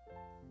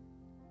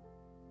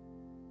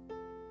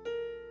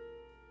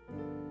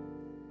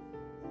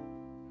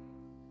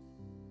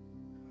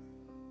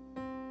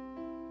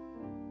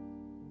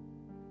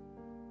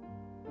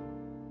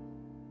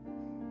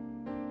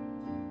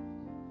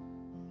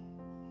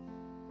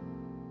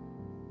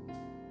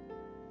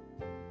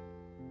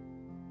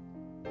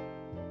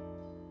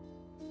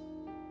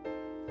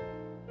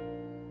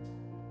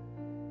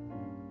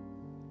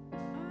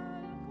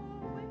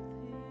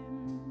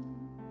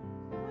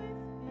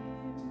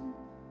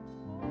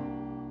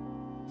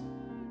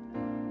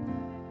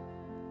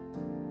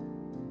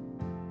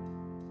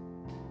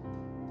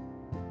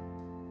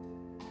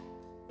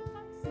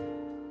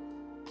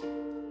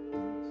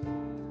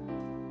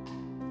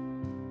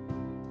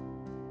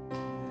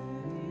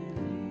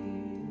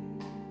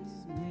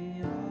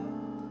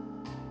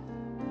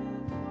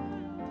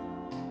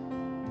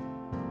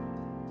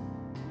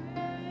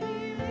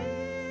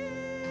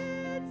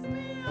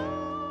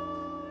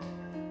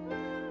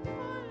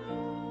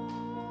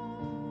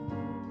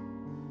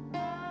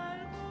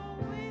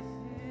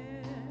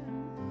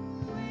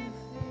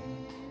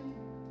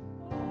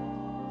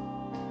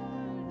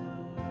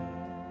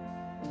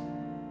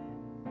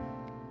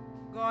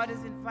 God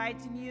is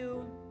inviting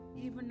you,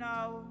 even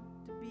now,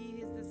 to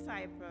be his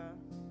disciple.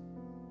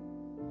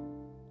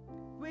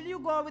 Will you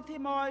go with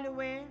him all the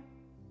way?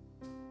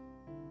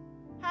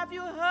 Have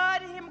you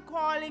heard him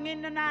calling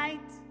in the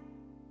night?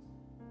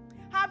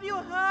 Have you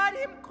heard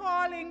him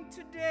calling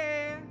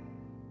today?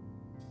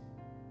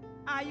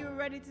 Are you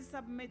ready to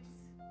submit?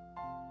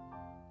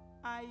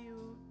 Are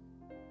you?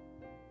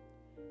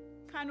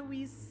 Can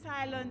we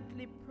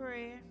silently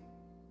pray,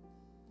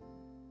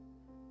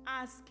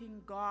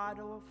 asking God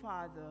our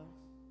Father,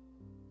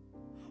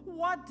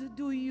 what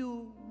do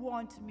you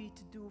want me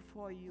to do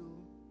for you?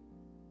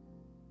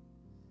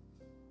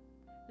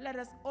 Let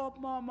us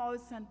open our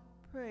mouths and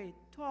pray.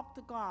 Talk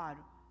to God.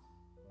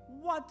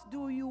 What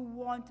do you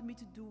want me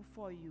to do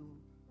for you,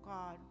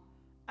 God?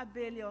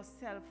 Avail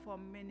yourself for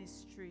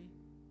ministry.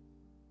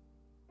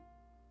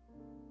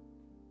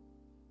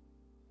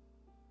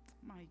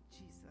 My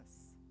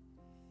Jesus.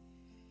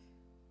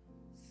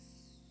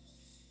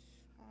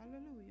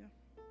 Hallelujah.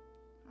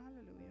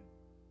 Hallelujah.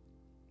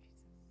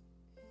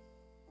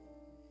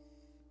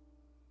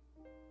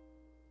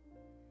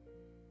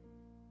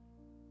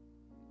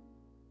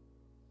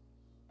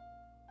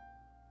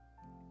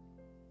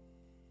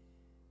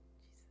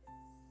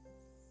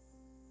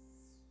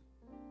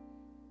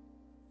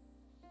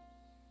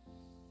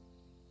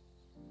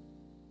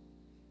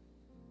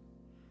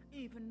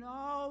 Even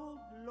now,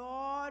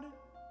 Lord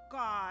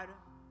God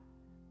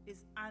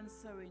is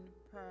answering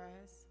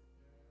prayers.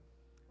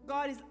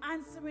 God is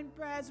answering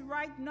prayers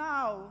right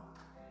now.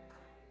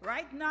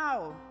 Right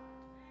now.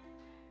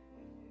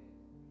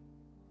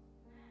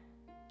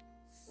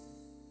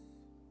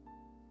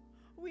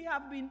 We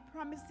have been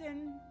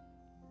promising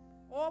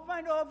over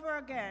and over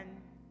again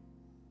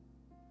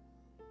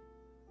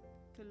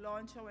to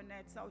launch our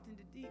nets out in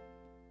the deep.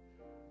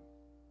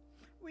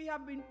 We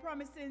have been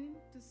promising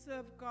to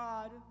serve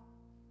God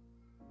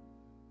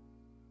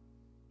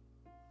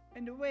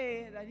in the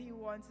way that he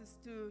wants us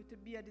to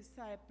be a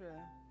disciple.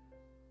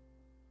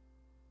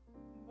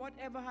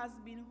 Whatever has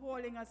been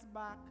holding us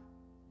back,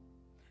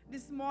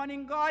 this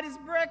morning God is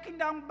breaking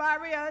down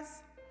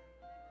barriers.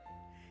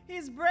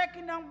 He's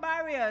breaking down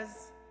barriers.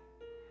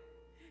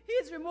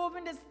 He's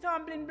removing the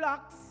stumbling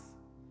blocks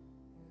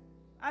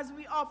as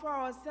we offer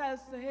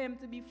ourselves to him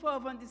to be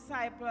fervent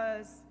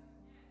disciples.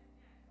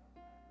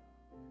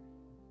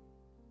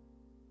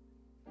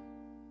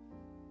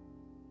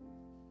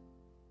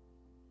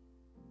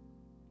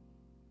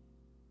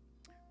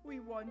 We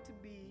want to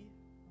be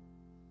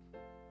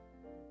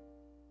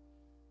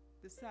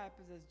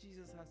disciples as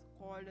Jesus has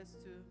called us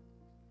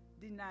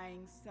to,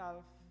 denying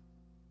self.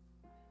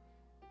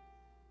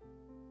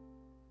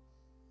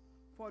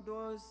 For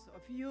those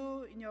of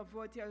you in your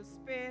virtual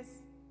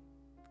space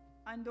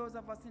and those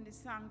of us in the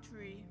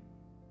sanctuary,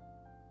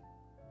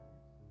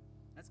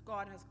 as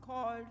God has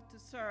called to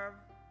serve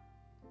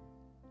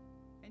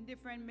in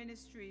different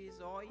ministries,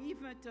 or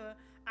even to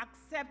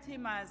accept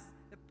him as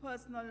the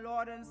personal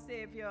Lord and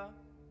Savior,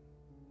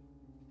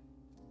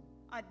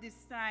 at this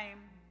time,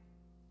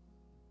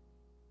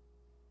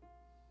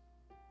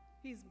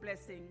 his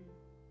blessing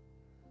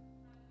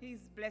He's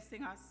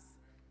blessing us.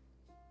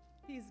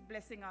 He's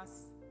blessing us.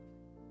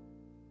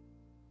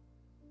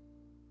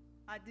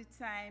 At the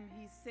time,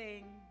 he's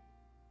saying,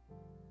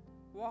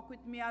 walk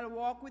with me, I'll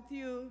walk with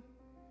you.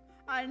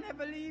 I'll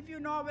never leave you,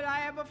 nor will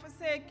I ever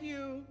forsake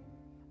you.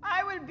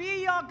 I will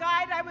be your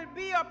guide, I will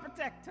be your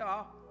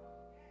protector.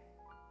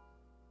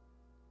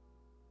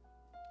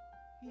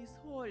 He's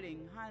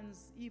holding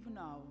hands even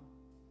now.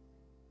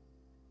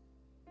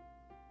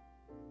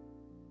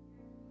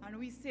 And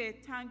we say,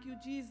 thank you,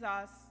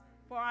 Jesus,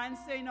 for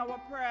answering our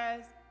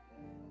prayers.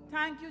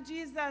 Thank you,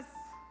 Jesus,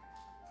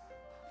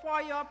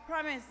 for your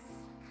promise.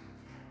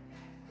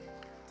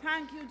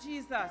 Thank you,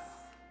 Jesus.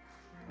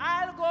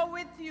 I'll go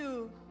with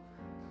you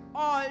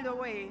all the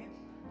way.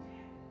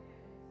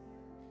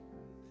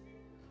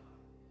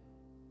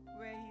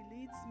 Where he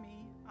leads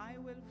me, I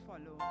will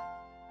follow.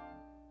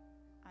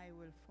 I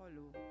will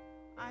follow.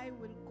 I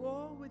will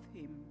go with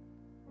him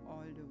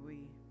all the way.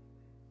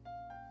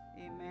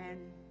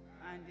 Amen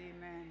and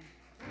amen.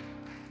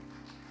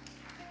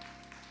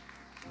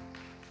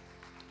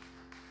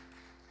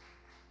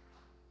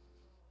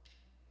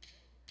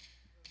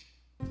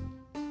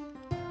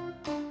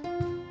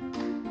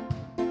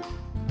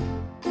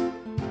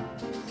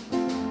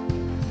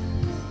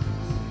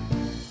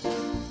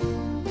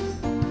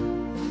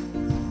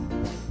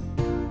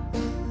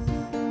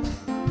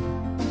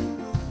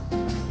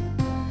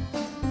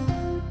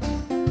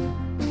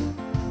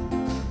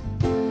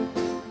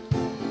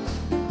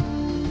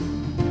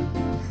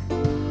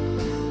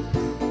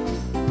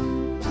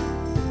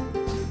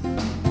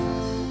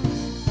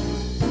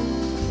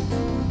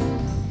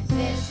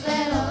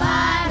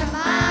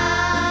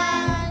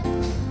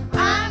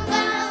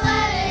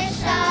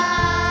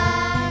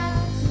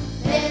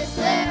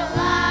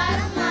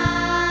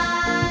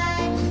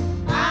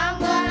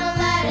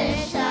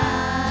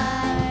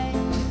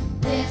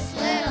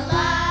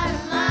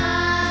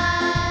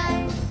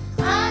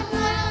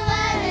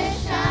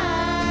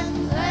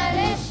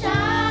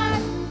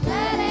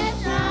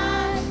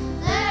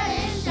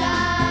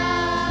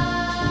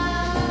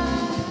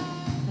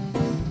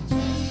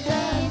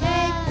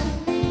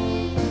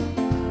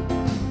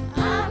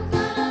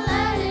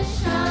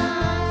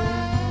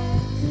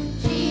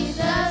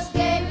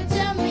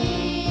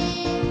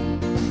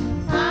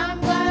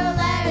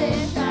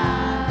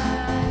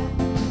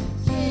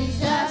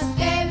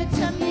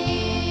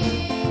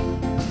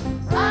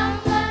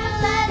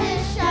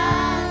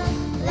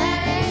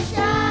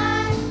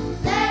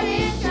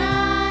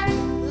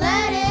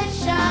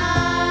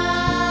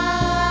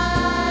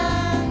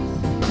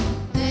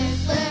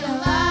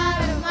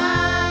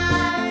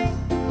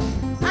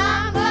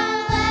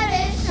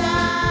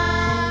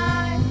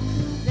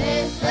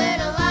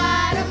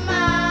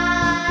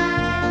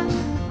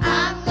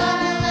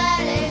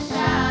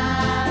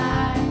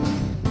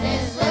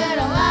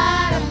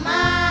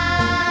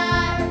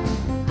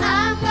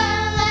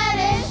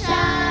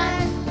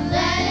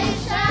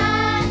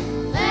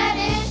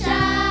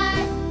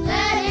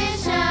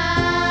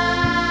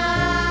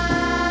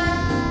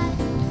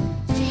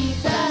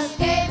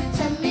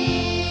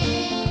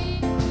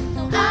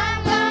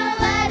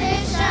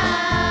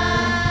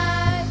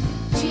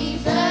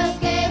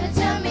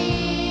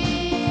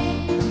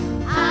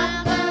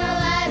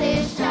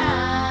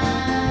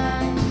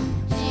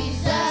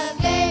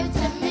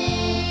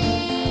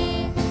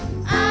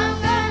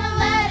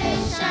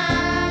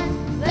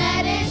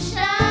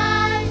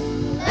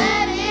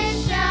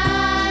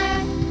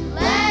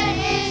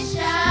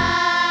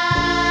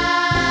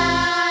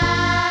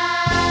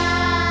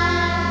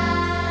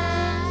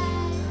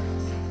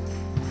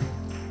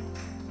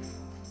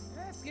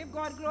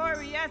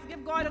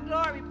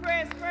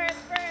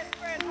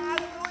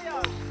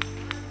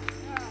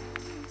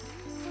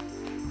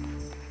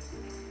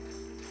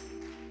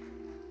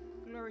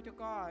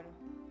 God,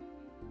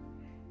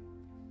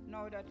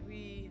 now that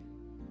we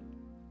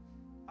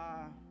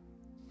are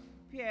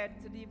prepared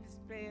to leave this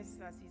place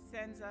as he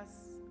sends us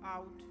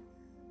out,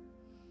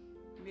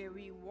 may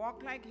we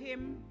walk like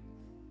him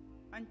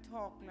and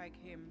talk like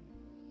him.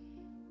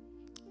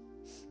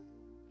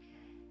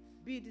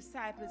 Be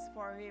disciples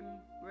for him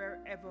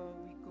wherever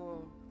we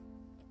go.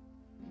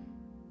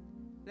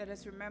 Let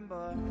us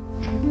remember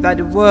that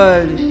the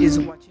world is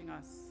watching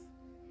us.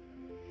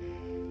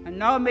 And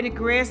now may the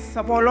grace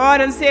of our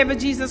Lord and Savior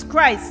Jesus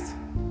Christ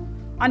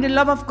and the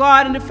love of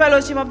God and the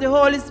fellowship of the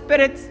Holy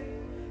Spirit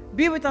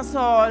be with us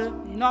all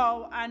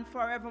now and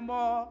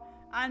forevermore.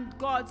 And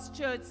God's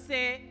church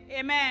say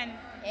amen.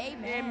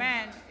 Amen.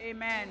 Amen.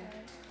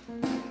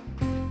 Amen.